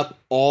used up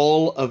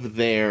all of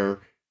their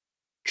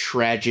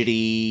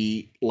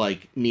tragedy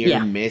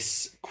near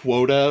miss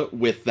quota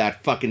with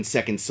that fucking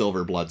second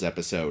Silverbloods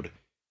episode.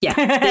 Yeah,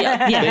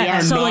 they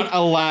are not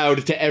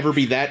allowed to ever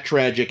be that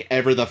tragic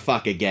ever the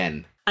fuck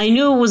again. I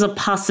knew it was a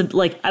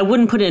I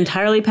wouldn't put it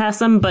entirely past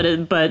them, but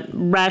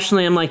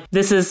rationally, I'm like,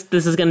 this is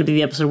going to be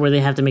the episode where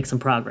they have to make some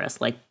progress.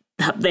 Like,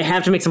 they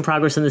have to make some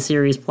progress in the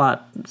series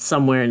plot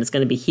somewhere, and it's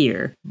going to be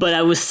here. But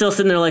I was still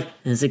sitting there like,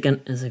 is it going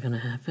to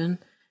happen?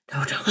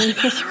 No, don't let it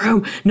out of the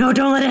room. No,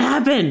 don't let it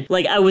happen.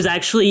 I was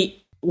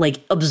actually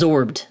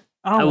absorbed.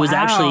 Oh, I was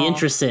actually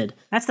interested.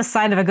 That's the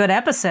sign of a good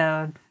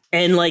episode.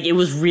 And it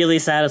was really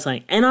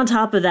satisfying. And on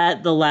top of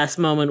that, the last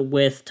moment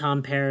with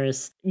Tom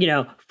Paris,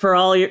 for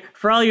all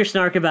your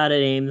snark about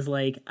it, Ames,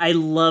 I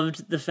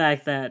loved the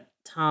fact that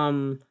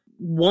Tom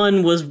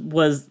was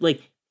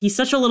he's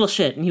such a little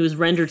shit, and he was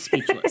rendered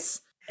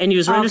speechless. And he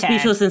was rendered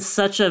speechless in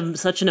such a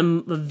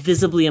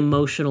visibly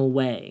emotional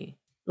way.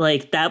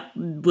 That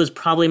was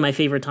probably my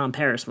favorite Tom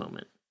Paris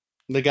moment.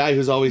 The guy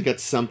who's always got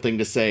something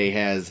to say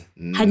had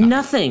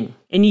nothing.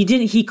 And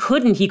he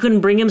couldn't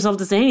bring himself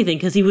to say anything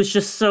because he was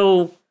just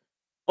so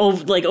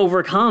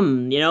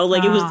overcome, it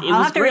was.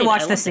 I'll have to great.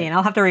 rewatch the scene.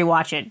 I'll have to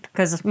rewatch it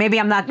because maybe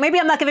I'm not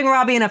giving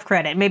Robbie enough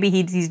credit. Maybe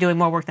he's doing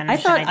more work than I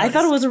thought. I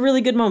thought it was a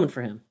really good moment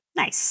for him.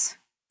 Nice.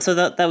 So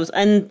that was,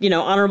 and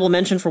honorable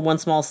mention for One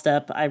Small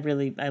Step. I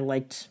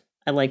liked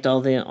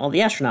all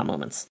the astronaut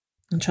moments.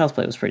 And Child's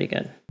Play was pretty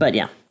good. But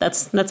yeah,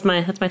 that's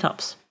my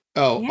tops.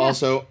 Oh, yeah.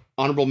 Also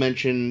honorable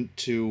mention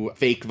to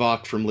Fake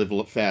Vok from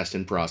Live Fast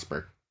and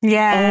Prosper.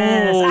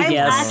 Yes.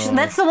 Yes. Actually,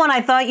 that's the one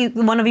I thought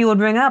one of you would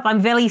bring up. I'm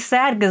very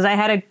sad because I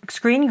had a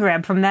screen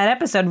grab from that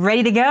episode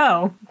ready to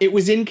go. It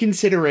was in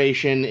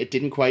consideration. It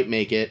didn't quite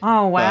make it.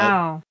 Oh,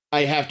 wow.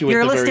 I have to.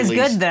 Your at the list very is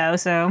least, good, though,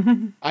 so.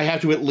 I have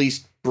to at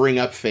least bring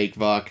up Fake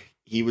Vok.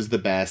 He was the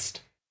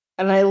best.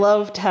 And I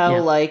loved how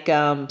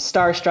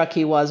starstruck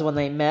he was when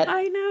they met.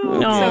 I know.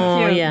 Oh,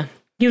 so cute. Yeah.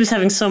 He was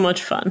having so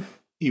much fun.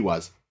 He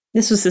was.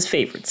 This was his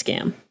favorite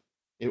scam.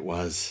 It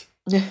was.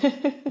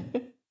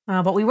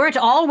 But we weren't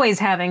always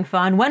having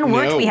fun. When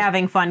weren't we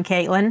having fun,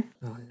 Caitlin?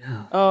 Oh,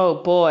 no.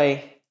 Oh,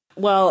 boy.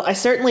 Well, I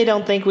certainly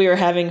don't think we were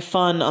having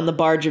fun on the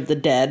Barge of the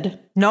Dead.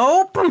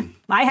 Nope.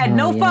 I had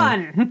no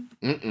fun.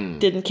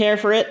 Didn't care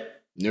for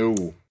it?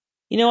 No.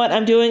 You know what?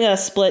 I'm doing a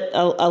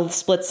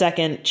split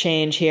second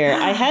change here.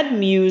 I had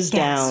Muse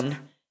down,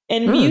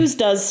 and Muse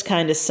does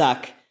kind of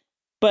suck.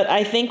 But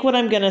I think what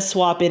I'm going to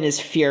swap in is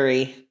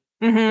Fury.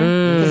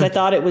 Because I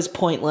thought it was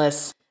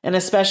pointless. And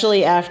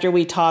especially after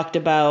we talked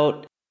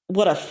about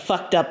what a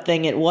fucked up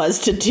thing it was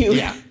to do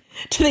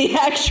to the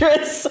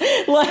actress.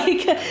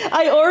 Like,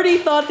 I already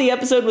thought the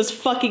episode was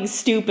fucking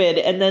stupid,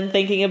 and then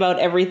thinking about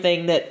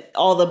everything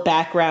all the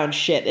background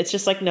shit. It's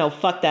just like, no,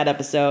 fuck that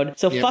episode.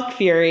 So fuck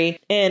Fury,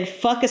 and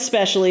fuck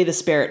especially the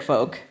Spirit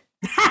Folk.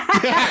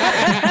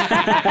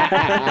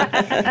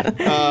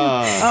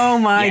 Oh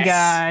my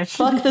gosh.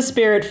 Fuck the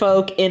Spirit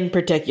Folk in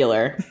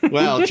particular.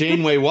 Well,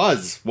 Janeway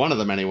was one of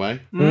them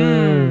anyway.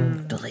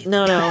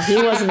 No, he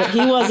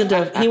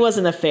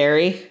wasn't a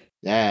fairy.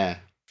 Yeah.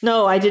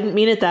 No, I didn't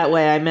mean it that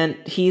way. I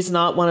meant he's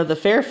not one of the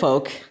fair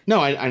folk. No,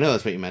 I know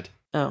that's what you meant.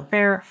 Oh.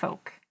 Fair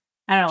folk.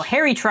 I don't know.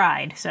 Harry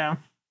tried, so.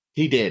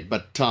 He did,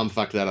 but Tom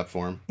fucked that up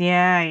for him.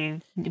 Yeah,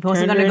 he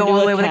wasn't going to go all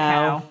the way with a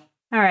cow.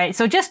 All right,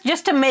 so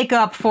just to make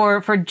up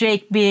for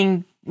Jake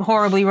being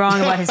horribly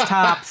wrong about his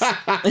tops.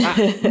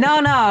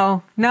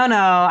 No.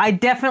 I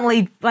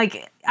definitely,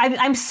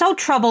 I'm so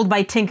troubled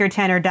by Tinker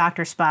Tenor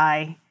Dr.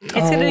 Spy. It's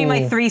going to be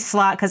my 3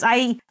 slot, because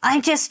I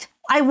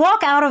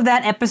walk out of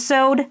that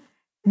episode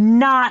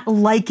not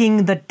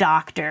liking the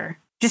Doctor.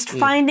 Just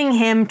finding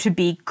him to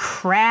be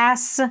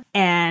crass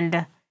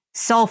and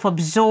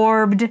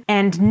self-absorbed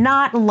and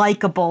not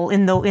likable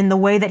in the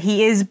way that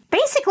he is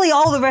basically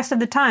all the rest of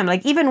the time.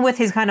 Like, even with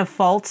his kind of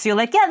faults, you're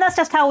like, yeah, that's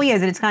just how he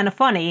is, and it's kind of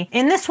funny.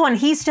 In this one,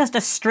 he's just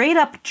a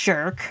straight-up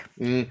jerk.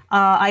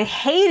 I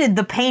hated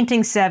the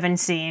Painting 7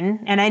 scene,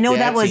 and I know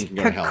that was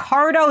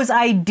Picardo's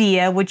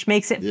idea, which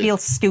makes it feel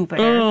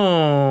stupider.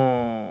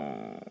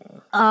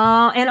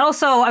 And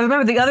also, I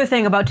remember the other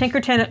thing about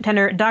Tinker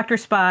Tenor Dr.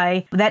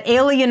 Spy, that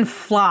alien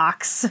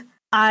Phlox.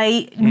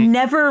 I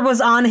never was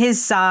on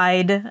his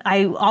side.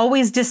 I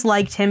always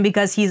disliked him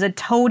because he's a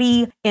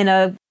toady in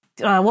a,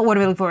 what word are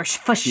we looking for?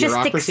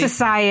 Fascistic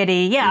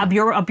society. Yeah, a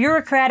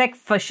bureaucratic,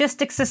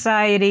 fascistic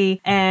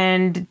society.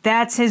 And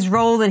that's his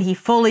role, and he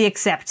fully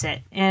accepts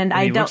it. And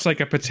he looks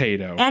like a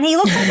potato. And he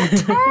looks like a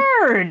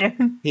turd.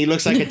 He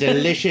looks like a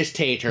delicious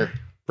tater.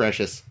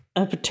 Precious.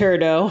 A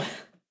potato.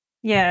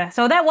 Yeah,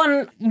 so that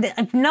one,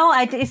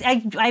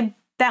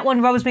 that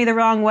one rubs me the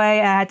wrong way.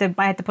 I had to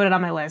put it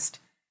on my list.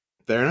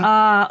 Fair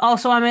enough.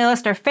 Also on my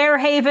list are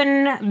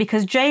Fairhaven,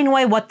 because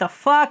Janeway, what the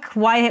fuck?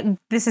 Why?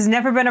 This has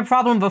never been a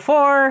problem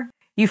before.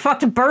 You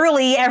fucked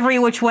Burley every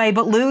which way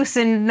but loose,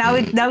 and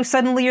now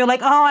suddenly you're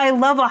like, oh, I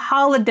love a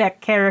holodeck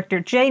character.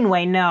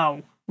 Janeway,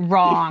 no.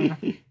 Wrong.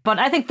 But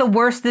I think the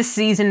worst this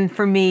season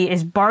for me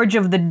is Barge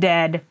of the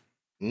Dead.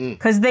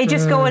 Because they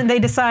just go and they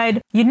decide,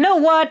 you know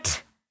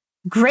what?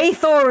 Grey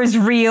Thor is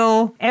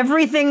real.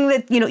 Everything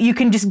that, you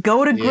can just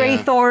go to Grey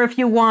Thor if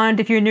you want,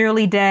 if you're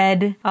nearly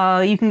dead.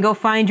 You can go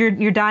find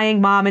your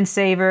dying mom and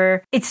save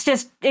her.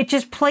 It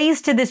just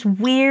plays to this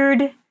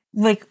weird,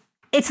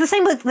 it's the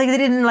same like they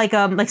did in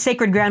like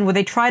Sacred Ground, where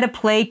they try to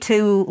play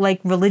to like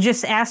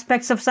religious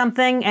aspects of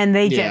something and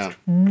they just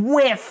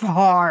whiff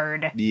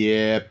hard.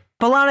 Yep.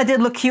 B'Elanna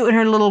did look cute in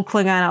her little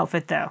Klingon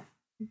outfit, though.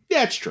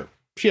 Yeah, it's true.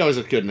 She always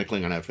looked good in a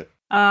Klingon outfit.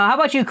 How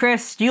about you,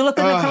 Chris? Do you look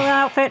in the Klingon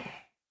outfit?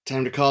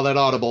 Time to call that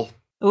audible.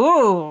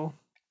 Ooh.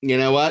 You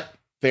know what?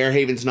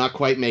 Fairhaven's not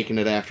quite making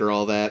it after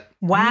all that.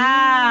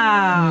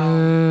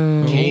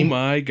 Wow. Oh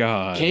my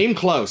God. Came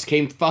close.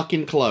 Came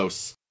fucking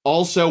close.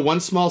 Also, One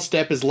Small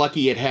Step is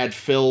lucky it had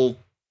Phil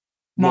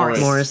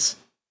Morris.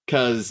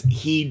 Because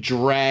he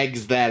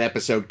drags that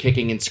episode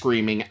kicking and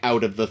screaming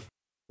out of the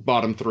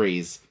bottom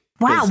 3s.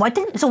 Wow. What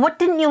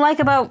didn't you like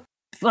about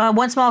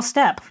One Small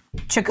Step?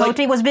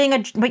 Chakotay was being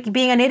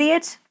an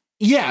idiot?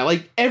 Yeah,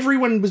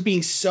 everyone was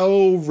being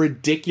so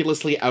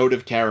ridiculously out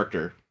of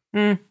character.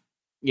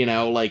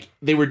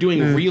 They were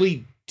doing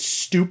really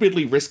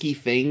stupidly risky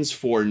things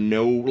for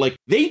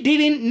they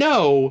didn't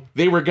know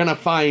they were gonna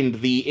find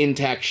the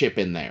intact ship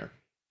in there.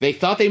 They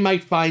thought they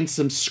might find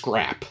some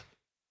scrap,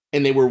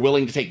 and they were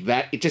willing to take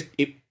that.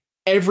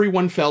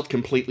 Everyone felt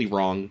completely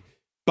wrong,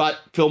 but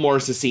Phil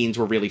Morris's scenes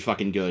were really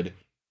fucking good.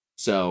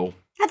 So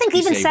I think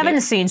even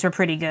 7's scenes were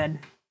pretty good.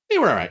 They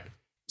were all right.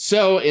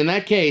 So, in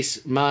that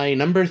case, my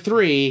number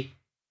 3,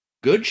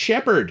 Good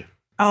Shepherd.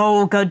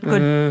 Oh, good.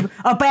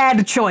 A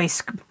bad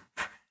choice.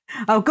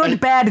 Oh, good,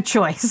 bad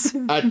choice.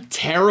 A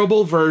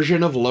terrible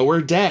version of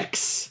Lower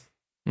Decks.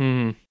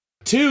 2,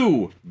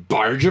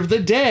 Barge of the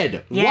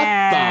Dead.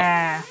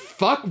 Yeah. What the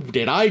fuck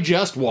did I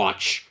just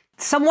watch?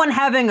 Someone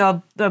having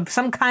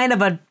some kind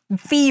of a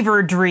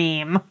fever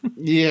dream.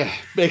 Yeah,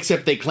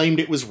 except they claimed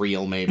it was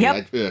real, maybe.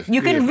 Yep.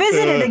 You can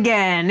visit it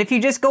again if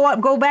you just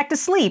go back to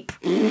sleep.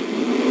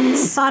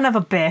 Son of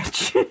a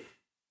bitch.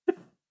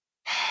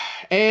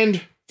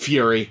 And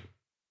Fury.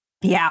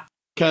 Yeah.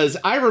 Because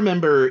I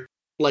remember,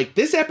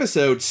 this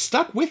episode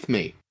stuck with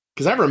me.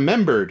 because I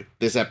remembered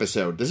this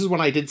episode. This is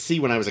one I did see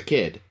when I was a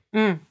kid.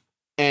 And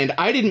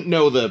I didn't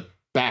know the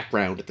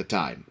background at the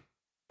time.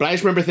 But I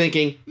just remember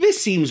thinking,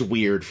 this seems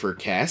weird for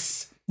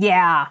Kes.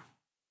 Yeah.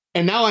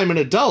 And now I'm an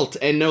adult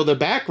and know the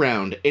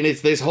background, and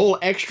it's this whole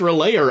extra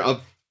layer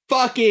of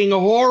fucking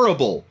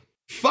horrible.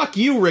 Fuck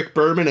you, Rick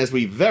Berman, as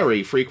we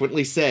very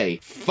frequently say.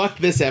 Fuck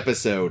this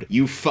episode,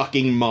 you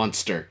fucking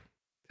monster.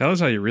 Tell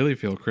us how you really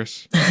feel,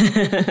 Chris.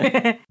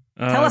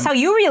 Tell us how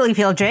you really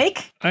feel,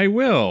 Jake. I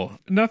will.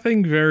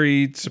 Nothing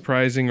very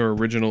surprising or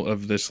original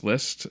of this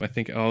list. I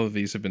think all of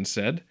these have been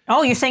said.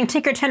 Oh, you're saying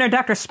Tinker Tenor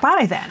Dr.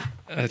 Spy, then?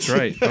 That's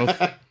right.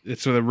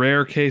 It's a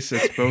rare case.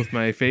 It's both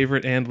my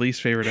favorite and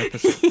least favorite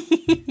episode.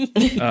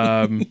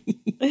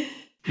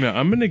 No,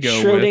 I'm going to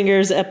go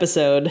Schrodinger's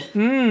episode.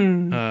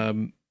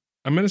 I'm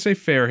going to say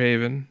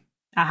Fairhaven.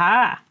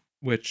 Aha.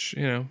 Which,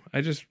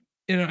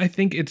 I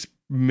think it's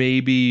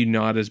maybe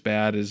not as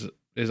bad as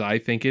I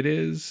think it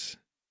is.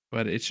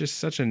 But it's just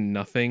such a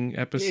nothing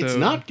episode. It's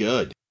not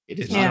good.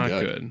 It's not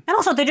good. And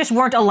also, there just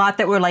weren't a lot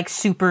that were like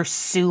super,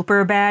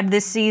 super bad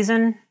this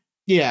season.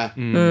 Yeah.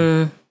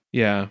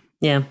 Yeah.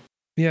 Yeah.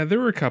 Yeah, there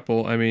were a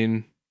couple. I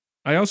mean,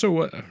 I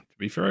also, to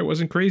be fair, I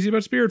wasn't crazy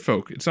about Spirit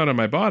Folk. It's not on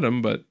my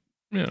bottom, but,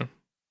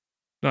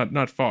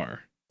 not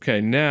far.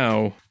 Okay,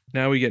 now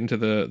we get into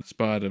the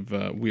spot of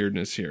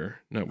weirdness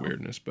here. Not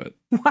weirdness, but...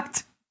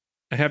 What?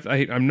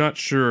 I'm not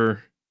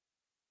sure.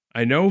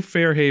 I know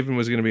Fairhaven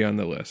was going to be on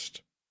the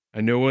list. I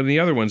know one of the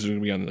other ones are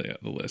going to be on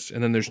the list.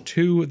 And then there's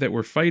two that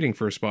were fighting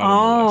for a spot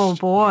on the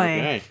list. Oh, boy.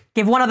 Okay.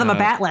 Give one of them a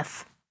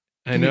batleth.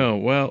 I know.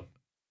 Well,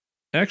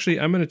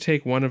 actually, I'm going to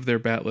take one of their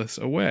batleths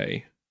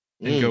away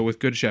and go with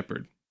Good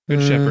Shepherd.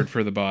 Good Shepherd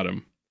for the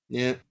bottom.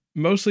 Yeah.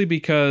 Mostly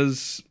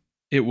because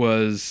it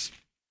was,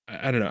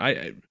 I don't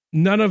know,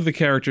 none of the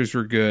characters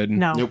were good.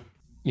 No.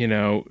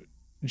 Nope.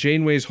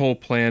 Janeway's whole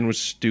plan was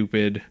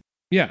stupid.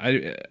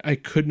 Yeah, I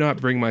could not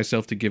bring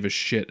myself to give a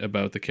shit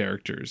about the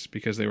characters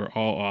because they were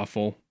all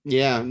awful.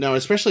 Yeah, no,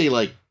 especially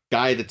like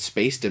guy that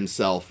spaced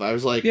himself. I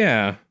was like,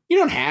 yeah, you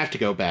don't have to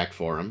go back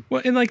for him.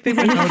 Well, and like they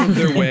went out of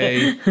their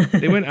way.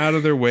 They went out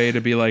of their way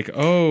to be like,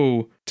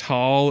 oh,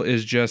 Tal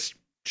is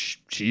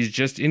she's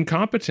just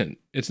incompetent.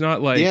 It's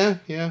not like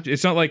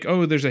It's not like,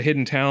 oh, there's a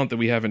hidden talent that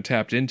we haven't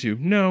tapped into.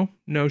 No,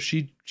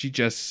 she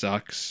just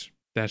sucks.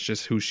 That's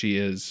just who she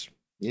is.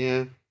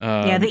 Yeah.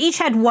 They each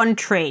had one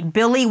trait.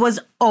 Billy was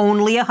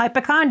only a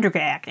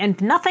hypochondriac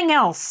and nothing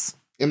else.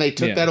 And they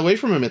took that away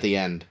from him at the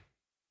end.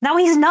 Now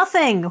he's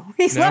nothing.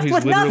 He's left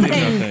with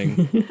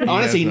nothing.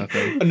 Honestly,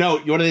 no,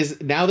 what it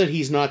is, now that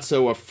he's not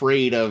so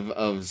afraid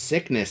of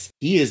sickness,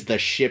 he is the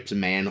ship's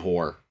man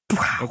whore.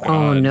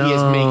 Oh, no. He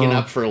is making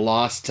up for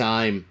lost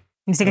time.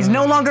 He's like, it's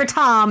no longer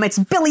Tom, it's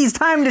Billy's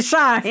time to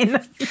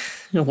shine.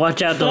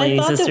 Watch out, Delaney sisters.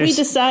 I thought sisters. that we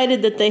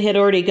decided that they had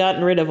already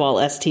gotten rid of all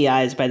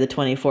STIs by the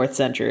 24th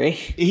century.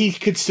 He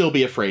could still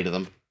be afraid of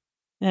them.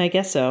 I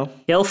guess so.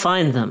 He'll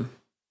find them.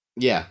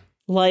 Yeah.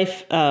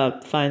 Life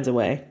finds a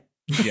way.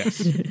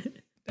 Yes.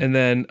 And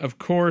then, of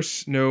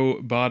course, no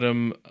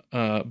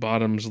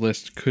bottoms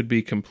list could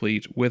be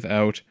complete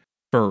without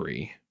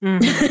Furry.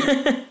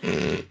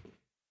 I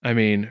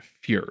mean,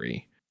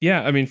 Fury.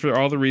 Yeah, I mean, for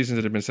all the reasons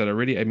that have been said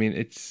already, I mean,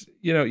 it's,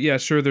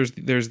 sure, there's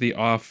the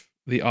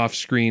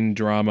off-screen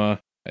drama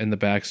and the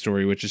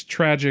backstory, which is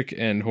tragic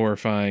and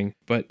horrifying.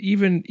 But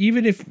even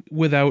if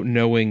without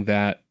knowing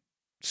that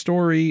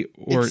story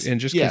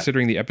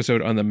considering the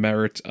episode on the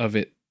merits of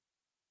it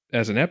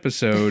as an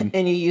episode.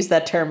 And you use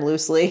that term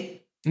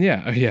loosely.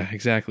 Yeah,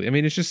 exactly. I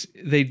mean, it's just,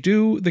 they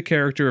do the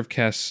character of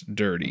Kes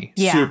dirty.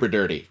 Yeah. Super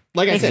dirty.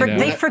 Like I said.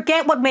 They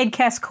forget what made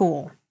Kes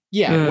cool.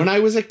 Yeah, when I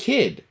was a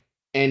kid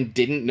and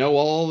didn't know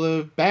all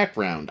the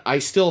background, I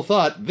still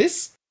thought,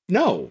 this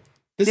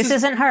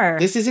isn't her.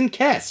 This isn't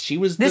Kes. She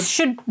was this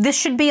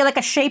should be like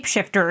a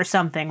shapeshifter or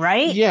something,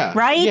 right? Yeah.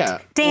 Right? Yeah.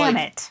 Damn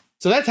it.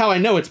 So that's how I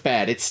know it's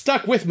bad. It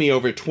stuck with me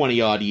over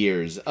 20-odd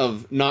years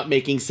of not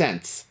making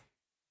sense.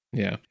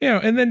 Yeah.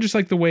 And then just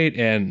like the way it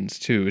ends,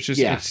 too. It's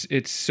just,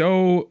 it's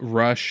so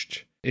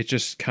rushed. It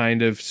just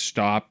kind of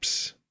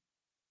stops,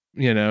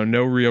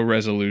 no real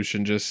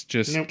resolution. Just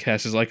nope.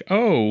 Kes is like,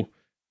 oh,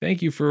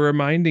 thank you for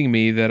reminding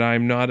me that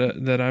I'm not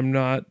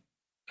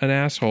an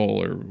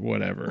asshole or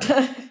whatever.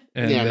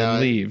 And then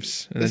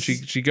leaves. And then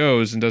she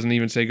goes and doesn't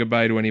even say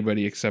goodbye to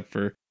anybody except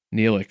for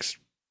Neelix,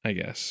 I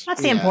guess.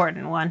 That's the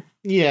important one.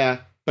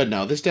 Yeah, but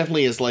no, this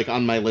definitely is like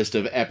on my list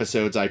of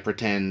episodes I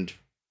pretend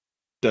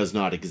does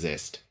not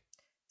exist.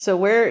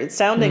 So it's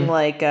sounding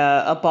like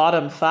a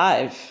bottom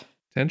 5.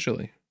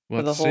 Potentially.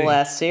 For the whole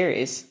last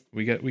series.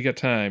 We got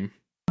time.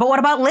 But what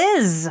about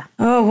Liz?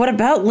 Oh, what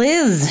about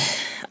Liz?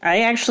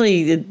 I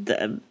actually,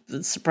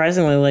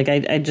 surprisingly,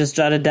 I just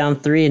jotted down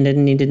 3 and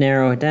didn't need to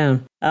narrow it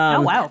down.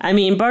 Oh wow! I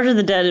mean, Barge of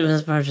the Dead. It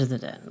was Barge of the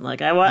Dead.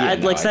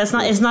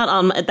 It's not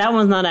on. That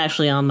one's not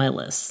actually on my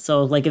list.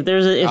 So if there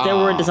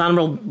were a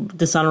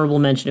dishonorable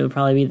mention, it would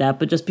probably be that.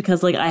 But just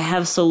because I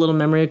have so little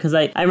memory, because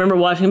I remember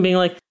watching and being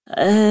like,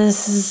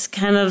 this is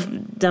kind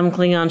of dumb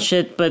Klingon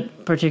shit,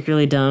 but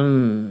particularly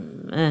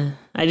dumb.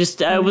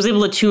 I was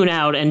able to tune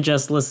out and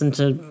just listen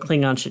to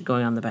Klingon shit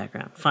going on in the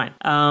background. Fine.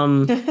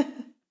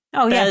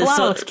 Oh yeah, B'Elanna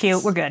looks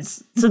cute. We're good.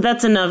 So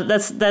that's enough.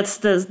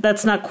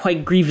 That's not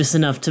quite grievous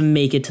enough to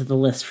make it to the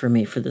list for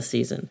me for this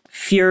season.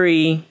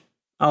 Fury,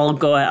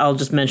 I'll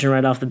just mention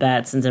right off the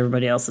bat, since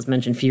everybody else has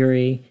mentioned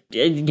Fury.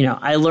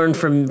 I learned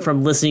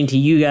from listening to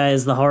you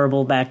guys the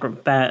horrible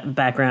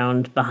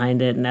background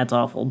behind it, and that's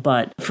awful.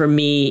 But for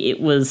me,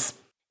 it was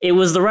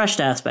the rushed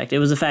aspect. It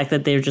was the fact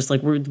that they're just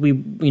like,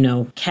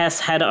 Cass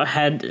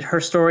had her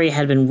story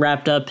had been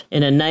wrapped up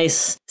in a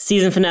nice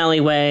season finale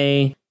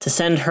way to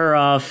send her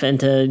off and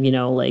to,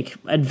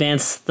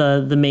 advance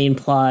the main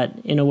plot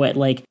in a way.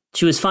 Like,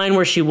 she was fine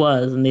where she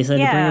was, and they said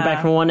to bring her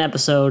back for one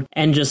episode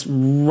and just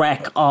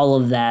wreck all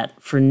of that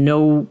for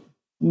no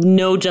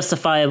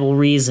justifiable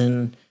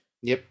reason.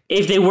 Yep.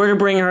 If they were to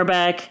bring her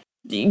back,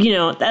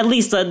 at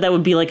least that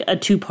would be like a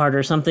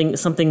two-parter,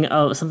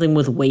 something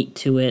with weight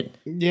to it.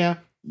 Yeah.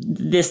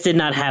 This did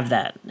not have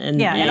that.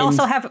 And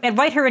also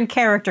write her in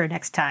character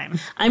next time.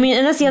 I mean,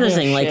 and that's the other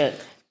thing. Like,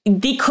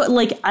 they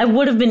could, I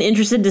would have been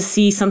interested to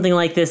see something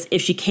like this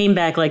if she came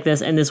back like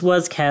this, and this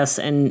was Cass,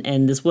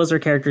 and this was her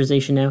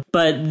characterization now.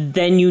 But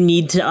then you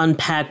need to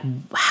unpack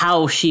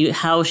how she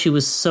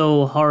was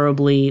so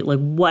horribly,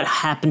 what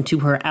happened to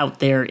her out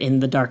there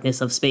in the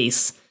darkness of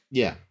space.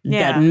 Yeah.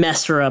 That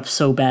messed her up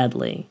so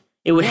badly.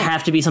 It would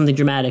have to be something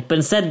dramatic, but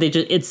instead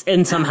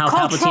somehow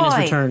Palpatine has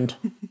returned.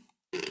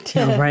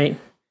 Right.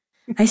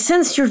 I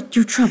sense you're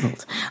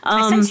troubled.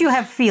 I sense you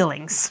have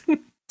feelings.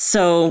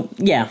 So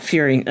yeah,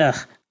 Fury. Ugh.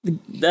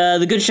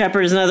 The Good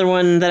Shepherd is another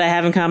one that I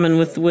have in common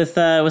with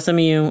some of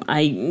you.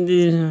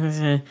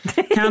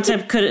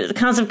 Concept could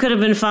have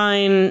been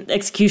fine.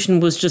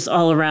 Execution was just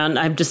all around.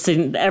 I'm just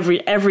saying every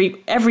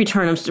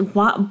turn. I'm just,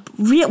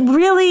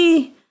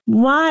 really?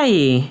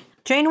 Why?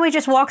 Janeway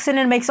just walks in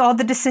and makes all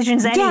the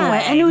decisions anyway.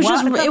 Yeah, and it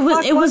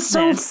was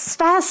so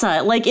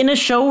facile. Like, in a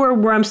show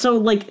where I'm so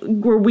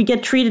where we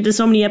get treated to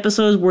so many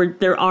episodes where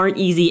there aren't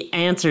easy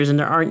answers and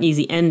there aren't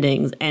easy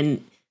endings,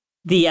 and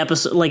the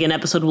episode, an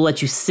episode will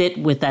let you sit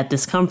with that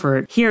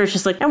discomfort. Here it's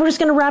just and we're just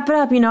gonna wrap it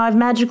up. I've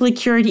magically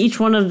cured each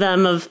one of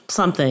them of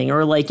something,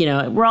 or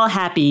we're all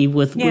happy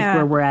with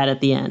where we're at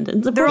the end.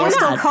 They're all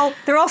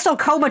still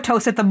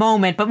comatose at the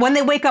moment, but when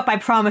they wake up, I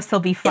promise they'll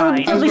be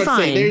fine. They'll be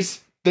fine.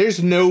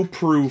 There's no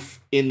proof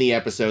in the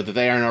episode that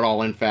they are not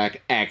all, in fact,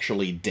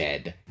 actually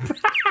dead.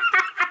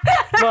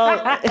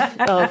 Well,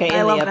 okay,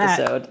 in the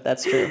episode,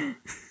 that's true.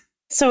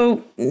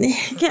 So,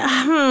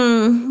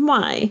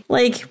 why?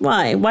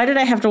 Why did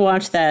I have to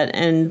watch that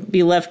and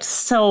be left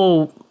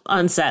so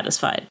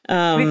unsatisfied?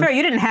 To be fair,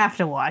 you didn't have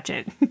to watch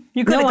it.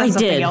 You could have done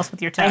something else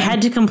with your time. I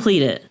had to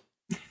complete it.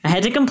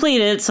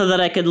 So that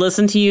I could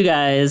listen to you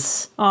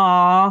guys.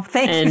 Aw,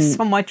 thank you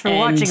so much for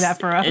watching that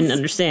for us. And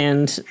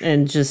understand,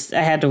 and just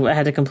I had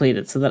to complete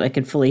it so that I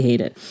could fully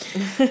hate it.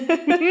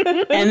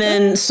 And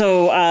then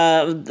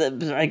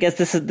I guess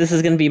this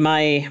is going to be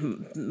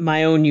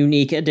my own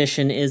unique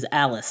addition is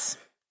Alice.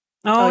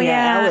 Oh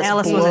yeah,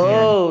 Alice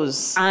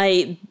blows.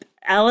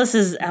 Alice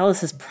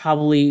is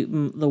probably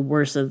the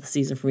worst of the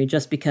season for me,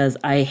 just because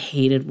I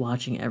hated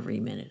watching every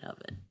minute of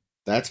it.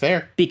 That's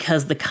fair.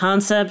 Because the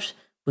concept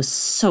was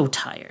so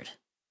tired.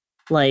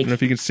 I don't know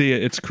if you can see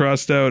it. It's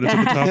crossed out. It's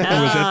at the top.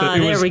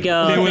 There we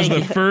go. It was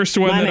the first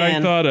one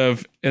I thought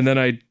of, and then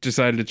I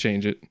decided to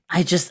change it.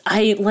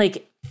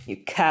 You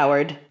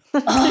coward.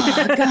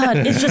 Oh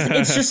God!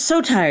 It's just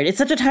so tired. It's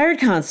such a tired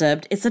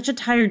concept. It's such a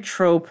tired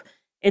trope.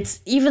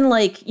 It's even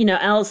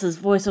Alice's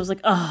voice. I was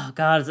like, oh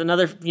God, it's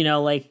another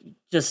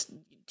just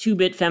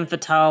 2-bit femme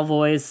fatale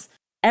voice.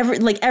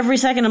 Every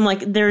second, I'm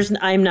like,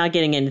 I'm not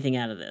getting anything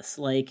out of this.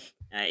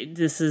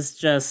 This is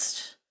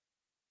just.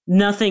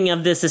 Nothing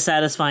of this is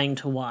satisfying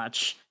to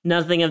watch.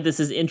 Nothing of this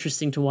is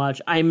interesting to watch.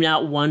 I'm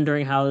not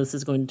wondering how this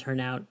is going to turn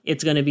out.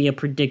 It's going to be a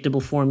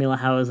predictable formula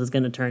how this is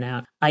going to turn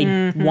out.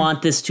 I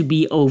want this to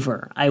be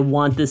over. I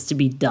want this to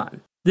be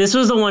done. This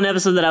was the one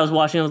episode that I was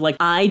watching. I was like,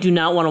 I do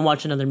not want to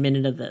watch another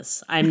minute of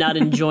this. I'm not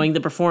enjoying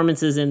the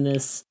performances in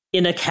this.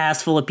 In a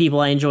cast full of people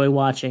I enjoy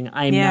watching,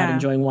 I'm not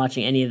enjoying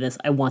watching any of this.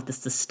 I want this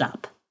to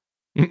stop.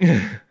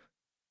 The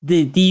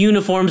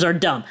uniforms are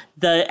dumb.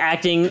 The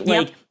acting,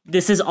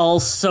 this is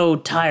all so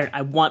tired.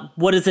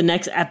 What is the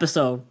next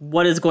episode?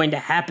 What is going to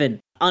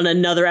happen on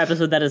another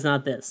episode that is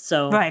not this?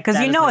 So right, because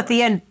at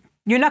the end,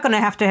 you're not going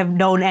to have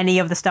known any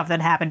of the stuff that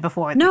happened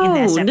before in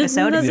this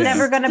episode. It's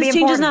never going to be important. This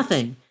changes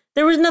nothing.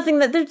 There was nothing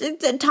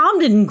Tom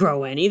didn't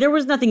grow any. There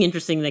was nothing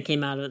interesting that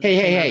came out of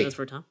this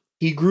for Tom.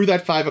 He grew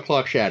that 5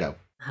 o'clock shadow.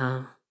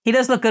 He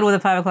does look good with a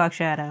 5 o'clock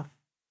shadow.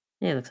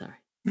 Yeah, he looks all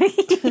right.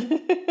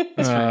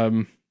 That's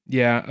right.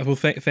 Yeah, well,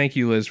 thank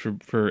you, Liz,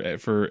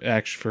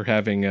 for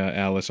having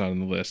Alice on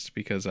the list,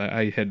 because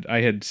I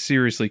had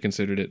seriously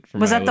considered it.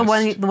 Was that the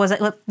one? Was it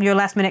your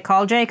last minute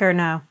call, Jake, or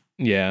no?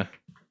 Yeah.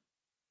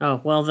 Oh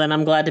well, then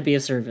I'm glad to be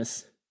of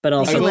service, but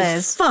also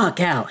Liz.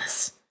 Fuck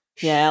Alice.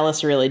 Yeah,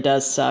 Alice really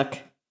does suck.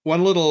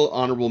 One little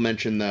honorable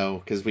mention,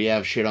 though, because we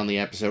have shit on the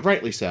episode,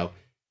 rightly so.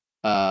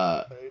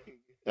 A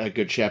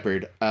Good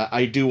Shepherd.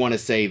 I do want to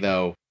say,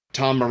 though,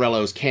 Tom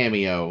Morello's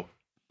cameo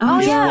Oh,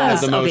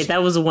 yes. Okay,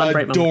 that was one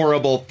bright moment.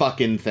 Adorable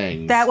fucking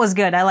thing. That was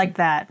good. I like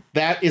that.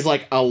 That is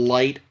like a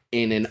light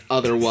in an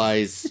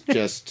otherwise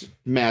just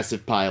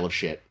massive pile of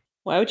shit.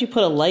 Why would you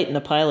put a light in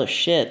a pile of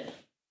shit?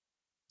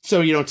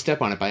 So you don't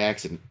step on it by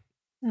accident.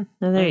 Oh,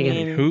 there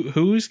you go.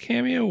 Whose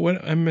cameo?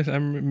 What? I'm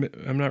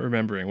not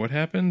remembering. What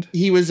happened?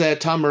 He was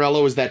Tom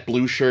Morello was that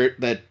blue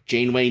shirt that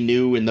Janeway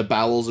knew in the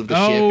bowels of the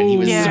ship, and he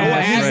was so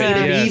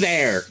happy to be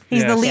there.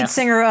 He's the lead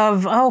singer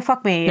of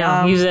fuck me.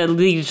 No, he was a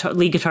lead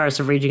guitarist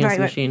of Rage Against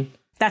the Machine.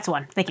 That's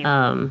one. Thank you.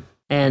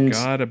 And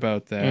forgot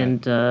about that.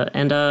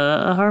 And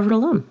a Harvard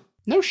alum.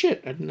 No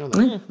shit, I didn't know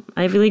that. Yeah,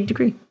 Ivy League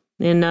degree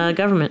in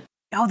government.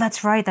 Oh,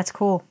 that's right. That's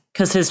cool.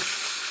 Because his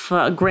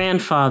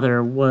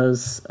grandfather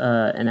was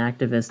an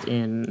activist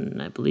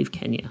in, I believe,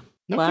 Kenya.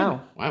 No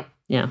wow. Wow.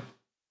 Yeah.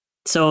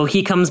 So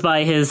he comes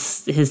by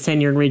his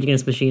tenure in Rage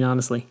Against the Machine,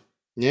 honestly.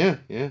 Yeah.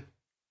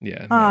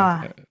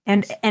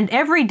 And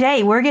every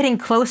day we're getting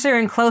closer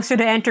and closer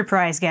to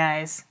Enterprise,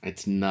 guys.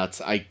 It's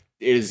nuts.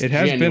 It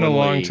has been a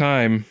long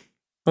time.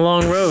 A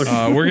long road.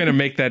 We're going to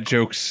make that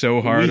joke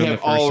so hard on the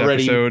first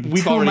episode.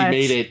 We've already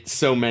made it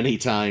so many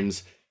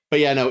times. But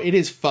yeah, no, it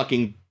is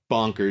fucking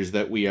bonkers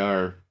that we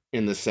are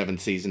in the 7th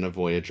season of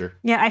Voyager.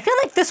 Yeah, I feel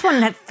like this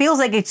one feels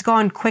like it's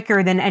gone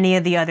quicker than any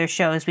of the other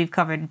shows we've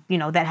covered,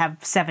 that have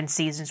 7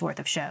 seasons worth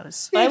of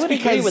shows. I would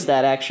agree with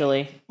that,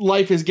 actually.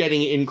 Life is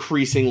getting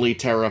increasingly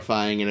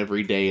terrifying, and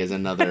every day is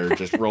another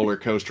just roller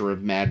coaster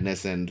of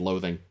madness and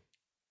loathing.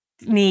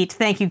 Neat.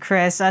 Thank you,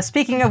 Chris.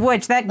 Speaking of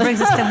which, that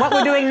brings us to what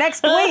we're doing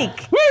next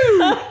week.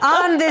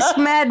 On this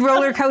mad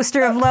roller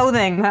coaster of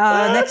loathing.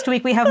 Next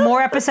week, we have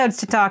more episodes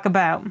to talk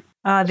about.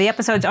 The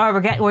episodes are,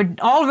 we're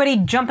already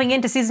jumping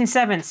into season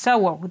 7.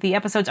 So the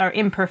episodes are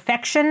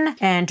Imperfection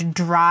and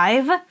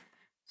Drive.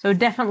 So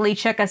definitely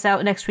check us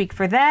out next week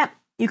for that.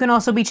 You can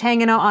also be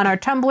hanging out on our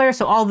Tumblr.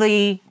 So all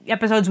the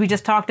episodes we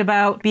just talked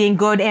about being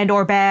good and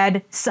or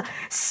bad.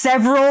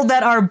 Several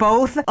that are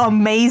both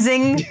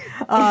amazing.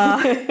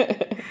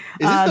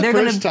 Is this the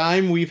first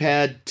time we've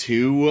had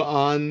 2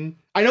 on?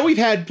 I know we've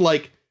had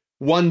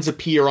ones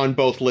appear on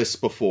both lists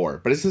before,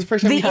 but is this the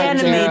first time the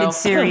animated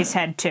series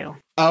had 2?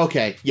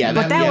 Okay, yeah,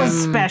 but that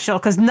was special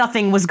because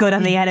nothing was good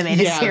on the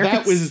animated series.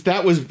 Yeah,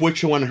 that was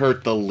which one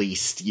hurt the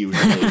least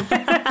usually.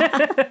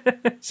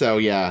 So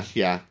yeah,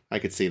 I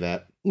could see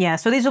that. Yeah,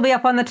 so these will be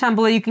up on the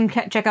Tumblr. You can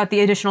check out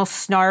the additional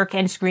snark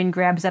and screen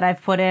grabs that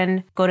I've put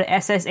in. Go to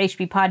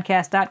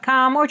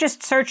sshbpodcast.com or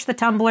just search the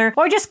Tumblr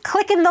or just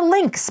click in the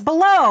links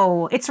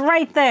below. It's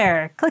right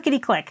there.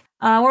 Clickety-click.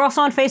 We're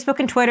also on Facebook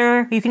and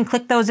Twitter. You can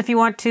click those if you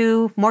want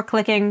to. More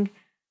clicking.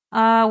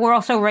 We're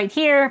also right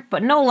here,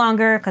 but no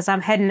longer because I'm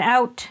heading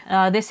out.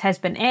 This has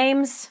been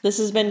Ames. This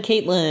has been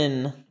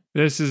Caitlin.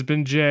 This has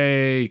been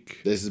Jake.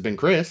 This has been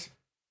Chris.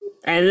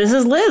 And this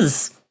is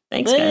Liz.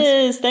 Thanks,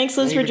 guys. Thanks,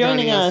 Liz, for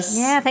joining us.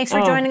 Yeah, thanks for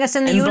joining us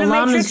in the Unimatrix Zero.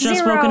 Balana's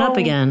just woken up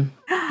again.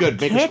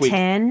 Good, make her squeak. For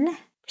a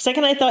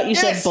second, I thought you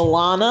said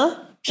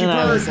Balana, and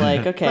I was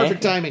like, okay.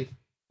 Perfect timing.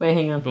 Wait,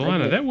 hang on.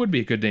 Balana, that would be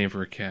a good name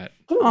for a cat.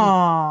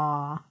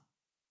 Aww.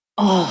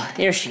 Oh,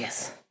 there she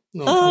is.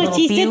 Oh,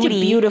 she's such a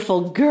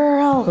beautiful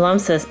girl. Mom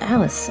says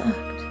Alice sucked.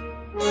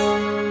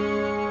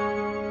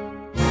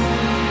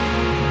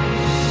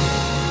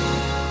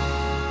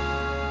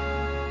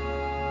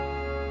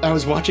 I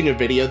was watching a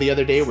video the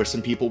other day where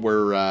some people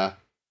were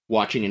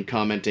watching and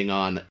commenting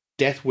on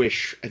Death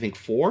Wish, I think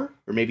 4,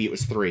 or maybe it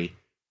was 3.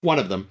 One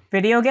of them.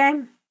 Video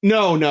game?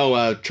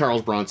 No,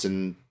 Charles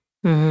Bronson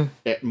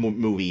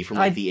movie from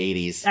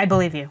the 80s. I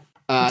believe you.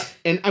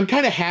 And I'm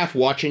kind of half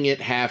watching it,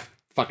 half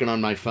fucking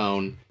on my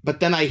phone.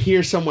 But then I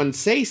hear someone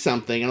say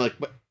something, and I'm like,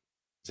 what?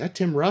 Is that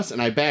Tim Russ?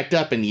 And I backed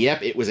up, and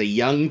yep, it was a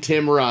young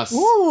Tim Russ.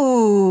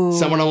 Ooh.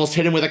 Someone almost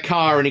hit him with a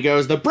car, and he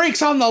goes, "The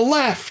brake's on the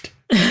left!"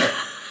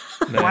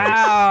 Nice.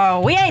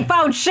 Wow, we ain't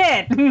found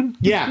shit.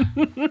 Yeah,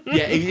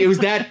 it was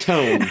that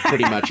tone,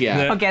 pretty much,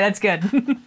 yeah. Okay, that's good.